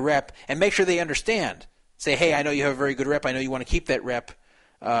save their rep, and make sure they understand. Say, hey, I know you have a very good rep. I know you want to keep that rep.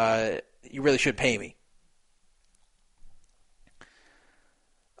 You really should pay me.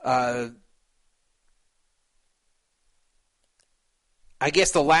 I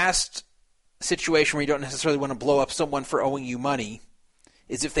guess the last situation where you don't necessarily want to blow up someone for owing you money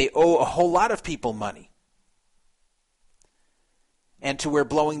is if they owe a whole lot of people money, and to where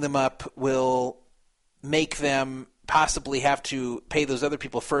blowing them up will make them possibly have to pay those other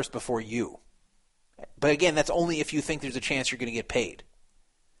people first before you. But again, that's only if you think there's a chance you're going to get paid.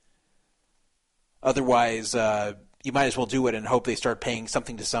 Otherwise, you might as well do it and hope they start paying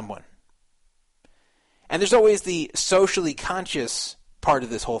something to someone. And there's always the socially conscious part of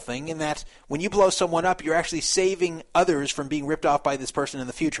this whole thing, in that when you blow someone up, you're actually saving others from being ripped off by this person in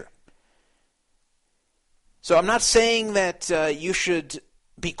the future. So I'm not saying that you should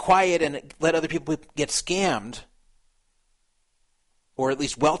be quiet and let other people get scammed, or at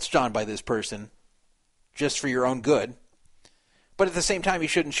least welched on by this person, just for your own good. But at the same time, you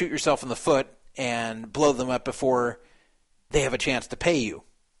shouldn't shoot yourself in the foot and blow them up before they have a chance to pay you.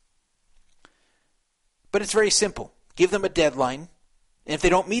 But it's very simple. Give them a deadline, and if they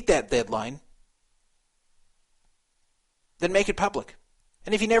don't meet that deadline, then make it public.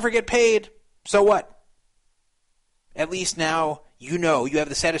 And if you never get paid, so what? At least now you know, you have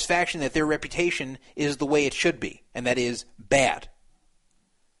the satisfaction that their reputation is the way it should be, and that is bad.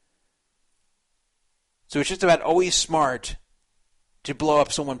 So it's just about always smart to blow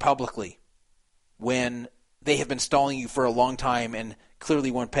up someone publicly when they have been stalling you for a long time and clearly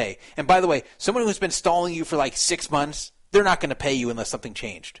won't pay. And by the way, someone who's been stalling you for like 6 months, they're not going to pay you unless something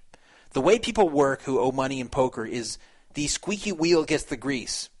changed. The way people work who owe money in poker is the squeaky wheel gets the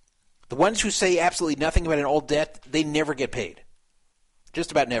grease. The ones who say absolutely nothing about an old debt, they never get paid.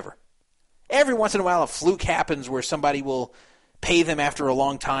 Just about never. Every once in a while a fluke happens where somebody will pay them after a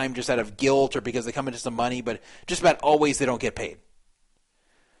long time just out of guilt or because they come into some money, but just about always they don't get paid.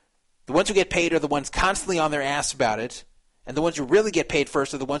 The ones who get paid are the ones constantly on their ass about it, and the ones who really get paid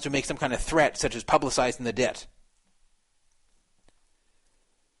first are the ones who make some kind of threat, such as publicizing the debt.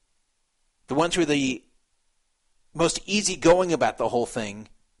 The ones who are the most easygoing about the whole thing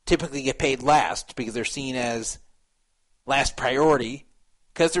typically get paid last because they're seen as last priority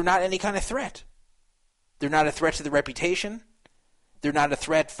because they're not any kind of threat. They're not a threat to the reputation. They're not a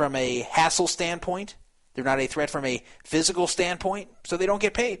threat from a hassle standpoint. They're not a threat from a physical standpoint, so they don't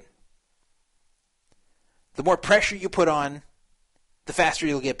get paid. The more pressure you put on, the faster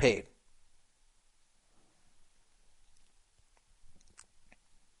you'll get paid.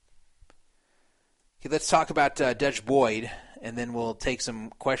 Okay, let's talk about Dutch Boyd, and then we'll take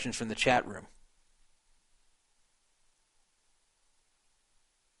some questions from the chat room.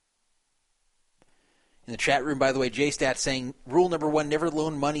 In the chat room, by the way, JStat saying, rule number 1, never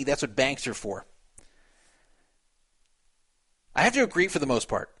loan money. That's what banks are for. I have to agree for the most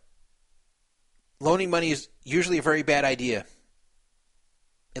part. Loaning money is usually a very bad idea.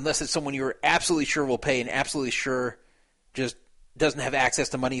 Unless it's someone you're absolutely sure will pay and absolutely sure just doesn't have access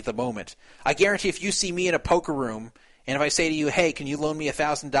to money at the moment. I guarantee if you see me in a poker room, and if I say to you, hey, can you loan me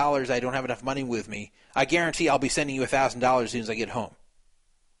 $1,000? I don't have enough money with me. I guarantee I'll be sending you $1,000 as soon as I get home.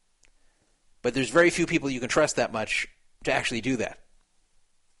 But there's very few people you can trust that much to actually do that.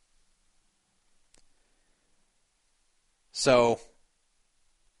 So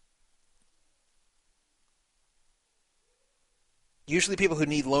usually people who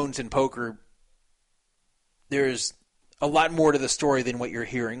need loans in poker, there's a lot more to the story than what you're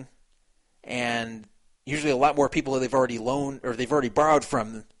hearing. And usually a lot more people that they've already loaned or they've already borrowed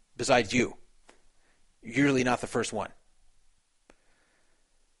from besides you. You're usually not the first one.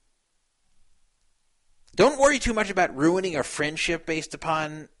 Don't worry too much about ruining a friendship based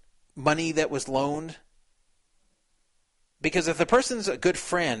upon money that was loaned. Because if the person's a good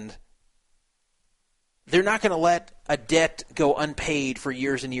friend, they're not going to let a debt go unpaid for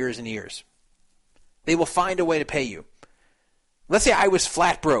years and years and years. They will find a way to pay you. Let's say I was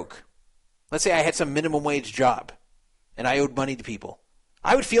flat broke. Let's say I had some minimum wage job and I owed money to people.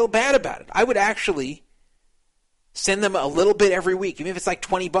 I would feel bad about it. I would actually send them a little bit every week, even if it's like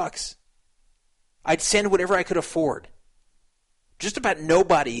 $20. I'd send whatever I could afford. Just about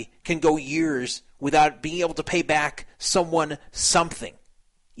nobody can go years without being able to pay back someone something.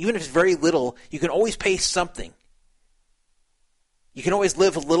 Even if it's very little, you can always pay something. You can always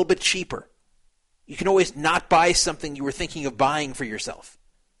live a little bit cheaper. You can always not buy something you were thinking of buying for yourself.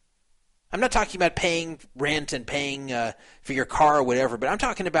 I'm not talking about paying rent and paying for your car or whatever, but I'm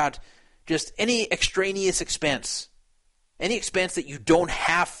talking about just any extraneous expense. Any expense that you don't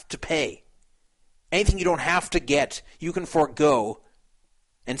have to pay. Anything you don't have to get, you can forego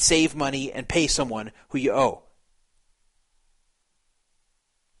and save money and pay someone who you owe.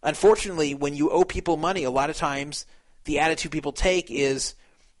 Unfortunately, when you owe people money, a lot of times the attitude people take is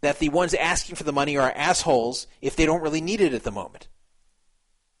that the ones asking for the money are assholes if they don't really need it at the moment.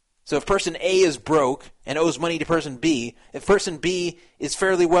 So if person A is broke and owes money to person B, if person B is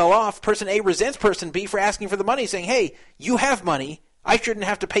fairly well off, person A resents person B for asking for the money, saying, hey, you have money. I shouldn't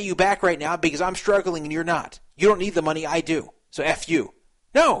have to pay you back right now because I'm struggling and you're not. You don't need the money, I do. So F you.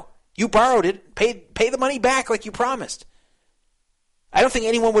 No, you borrowed it. Pay the money back like you promised. I don't think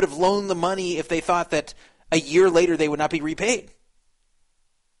anyone would have loaned the money if they thought that a year later they would not be repaid.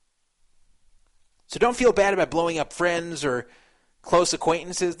 So don't feel bad about blowing up friends or close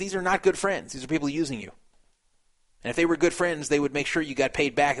acquaintances. These are not good friends. These are people using you. And if they were good friends, they would make sure you got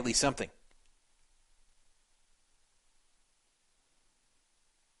paid back at least something.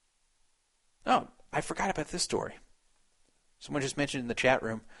 Oh, I forgot about this story. Someone just mentioned in the chat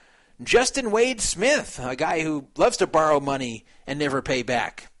room. Justin Wade Smith, a guy who loves to borrow money and never pay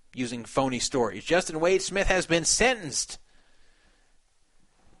back using phony stories. Justin Wade Smith has been sentenced.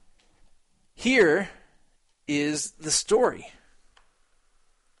 Here is the story.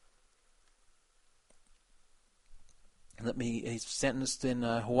 He's sentenced in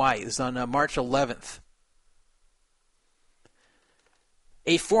Hawaii. This is on March 11th.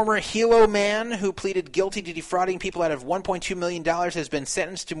 A former Hilo man who pleaded guilty to defrauding people out of $1.2 million has been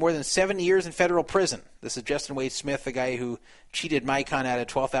sentenced to more than 7 years in federal prison. This is Justin Wade Smith, the guy who cheated Micon out of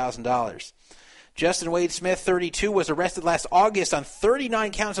 $12,000. Justin Wade Smith, 32, was arrested last August on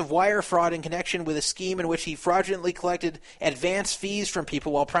 39 counts of wire fraud in connection with a scheme in which he fraudulently collected advance fees from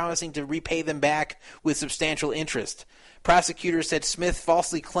people while promising to repay them back with substantial interest. Prosecutors said Smith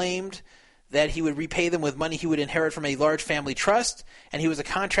falsely claimed that he would repay them with money he would inherit from a large family trust, and he was a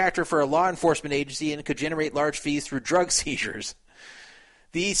contractor for a law enforcement agency and could generate large fees through drug seizures.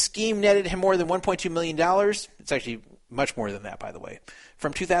 The scheme netted him more than $1.2 million. It's actually much more than that, by the way,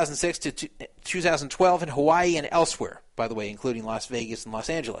 from 2006 to 2012 in Hawaii and elsewhere, by the way, including Las Vegas and Los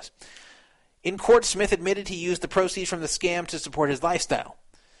Angeles. In court, Smith admitted he used the proceeds from the scam to support his lifestyle.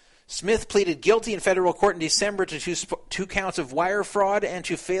 Smith pleaded guilty in federal court in December to two counts of wire fraud and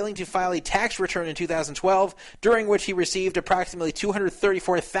to failing to file a tax return in 2012, during which he received approximately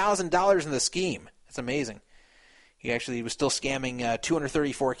 $234,000 in the scheme. That's amazing. He actually was still scamming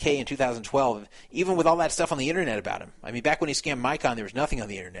 $234K in 2012, even with all that stuff on the internet about him. I mean, back when he scammed Micon, there was nothing on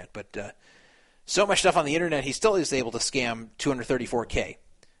the internet, but so much stuff on the internet, he still is able to scam $234K.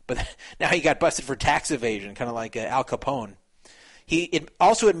 But now he got busted for tax evasion, kind of like Al Capone. He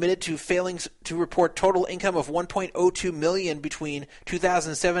also admitted to failing to report total income of $1.02 million between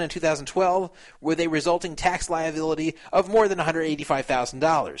 2007 and 2012, with a resulting tax liability of more than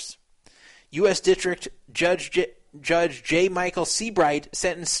 $185,000. U.S. District Judge J. Michael Seabright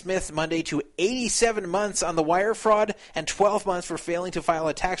sentenced Smith Monday to 87 months on the wire fraud and 12 months for failing to file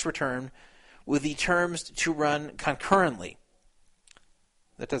a tax return, with the terms to run concurrently.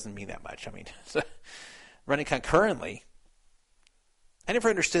 That doesn't mean that much. I mean, running concurrently. I never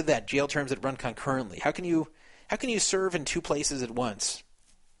understood that, jail terms that run concurrently. How can you serve in two places at once?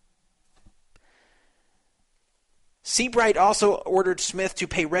 Seabright also ordered Smith to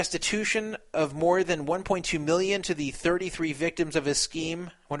pay restitution of more than $1.2 million to the 33 victims of his scheme.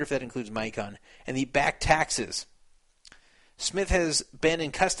 I wonder if that includes Micon. And the back taxes. Smith has been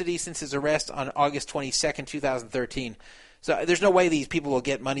in custody since his arrest on August 22nd, 2013. So there's no way these people will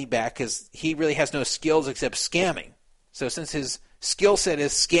get money back because he really has no skills except scamming. So since his skill set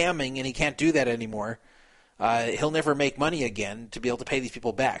is scamming and he can't do that anymore, he'll never make money again to be able to pay these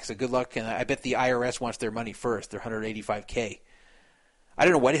people back. So good luck, and I bet the IRS wants their money first, their $185K. I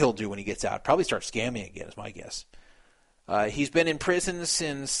don't know what he'll do when he gets out. Probably start scamming again is my guess. He's been in prison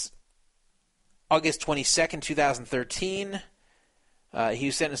since August 22nd, 2013. He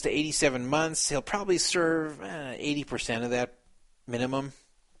was sentenced to 87 months. He'll probably serve 80% of that minimum.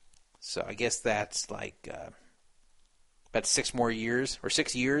 So I guess that's like about 6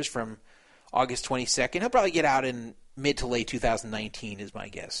 years from August 22nd. He'll probably get out in mid to late 2019 is my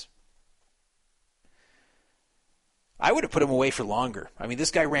guess. I would have put him away for longer. I mean,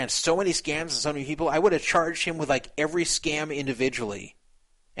 this guy ran so many scams and so many people. I would have charged him with like every scam individually,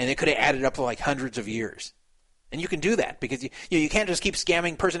 and it could have added up to like hundreds of years. And you can do that because you can't just keep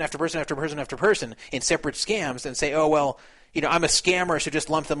scamming person after person after person after person in separate scams and say, oh, well, I'm a scammer, so just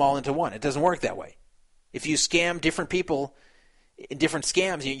lump them all into one. It doesn't work that way. If you scam different people in different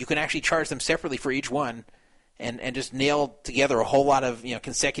scams, you can actually charge them separately for each one and just nail together a whole lot of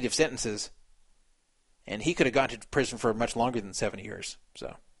consecutive sentences. And he could have gone to prison for much longer than 7 years.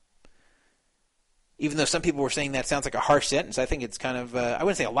 So, even though some people were saying that sounds like a harsh sentence, I think it's kind of, I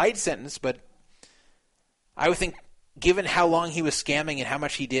wouldn't say a light sentence, but I would think given how long he was scamming and how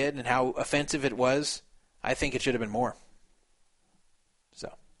much he did and how offensive it was, I think it should have been more.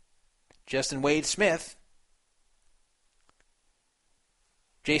 So, Justin Wade Smith,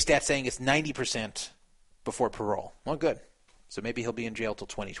 JSTAT saying it's 90% before parole. Well, good. So maybe he'll be in jail till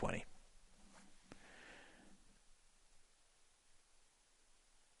 2020.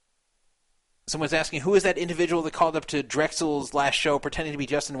 Someone's asking, who is that individual that called up to Drexel's last show pretending to be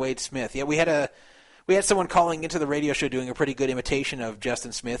Justin Wade Smith? Yeah, we had We had someone calling into the radio show doing a pretty good imitation of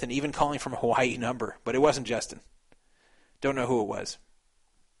Justin Smith and even calling from a Hawaii number, but it wasn't Justin. Don't know who it was.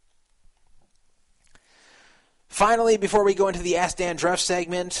 Finally, before we go into the Ask Dan Druff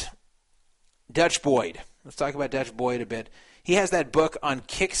segment, Dutch Boyd. Let's talk about Dutch Boyd a bit. He has that book on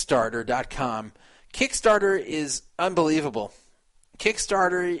Kickstarter.com. Kickstarter is unbelievable.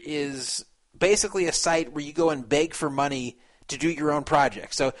 Kickstarter is basically a site where you go and beg for money to do your own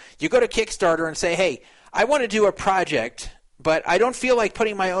project. So you go to Kickstarter and say, hey, I want to do a project, but I don't feel like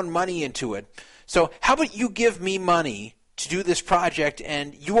putting my own money into it. So how about you give me money to do this project,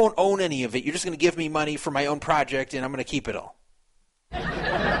 and you won't own any of it. You're just going to give me money for my own project, and I'm going to keep it all.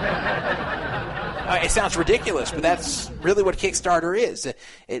 It sounds ridiculous, but that's really what Kickstarter is.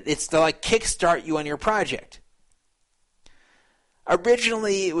 It's to like kickstart you on your project.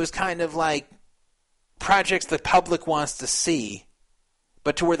 Originally, it was kind of like projects the public wants to see,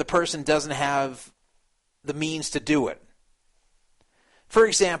 but to where the person doesn't have the means to do it. For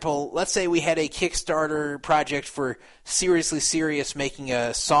example, let's say we had a Kickstarter project for Seriously Serious making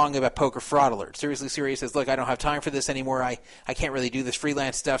a song about Poker Fraud Alert. Seriously Serious says, look, I don't have time for this anymore. I can't really do this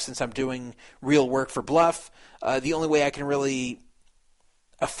freelance stuff since I'm doing real work for Bluff. The only way I can really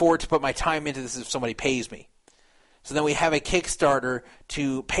afford to put my time into this is if somebody pays me. So then we have a Kickstarter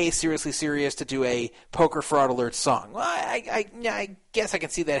to pay Seriously Serious to do a Poker Fraud Alert song. Well, I guess I can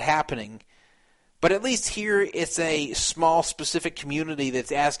see that happening. But at least here it's a small, specific community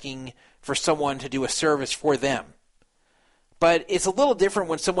that's asking for someone to do a service for them. But it's a little different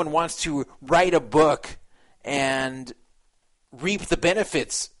when someone wants to write a book and reap the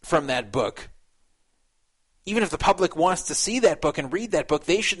benefits from that book. Even if the public wants to see that book and read that book,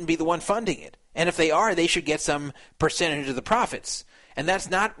 they shouldn't be the one funding it. And if they are, they should get some percentage of the profits. And that's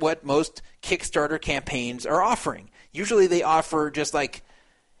not what most Kickstarter campaigns are offering. Usually they offer just like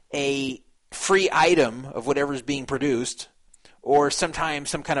a free item of whatever is being produced, or sometimes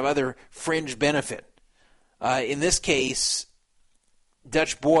some kind of other fringe benefit. In this case,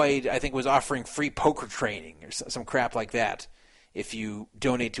 Dutch Boyd, I think, was offering free poker training or some crap like that if you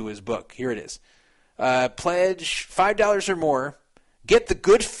donate to his book. Here it is. Pledge $5 or more. Get the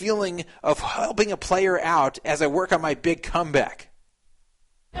good feeling of helping a player out as I work on my big comeback.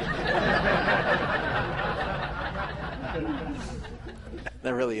 That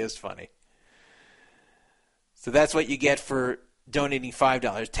really is funny. So that's what you get for donating $5.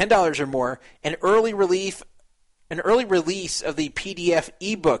 $10 or more, an early release of the PDF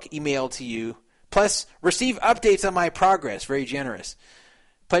ebook emailed to you, plus receive updates on my progress. Very generous.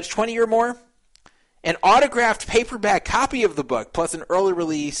 Pledge 20 or more, an autographed paperback copy of the book, plus an early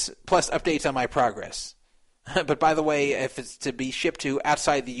release, plus updates on my progress. But by the way, if it's to be shipped to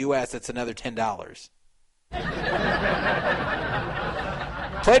outside the U.S., it's another $10.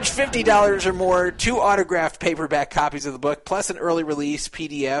 Pledge $50 or more, 2 autographed paperback copies of the book, plus an early release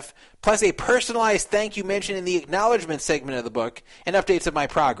PDF, plus a personalized thank you mention in the acknowledgement segment of the book, and updates of my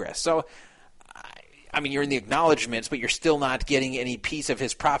progress. So, I mean, you're in the acknowledgments, but you're still not getting any piece of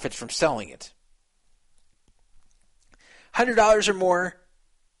his profits from selling it. $100 or more,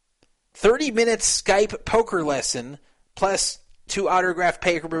 30-minute Skype poker lesson, plus 2 autographed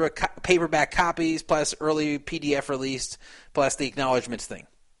paperback copies, plus early PDF released, plus the acknowledgments thing.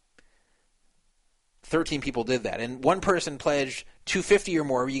 13 people did that. And one person pledged $250 or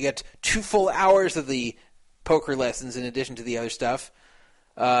more, where you get 2 full hours of the poker lessons in addition to the other stuff.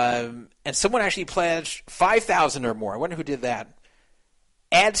 And someone actually pledged $5,000 or more. I wonder who did that.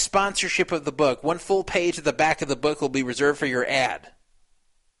 Ad sponsorship of the book. 1 full page at the back of the book will be reserved for your ad.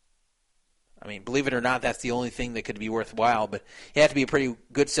 I mean, believe it or not, that's the only thing that could be worthwhile, but it had to be a pretty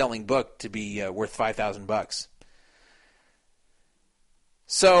good-selling book to be worth $5,000.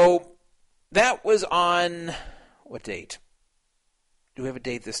 So that was on, what date? Do we have a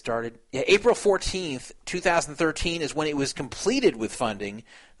date this started? Yeah, April 14th, 2013 is when it was completed with funding.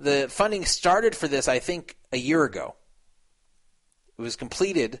 The funding started for this, I think, a year ago. It was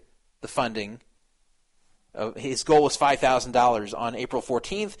completed, the funding. His goal was $5,000 on April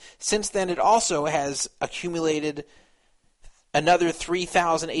 14th. Since then, it also has accumulated another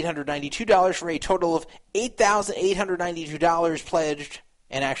 $3,892 for a total of $8,892 pledged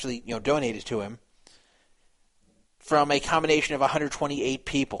and actually, donated to him from a combination of 128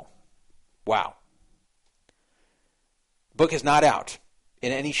 people. Wow. Book is not out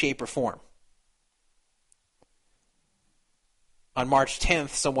in any shape or form. On March 10th,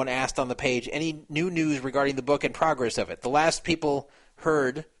 someone asked on the page, any new news regarding the book and progress of it? The last people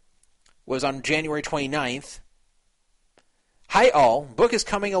heard was on January 29th. Hi all, book is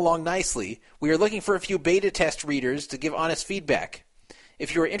coming along nicely. We are looking for a few beta test readers to give honest feedback.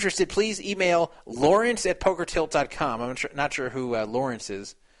 If you're interested, please email Lawrence@pokertilt.com. I'm not sure who Lawrence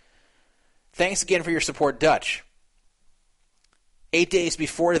is. Thanks again for your support, Dutch. 8 days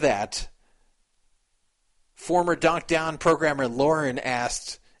before that, former Donk Down programmer Lauren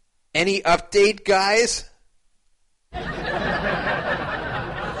asked, "Any update, guys?"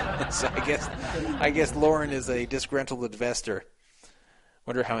 So I guess Lauren is a disgruntled investor.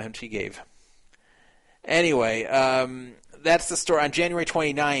 Wonder how much he gave. Anyway, that's the story. On January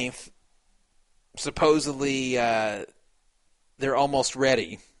 29th, supposedly they're almost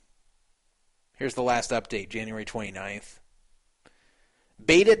ready. Here's the last update, January 29th.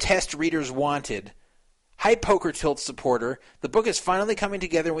 Beta test readers wanted. Hi, Poker Tilt supporter. The book is finally coming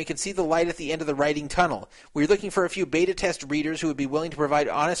together and we can see the light at the end of the writing tunnel. We're looking for a few beta test readers who would be willing to provide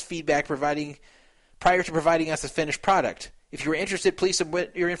honest feedback prior to providing us a finished product. If you are interested, please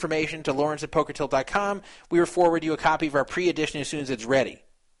submit your information to Lawrence@pokertilt.com. We will forward you a copy of our pre-edition as soon as it's ready.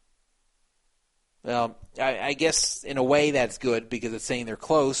 Well, I guess in a way that's good because it's saying they're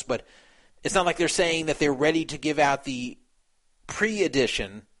close, but it's not like they're saying that they're ready to give out the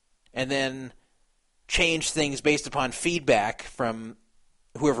pre-edition and then change things based upon feedback from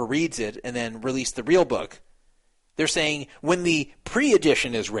whoever reads it and then release the real book. They're saying when the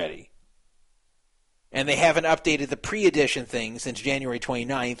pre-edition is ready. And they haven't updated the pre-edition thing since January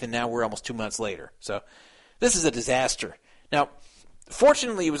 29th, and now we're almost 2 months later. So this is a disaster. Now,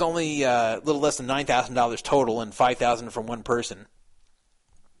 fortunately, it was only a little less than $9,000 total and $5,000 from one person.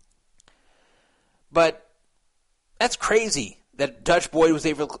 But that's crazy that Dutch Boyd was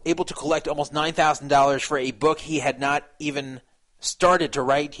able to collect almost $9,000 for a book he had not even started to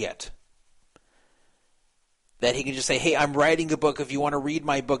write yet. That he can just say, hey, I'm writing a book. If you want to read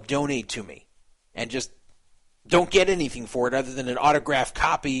my book, donate to me. And just don't get anything for it other than an autographed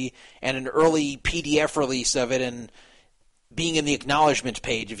copy and an early PDF release of it and being in the acknowledgement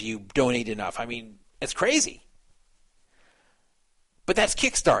page if you donate enough. I mean, it's crazy. But that's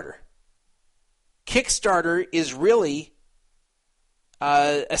Kickstarter. Kickstarter is really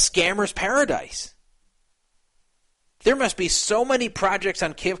a scammer's paradise. There must be so many projects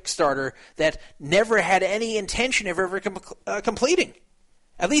on Kickstarter that never had any intention of ever completing.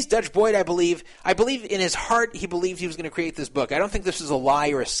 At least Dutch Boyd, I believe in his heart he believed he was going to create this book. I don't think this is a lie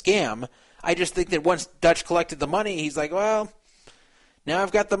or a scam. I just think that once Dutch collected the money, he's like, well, now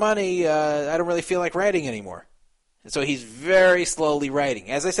I've got the money, I don't really feel like writing anymore. And so he's very slowly writing.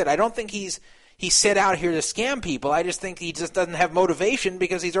 As I said, I don't think he set out here to scam people. I just think he just doesn't have motivation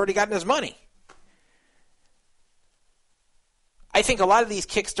because he's already gotten his money. I think a lot of these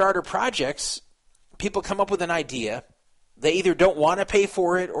Kickstarter projects, people come up with an idea. They either don't want to pay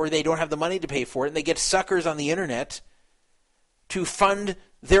for it or they don't have the money to pay for it, and they get suckers on the internet to fund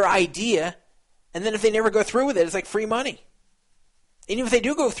their idea, and then if they never go through with it, it's like free money. And even if they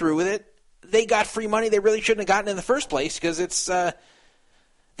do go through with it, they got free money they really shouldn't have gotten in the first place because it's the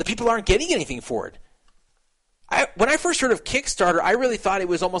people aren't getting anything for it. When I first heard of Kickstarter, I really thought it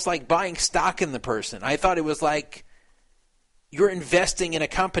was almost like buying stock in the person. I thought it was like you're investing in a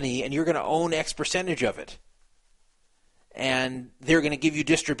company and you're going to own X percentage of it. And they're going to give you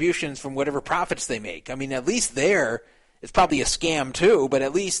distributions from whatever profits they make. I mean, at least there, it's probably a scam too, but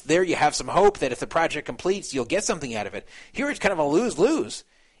at least there you have some hope that if the project completes, you'll get something out of it. Here it's kind of a lose-lose.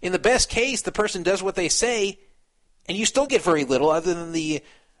 In the best case, the person does what they say, and you still get very little other than the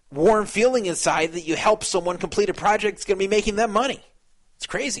warm feeling inside that you help someone complete a project that's going to be making them money. It's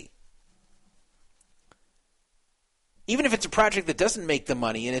crazy. Even if it's a project that doesn't make them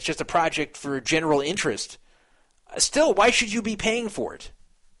money and it's just a project for general interest, still, why should you be paying for it?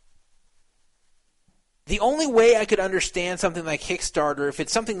 The only way I could understand something like Kickstarter, if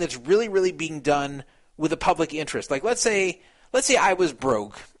it's something that's really, really being done with a public interest. Like, let's say I was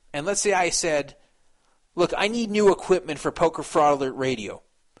broke, and let's say I said, look, I need new equipment for Poker Fraud Alert Radio.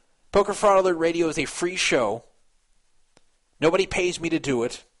 Poker Fraud Alert Radio is a free show. Nobody pays me to do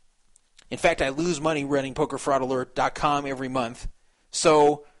it. In fact, I lose money running PokerFraudAlert.com every month.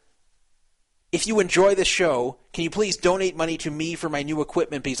 So if you enjoy the show, can you please donate money to me for my new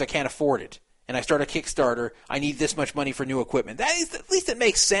equipment because I can't afford it? And I start a Kickstarter, I need this much money for new equipment. That is, at least it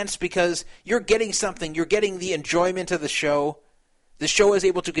makes sense because you're getting something. You're getting the enjoyment of the show. The show is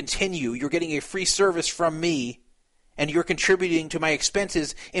able to continue. You're getting a free service from me, and you're contributing to my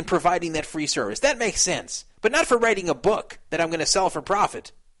expenses in providing that free service. That makes sense. But not for writing a book that I'm going to sell for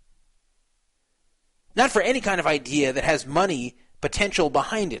profit. Not for any kind of idea that has money potential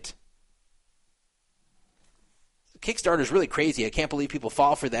behind it. Kickstarter is really crazy. I can't believe people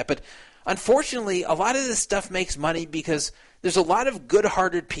fall for that. But unfortunately, a lot of this stuff makes money because there's a lot of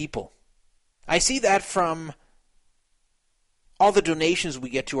good-hearted people. I see that from all the donations we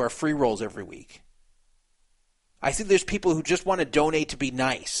get to our free rolls every week. I think there's people who just want to donate to be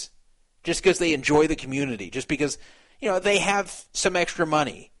nice, just because they enjoy the community, just because, they have some extra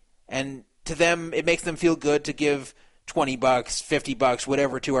money, and to them it makes them feel good to give $20, $50,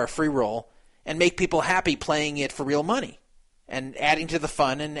 whatever, to our free roll, and make people happy playing it for real money, and adding to the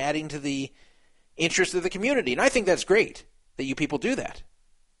fun and adding to the interest of the community. And I think that's great that you people do that.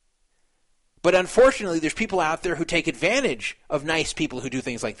 But unfortunately, there's people out there who take advantage of nice people who do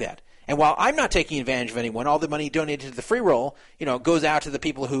things like that. And while I'm not taking advantage of anyone, all the money donated to the free roll, goes out to the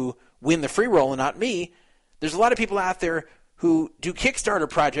people who win the free roll and not me. There's a lot of people out there who do Kickstarter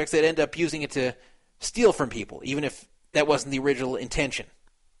projects that end up using it to steal from people, even if that wasn't the original intention.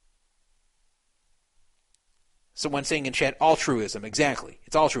 Someone saying in chat, altruism. Exactly.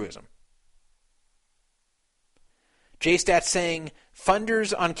 It's altruism. JStat saying,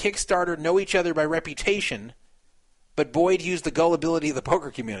 funders on Kickstarter know each other by reputation, but Boyd used the gullibility of the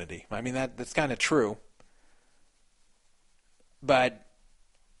poker community. I mean, that's kind of true. But,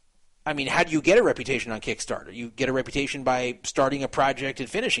 I mean, how do you get a reputation on Kickstarter? You get a reputation by starting a project and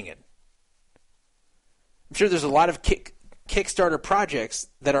finishing it. I'm sure there's a lot of Kickstarter projects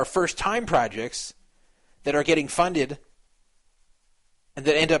that are first-time projects that are getting funded and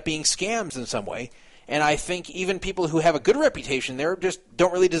that end up being scams in some way. And I think even people who have a good reputation there just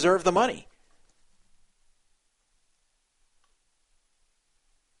don't really deserve the money.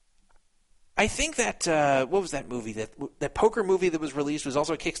 I think that, what was that movie? That poker movie that was released was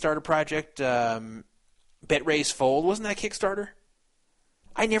also a Kickstarter project, Bet Raise Fold. Wasn't that Kickstarter?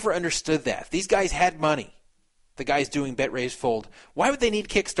 I never understood that. These guys had money, the guys doing Bet Raise Fold. Why would they need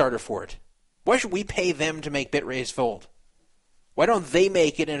Kickstarter for it? Why should we pay them to make Bet Raise Fold? Why don't they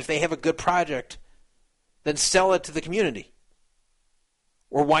make it, and if they have a good project, then sell it to the community?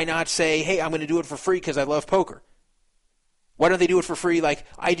 Or why not say, hey, I'm going to do it for free because I love poker? Why don't they do it for free like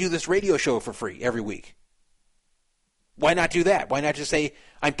I do this radio show for free every week? Why not do that? Why not just say,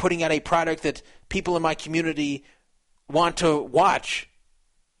 I'm putting out a product that people in my community want to watch,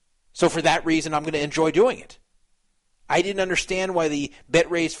 so for that reason I'm going to enjoy doing it? I didn't understand why the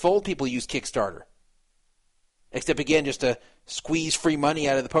Bet Raise Fold people use Kickstarter. Except, again, just to squeeze free money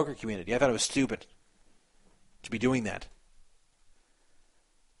out of the poker community. I thought it was stupid to be doing that.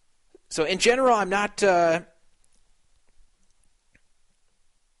 So, in general, I'm not a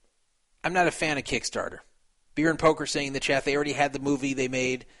fan of Kickstarter. Beer and Poker saying in the chat they already had the movie they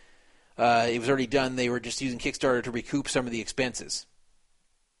made. It was already done. They were just using Kickstarter to recoup some of the expenses.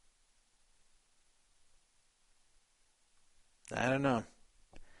 I don't know.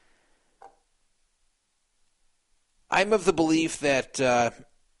 I'm of the belief that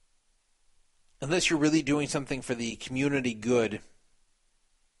unless you're really doing something for the community good,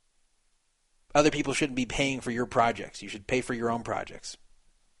 other people shouldn't be paying for your projects. You should pay for your own projects.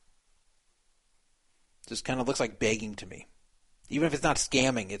 Just kind of looks like begging to me. Even if it's not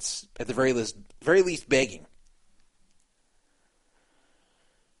scamming, it's at the very least begging.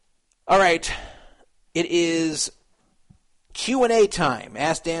 All right. It is Q&A time.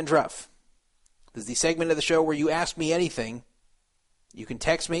 Ask Dan Druff. This is the segment of the show where you ask me anything. You can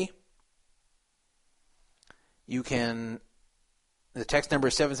text me. The text number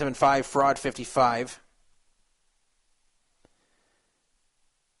is 775-FRAUD-55.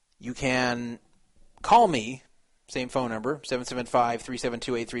 You can call me, same phone number,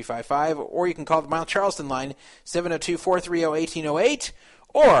 775-372-8355, or you can call the Mile Charleston line, 702-430-1808,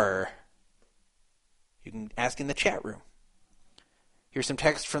 or you can ask in the chat room. Here's some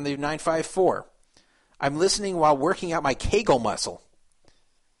text from the 954. I'm listening while working out my Kegel muscle.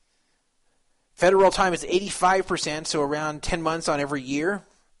 Federal time is 85%, so around 10 months on every year.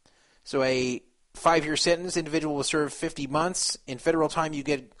 So a 5-year sentence, individual will serve 50 months. In federal time, you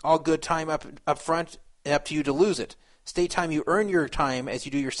get all good time up front, and up to you to lose it. State time, you earn your time as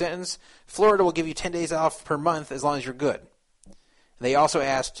you do your sentence. Florida will give you 10 days off per month as long as you're good. They also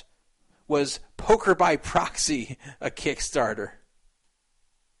asked, was Poker by Proxy a Kickstarter?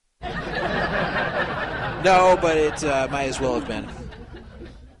 No, but it might as well have been.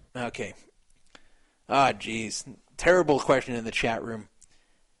 Okay. Ah, geez. Terrible question in the chat room.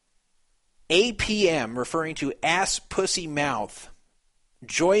 APM, referring to Ass Pussy Mouth.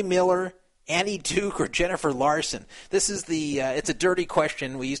 Joy Miller, Annie Duke, or Jennifer Larson? This is it's a dirty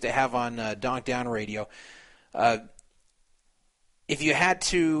question we used to have on Donk Down Radio. If you had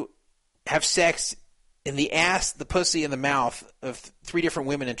to have sex in the ass, the pussy, and the mouth of 3 different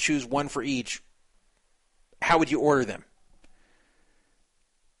women and choose one for each, how would you order them?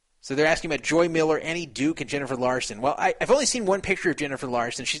 So they're asking about Joy Miller, Annie Duke, and Jennifer Larson. Well, I've only seen one picture of Jennifer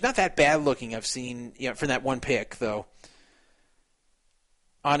Larson. She's not that bad looking. I've seen from that one pic, though.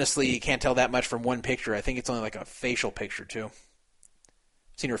 honestly, you can't tell that much from one picture. I think it's only like a facial picture, too. I've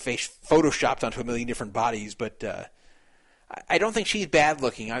seen her face photoshopped onto a million different bodies, but I don't think she's bad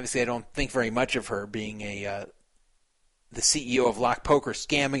looking. Obviously, I don't think very much of her being the CEO of Lock Poker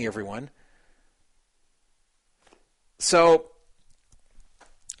scamming everyone. So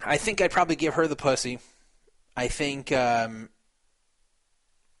I think I'd probably give her the pussy. I think Annie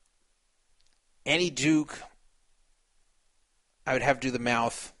Duke, I would have to do the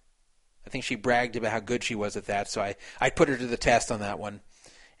mouth. I think she bragged about how good she was at that, so I'd put her to the test on that one.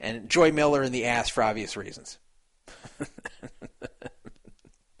 And Joy Miller in the ass for obvious reasons.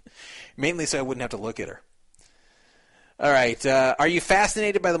 Mainly so I wouldn't have to look at her. All right. Are you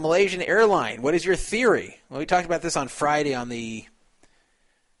fascinated by the Malaysian airline? What is your theory? Well, we talked about this on Friday on the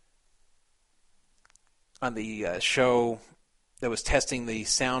show that was testing the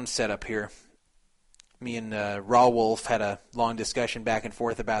sound setup here. Me and Raw Wolf had a long discussion back and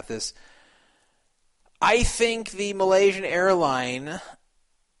forth about this. I think the Malaysian airline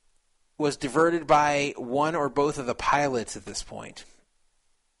was diverted by one or both of the pilots at this point.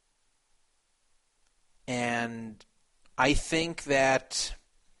 And I think that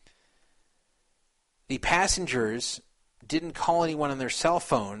the passengers didn't call anyone on their cell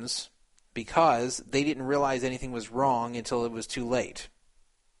phones because they didn't realize anything was wrong until it was too late.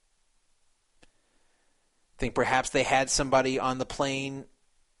 I think perhaps they had somebody on the plane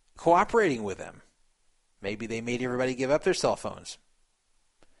cooperating with them. Maybe they made everybody give up their cell phones.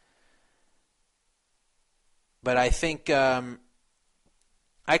 But I think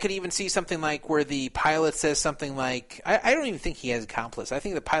I could even see something like where the pilot says something like, I don't even think he has accomplice. I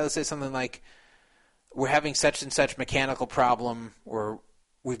think the pilot says something like, we're having such and such mechanical problem, or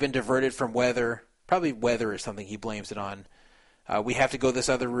we've been diverted from weather. Probably weather or something he blames it on. We have to go this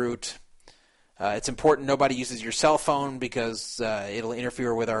other route. It's important nobody uses your cell phone because it'll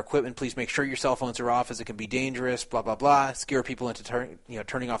interfere with our equipment. Please make sure your cell phones are off as it can be dangerous, blah, blah, blah. Scare people into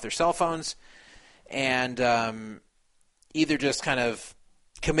turning off their cell phones. And either just kind of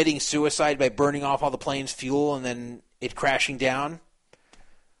committing suicide by burning off all the plane's fuel and then it crashing down,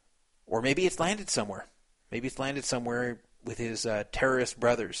 or maybe it's landed somewhere. Maybe it's landed somewhere with his terrorist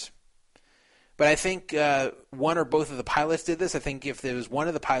brothers. But I think one or both of the pilots did this. I think if there was one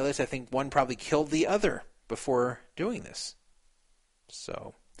of the pilots, I think one probably killed the other before doing this.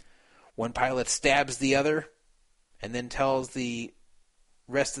 So one pilot stabs the other and then tells the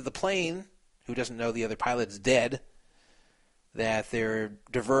rest of the plane, who doesn't know the other pilot's dead, that they're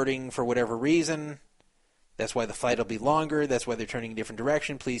diverting for whatever reason. That's why the flight will be longer. That's why they're turning a different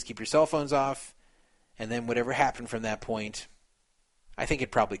direction. Please keep your cell phones off. And then whatever happened from that point, I think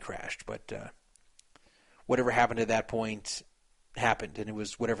it probably crashed. But whatever happened at that point happened. And it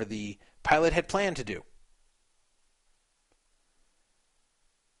was whatever the pilot had planned to do.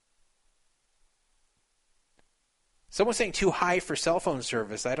 Someone's saying too high for cell phone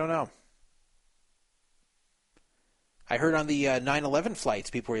service. I don't know. I heard on the 9/11 flights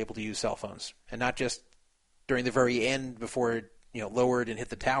people were able to use cell phones, and not just during the very end before it lowered and hit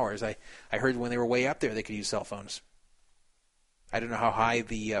the towers. I heard when they were way up there they could use cell phones. I don't know how high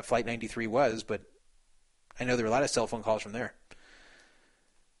the Flight 93 was, but I know there were a lot of cell phone calls from there.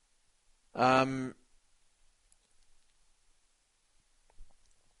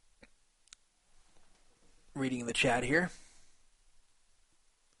 Reading the chat here.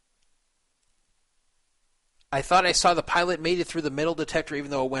 I thought I saw the pilot made it through the metal detector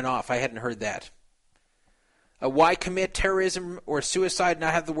even though it went off. I hadn't heard that. Why commit terrorism or suicide and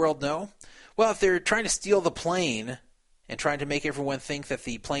not have the world know? Well, if they're trying to steal the plane and trying to make everyone think that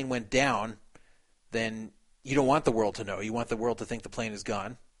the plane went down, then you don't want the world to know. You want the world to think the plane is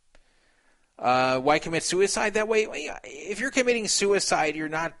gone. Why commit suicide that way? If you're committing suicide, you're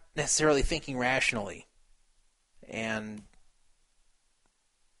not necessarily thinking rationally. And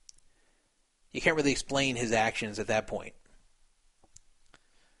you can't really explain his actions at that point.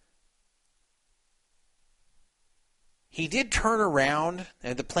 He did turn around,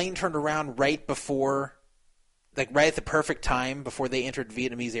 and the plane turned around right before, right at the perfect time before they entered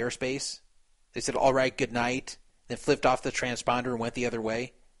Vietnamese airspace. They said, all right, good night, then flipped off the transponder and went the other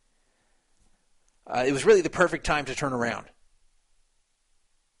way. It was really the perfect time to turn around.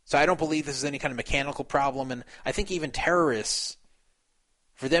 So I don't believe this is any kind of mechanical problem, and I think even terrorists,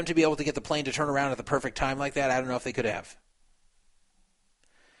 for them to be able to get the plane to turn around at the perfect time like that, I don't know if they could have.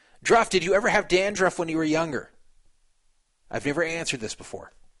 Druff, did you ever have dandruff when you were younger? I've never answered this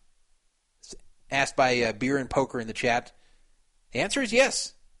before. It's asked by Beer and Poker in the chat. The answer is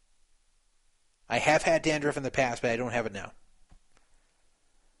yes. I have had dandruff in the past, but I don't have it now.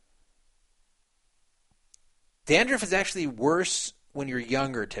 Dandruff is actually worse when you're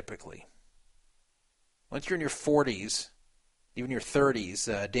younger, typically. Once you're in your 40s, even your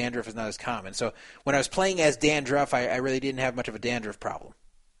 30s, dandruff is not as common. So when I was playing as Dandruff, I really didn't have much of a dandruff problem.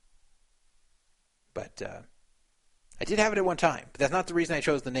 But I did have it at one time. But that's not the reason I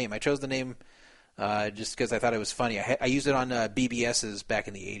chose the name. I chose the name just because I thought it was funny. I used it on BBS's back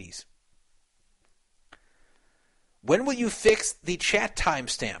in the 80s. When will you fix the chat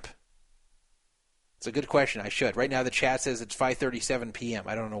timestamp? It's a good question. I should. Right now the chat says it's 5:37 p.m.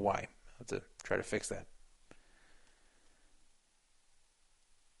 I don't know why. I'll have to try to fix that.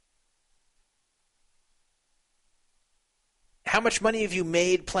 How much money have you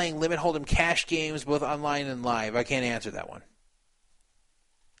made playing Limit Hold'em cash games, both online and live? I can't answer that one.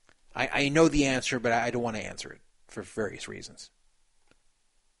 I know the answer, but I don't want to answer it for various reasons.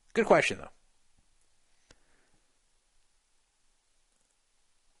 Good question, though.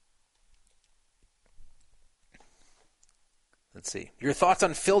 Let's see. Your thoughts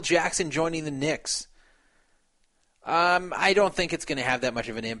on Phil Jackson joining the Knicks? I don't think it's going to have that much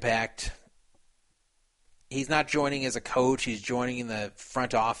of an impact. He's not joining as a coach. He's joining in the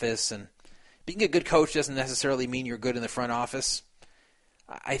front office. And being a good coach doesn't necessarily mean you're good in the front office.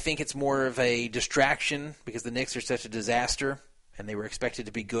 I think it's more of a distraction because the Knicks are such a disaster and they were expected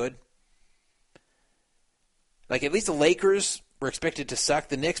to be good. Like, at least the Lakers were expected to suck.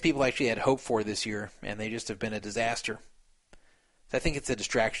 The Knicks people actually had hope for this year, and they just have been a disaster. So I think it's a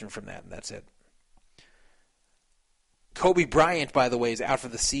distraction from that, and that's it. Kobe Bryant, by the way, is out for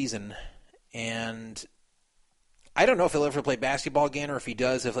the season, and I don't know if he'll ever play basketball again, or if he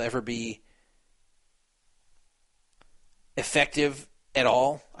does, if he'll ever be effective at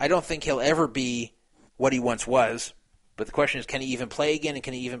all. I don't think he'll ever be what he once was, but the question is, can he even play again, and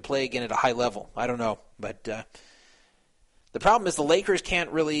can he even play again at a high level? I don't know, but the problem is the Lakers can't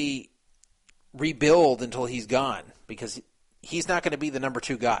really rebuild until he's gone, because he's not going to be the number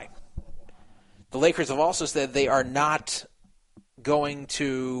 2 guy. The Lakers have also said they are not going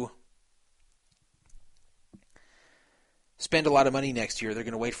to spend a lot of money next year. They're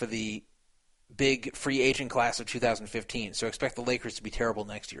going to wait for the big free agent class of 2015. So expect the Lakers to be terrible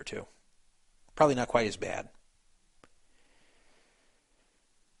next year, too. Probably not quite as bad.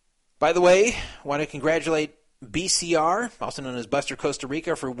 By the way, I want to congratulate BCR, also known as Buster Costa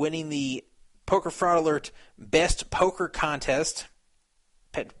Rica, for winning the Poker Fraud Alert Best Poker Contest.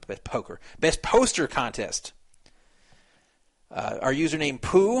 Best Poster Contest. Our username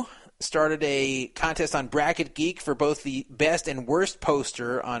Pooh started a contest on Bracket Geek for both the best and worst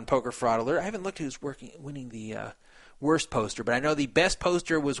poster on Poker Fraud Alert. I haven't looked who's winning the worst poster, but I know the best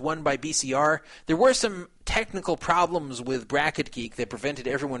poster was won by BCR. There were some technical problems with Bracket Geek that prevented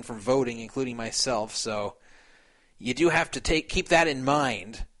everyone from voting, including myself, so you do have to keep that in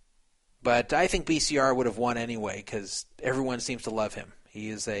mind. But I think BCR would have won anyway because everyone seems to love him. He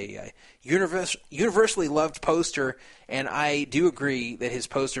is a universally loved poster, and I do agree that his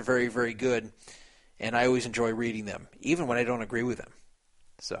posts are very, very good, and I always enjoy reading them, even when I don't agree with them.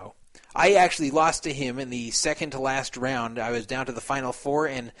 So I actually lost to him in the second to last round. I was down to the final 4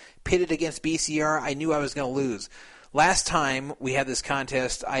 and pitted against BCR. I knew I was going to lose. Last time we had this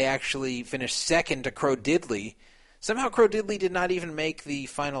contest, I actually finished second to Crow Diddley. Somehow Crow Diddley did not even make the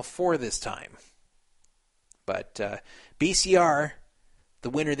final 4 this time. But BCR, the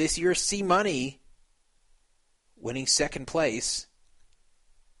winner this year, C Money, winning second place.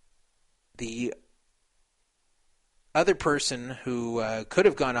 The other person who could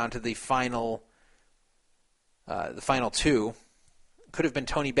have gone on to the final 2 could have been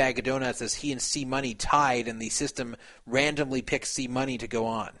Tony Bag of Donuts, as he and C Money tied, and the system randomly picked C Money to go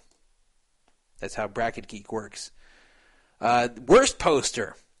on. That's how Bracket Geek works. Worst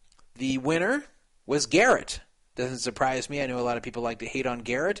poster. The winner was Garrett. Doesn't surprise me. I know a lot of people like to hate on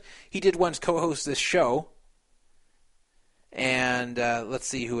Garrett. He did once co-host this show. And let's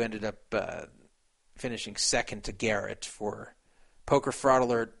see who ended up finishing second to Garrett for Poker Fraud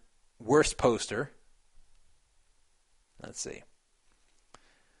Alert worst poster. Let's see.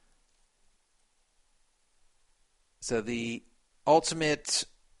 So the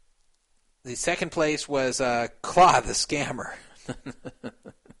second place was Claw the Scammer.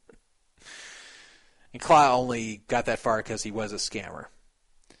 And Claw only got that far because he was a scammer.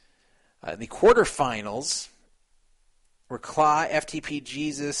 The quarterfinals were Claw, FTP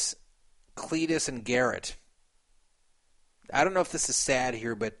Jesus, Cletus, and Garrett. I don't know if this is sad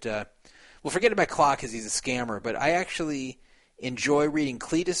here, but we'll forget about Claw because he's a scammer, but I actually enjoy reading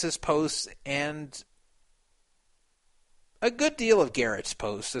Cletus's posts and a good deal of Garrett's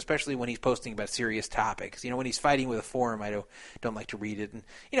posts, especially when he's posting about serious topics. When he's fighting with a forum, I don't like to read it. And,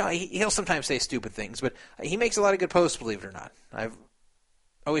 he'll sometimes say stupid things, but he makes a lot of good posts, believe it or not. I've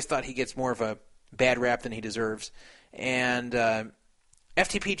always thought he gets more of a bad rap than he deserves. And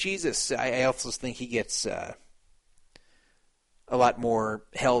FTP Jesus, I also think he gets a lot more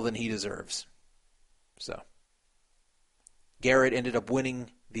hell than he deserves. So Garrett ended up winning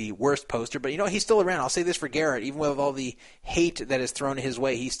the worst poster, but he's still around. I'll say this for Garrett, even with all the hate that is thrown his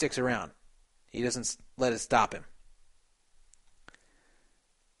way, he sticks around. He doesn't let it stop him.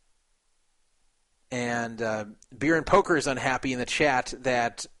 And Beer and Poker is unhappy in the chat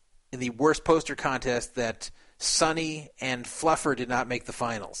that in the worst poster contest that Sonny and Fluffer did not make the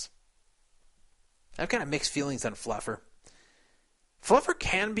finals. I've kind of mixed feelings on Fluffer. Fluffer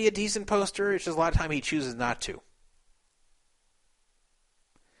can be a decent poster, it's just a lot of time he chooses not to.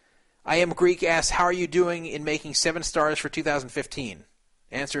 I Am Greek asks, how are you doing in making 7 stars for 2015?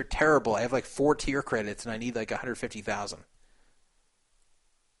 Answer, terrible. I have like 4 tier credits and I need like 150,000.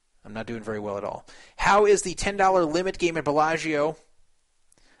 I'm not doing very well at all. How is the $10 limit game at Bellagio?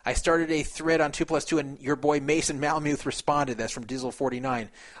 I started a thread on 2+2 and your boy Mason Malmuth responded. That's from Dizzle49.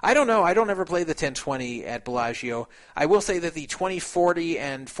 I don't know. I don't ever play the 1020 at Bellagio. I will say that the 2040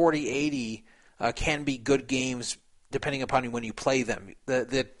 and 4080 can be good games depending upon when you play them.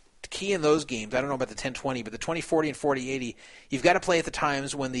 The key in those games, I don't know about the 1020, but the 2040 and 4080, you've got to play at the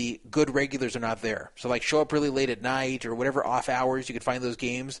times when the good regulars are not there. So like show up really late at night or whatever off hours you could find those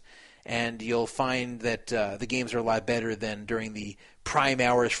games, and you'll find that the games are a lot better than during the prime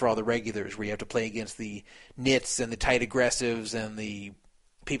hours for all the regulars where you have to play against the nits and the tight aggressives and the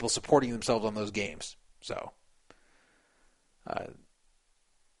people supporting themselves on those games. So I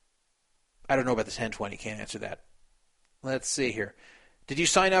don't know about the 1020, can't answer that. Let's see here. Did you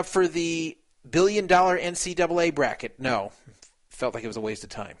sign up for the $1 billion NCAA bracket? No. Felt like it was a waste of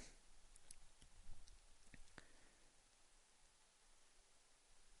time.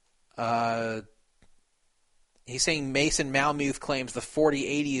 He's saying Mason Malmuth claims the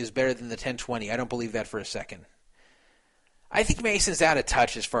 4080 is better than the 1020. I don't believe that for a second. I think Mason's out of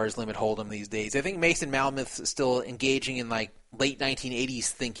touch as far as Limit Hold'em these days. I think Mason Malmuth is still engaging in like late 1980s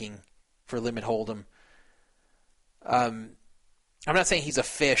thinking for Limit Hold'em. I'm not saying he's a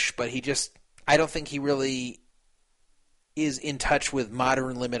fish, but I don't think he really is in touch with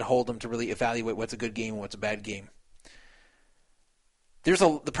modern Limit Hold'em to really evaluate what's a good game and what's a bad game.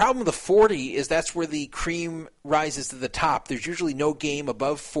 The problem with the 40 is that's where the cream rises to the top. There's usually no game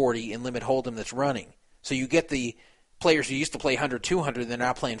above 40 in Limit Hold'em that's running. So you get the players who used to play 100, 200, they're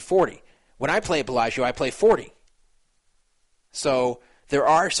now playing 40. When I play at Bellagio, I play 40. So there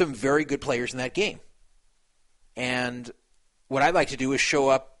are some very good players in that game. And what I like to do is show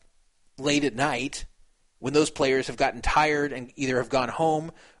up late at night when those players have gotten tired and either have gone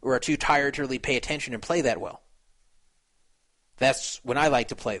home or are too tired to really pay attention and play that well. That's when I like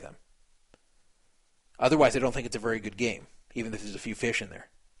to play them. Otherwise, I don't think it's a very good game, even if there's a few fish in there.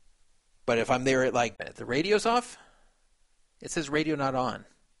 But if I'm there at the radio's off, it says radio not on.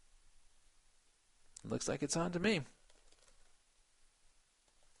 It looks like it's on to me.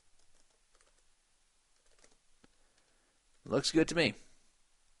 Looks good to me.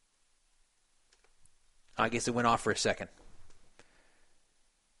 I guess it went off for a second.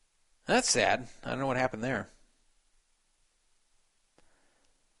 That's sad. I don't know what happened there.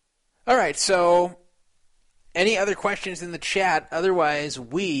 All right, so any other questions in the chat? Otherwise,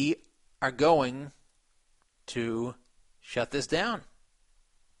 we are going to shut this down.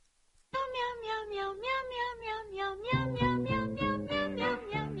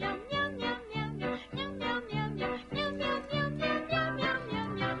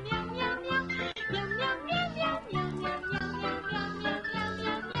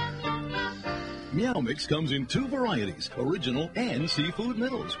 Meow Mix comes in 2 varieties, original and seafood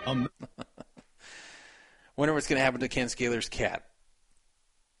middles. Wonder what's going to happen to Ken Scaler's cat.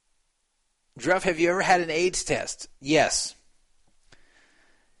 Druff, have you ever had an AIDS test? Yes.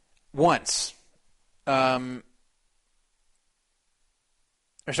 Once.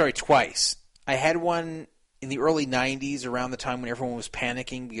 Twice. I had one in the early 90s around the time when everyone was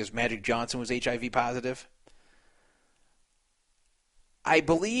panicking because Magic Johnson was HIV positive. I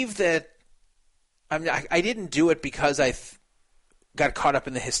believe that I didn't do it because I got caught up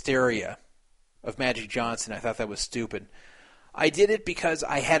in the hysteria of Magic Johnson. I thought that was stupid. I did it because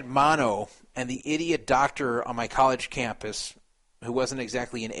I had mono, and the idiot doctor on my college campus, who wasn't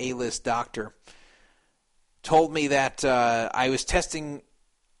exactly an A-list doctor, told me that I was testing.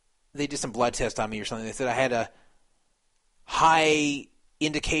 They did some blood test on me or something. They said I had a high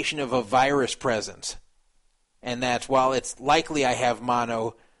indication of a virus presence. and that while it's likely I have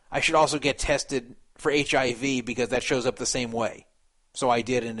mono, I should also get tested for HIV because that shows up the same way. So I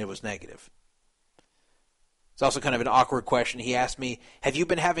did, and it was negative. It's also kind of an awkward question. He asked me, have you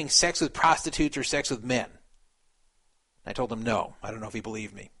been having sex with prostitutes or sex with men? I told him no. I don't know if he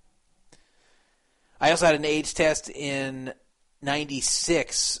believed me. I also had an AIDS test in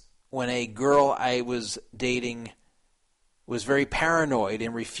 96 when a girl I was dating was very paranoid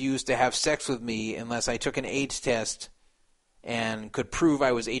and refused to have sex with me unless I took an AIDS test and could prove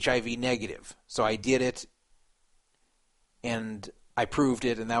I was HIV negative. So I did it, and I proved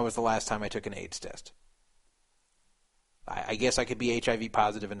it, and that was the last time I took an AIDS test. I guess I could be HIV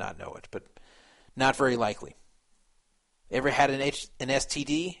positive and not know it, but not very likely. Ever had an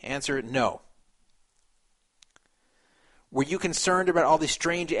STD? Answer, no. Were you concerned about all the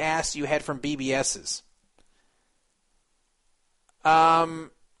strange ass you had from BBSs? Not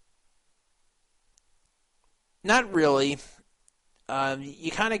really.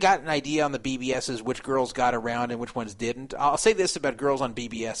 You kind of got an idea on the BBSs which girls got around and which ones didn't. I'll say this about girls on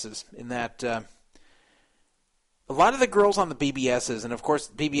BBSs, in that a lot of the girls on the BBSs, and of course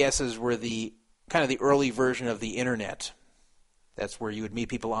BBSs were the kind of the early version of the internet. That's where you would meet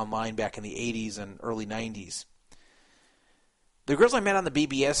people online back in the 80s and early 90s. The girls I met on the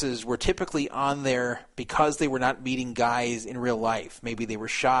BBSs were typically on there because they were not meeting guys in real life. Maybe they were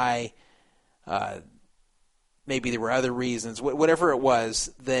shy. Maybe there were other reasons. Whatever it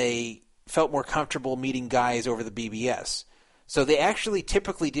was, they felt more comfortable meeting guys over the BBS. So they actually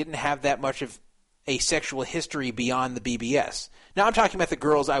typically didn't have that much of a sexual history beyond the BBS. Now I'm talking about the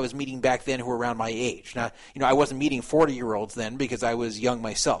girls I was meeting back then who were around my age. Now, I wasn't meeting 40-year-olds then because I was young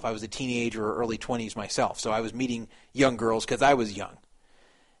myself. I was a teenager or early 20s myself. So I was meeting young girls because I was young.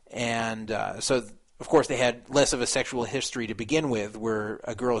 And so, of course, they had less of a sexual history to begin with, where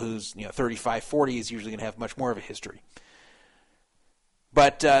a girl who's 35, 40 is usually going to have much more of a history.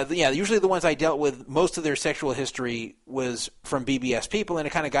 But, usually the ones I dealt with, most of their sexual history was from BBS people, and it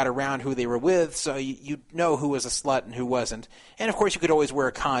kind of got around who they were with, so you know who was a slut and who wasn't. And, of course, you could always wear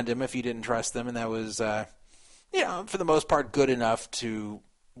a condom if you didn't trust them, and that was, for the most part, good enough to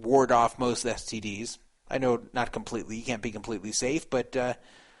ward off most STDs. I know not completely. You can't be completely safe, but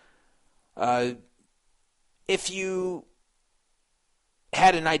if you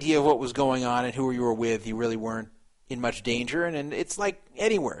had an idea of what was going on and who you were with, you really weren't in much danger. And it's like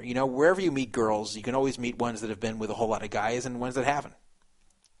anywhere, wherever you meet girls, you can always meet ones that have been with a whole lot of guys and ones that haven't.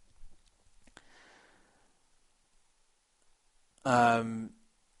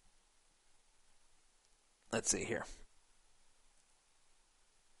 Let's see here.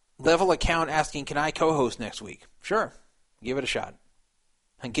 Level account asking, can I co-host next week? Sure. Give it a shot.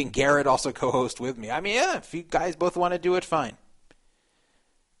 And can Garrett also co-host with me? If you guys both want to do it, fine.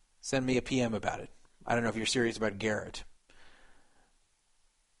 Send me a PM about it. I don't know if you're serious about Garrett.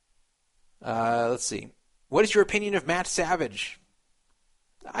 Let's see. What is your opinion of Matt Savage?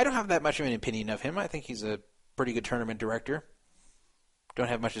 I don't have that much of an opinion of him. I think he's a pretty good tournament director. Don't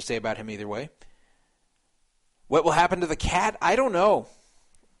have much to say about him either way. What will happen to the cat? I don't know.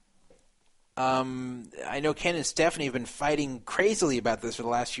 I know Ken and Stephanie have been fighting crazily about this for the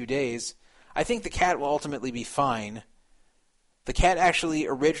last few days. I think the cat will ultimately be fine. The cat actually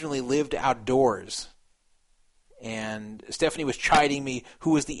originally lived outdoors. And Stephanie was chiding me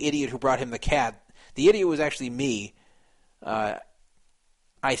who was the idiot who brought him the cat. The idiot was actually me. I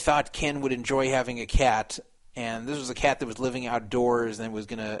thought Ken would enjoy having a cat, and this was a cat that was living outdoors and was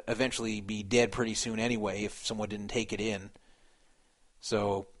going to eventually be dead pretty soon anyway if someone didn't take it in.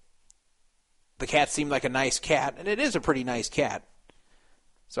 So the cat seemed like a nice cat, and it is a pretty nice cat.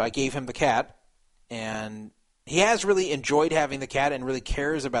 So I gave him the cat, and he has really enjoyed having the cat and really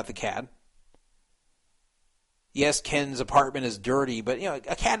cares about the cat. Yes, Ken's apartment is dirty, but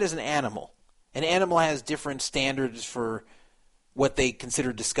a cat is an animal. An animal has different standards for what they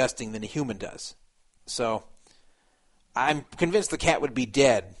consider disgusting than a human does. So I'm convinced the cat would be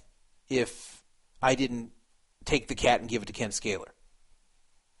dead if I didn't take the cat and give it to Ken Scaler.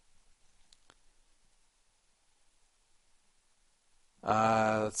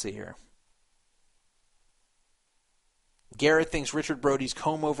 Let's see here. Garrett thinks Richard Brody's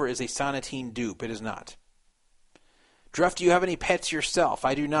comb-over is a Sonatine dupe. It is not. Druff, do you have any pets yourself?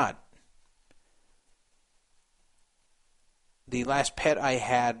 I do not. The last pet I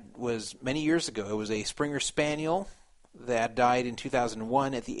had was many years ago. It was a Springer Spaniel that died in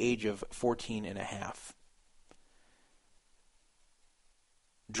 2001 at the age of 14 and a half.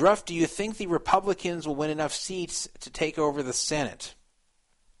 Druff, do you think the Republicans will win enough seats to take over the Senate?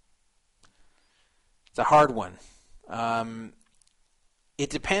 It's a hard one. It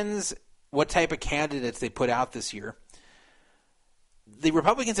depends what type of candidates they put out this year. The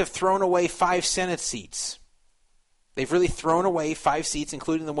Republicans have thrown away 5 Senate seats. They've really thrown away 5 seats,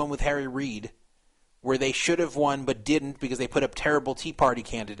 including the one with Harry Reid, where they should have won but didn't because they put up terrible Tea Party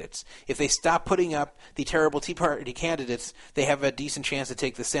candidates. If they stop putting up the terrible Tea Party candidates, they have a decent chance to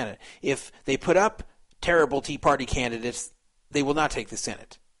take the Senate. If they put up terrible Tea Party candidates, they will not take the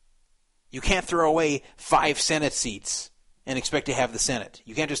Senate. You can't throw away 5 Senate seats and expect to have the Senate.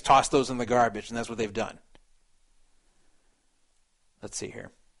 You can't just toss those in the garbage, and that's what they've done. Let's see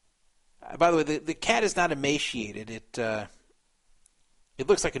here. By the way, the cat is not emaciated. It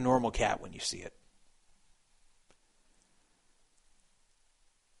looks like a normal cat when you see it.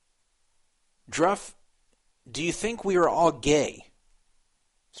 Druff, do you think we are all gay?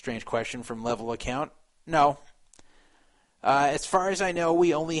 Strange question from Level Account. No. As far as I know,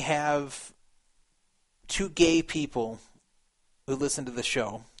 we only have 2 gay people who listen to the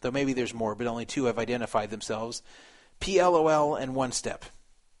show, though maybe there's more, but only 2 have identified themselves. PLOL and One Step.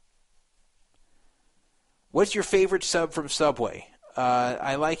 What's your favorite sub from Subway?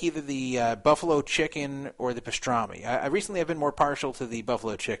 I like either the buffalo chicken or the pastrami. I recently have been more partial to the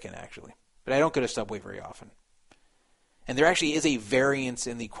buffalo chicken, actually. But I don't go to Subway very often. And there actually is a variance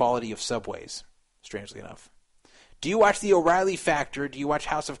in the quality of Subways, strangely enough. Do you watch The O'Reilly Factor? Do you watch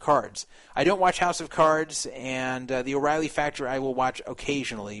House of Cards? I don't watch House of Cards, and The O'Reilly Factor I will watch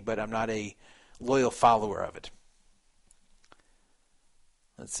occasionally, but I'm not a loyal follower of it.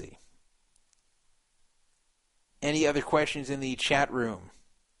 Let's see. Any other questions in the chat room?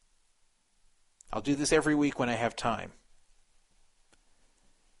 I'll do this every week when I have time.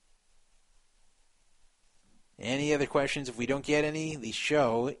 Any other questions? If we don't get any, the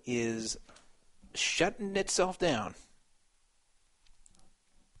show is shutting itself down.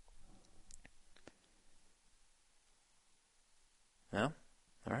 No?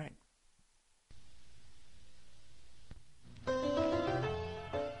 All right.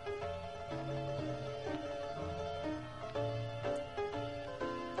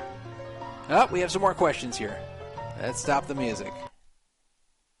 Oh, we have some more questions here. Let's stop the music.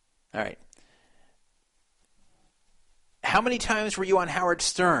 All right. How many times were you on Howard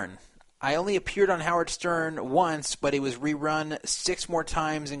Stern? I only appeared on Howard Stern once, but it was rerun 6 more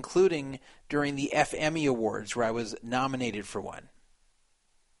times, including during the FEMI Awards, where I was nominated for one.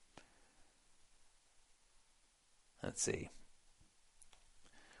 Let's see.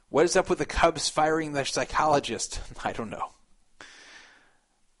 What is up with the Cubs firing their psychologist? I don't know.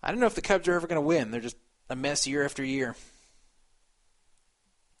 I don't know if the Cubs are ever going to win. They're just a mess year after year.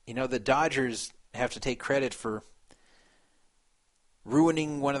 You know, the Dodgers have to take credit for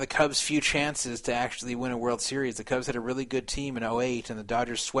ruining one of the Cubs' few chances to actually win a World Series. The Cubs had a really good team in 2008, and the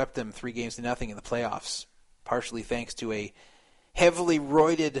Dodgers swept them 3-0 in the playoffs, partially thanks to a heavily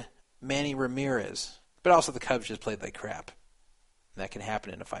roided Manny Ramirez. But also the Cubs just played like crap. And that can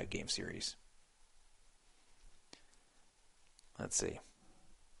happen in a 5-game series. Let's see.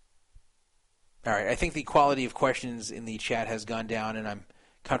 All right, I think the quality of questions in the chat has gone down, and I'm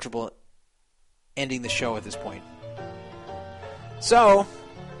comfortable ending the show at this point. So,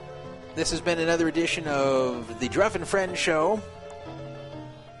 this has been another edition of the Druff and Friends Show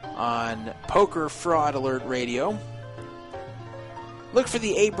on Poker Fraud Alert Radio. Look for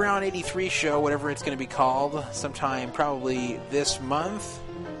the A. Brown 83 show, whatever it's going to be called, sometime probably this month.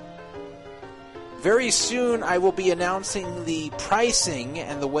 Very soon I will be announcing the pricing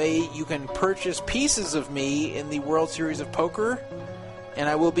and the way you can purchase pieces of me in the World Series of Poker. And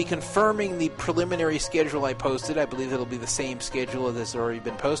I will be confirming the preliminary schedule I posted. I believe it'll be the same schedule that's already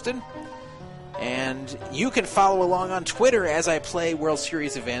been posted. And you can follow along on Twitter as I play World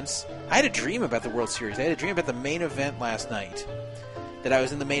Series events. I had a dream about the World Series. I had a dream about the main event last night. That I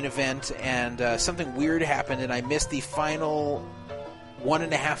was in the main event and something weird happened and I missed the final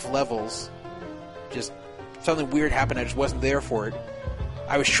 1.5 levels. Just something weird happened. I just wasn't there for it.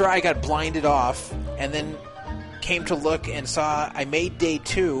 I was sure I got blinded off and then came to look and saw I made day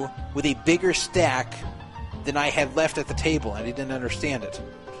 2 with a bigger stack than I had left at the table, and I didn't understand it.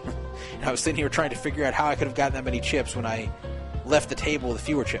 And I was sitting here trying to figure out how I could have gotten that many chips when I left the table with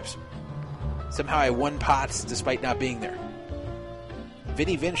fewer chips. Somehow I won pots despite not being there.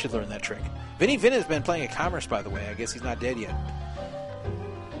 Vinny Vin should learn that trick. Vinny Vin has been playing at Commerce, by the way. I guess he's not dead yet.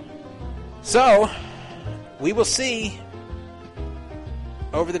 So, we will see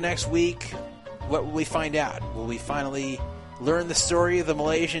over the next week. What will we find out? Will we finally learn the story of the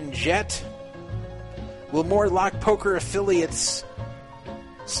Malaysian jet? Will more Lock Poker affiliates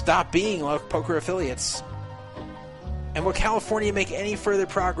stop being Lock Poker affiliates? And will California make any further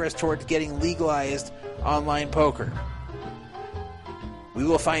progress towards getting legalized online poker? We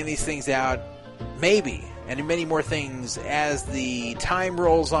will find these things out, maybe, and many more things as the time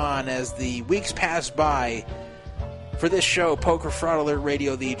rolls on, as the weeks pass by. For this show, Poker Fraud Alert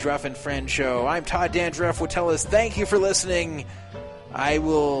Radio, the Druff and Friend Show, I'm Todd Dandruff. Wotelis, thank you for listening. I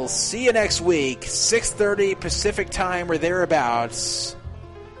will see you next week, 6:30 Pacific Time or thereabouts.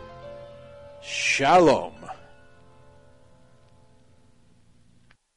 Shalom.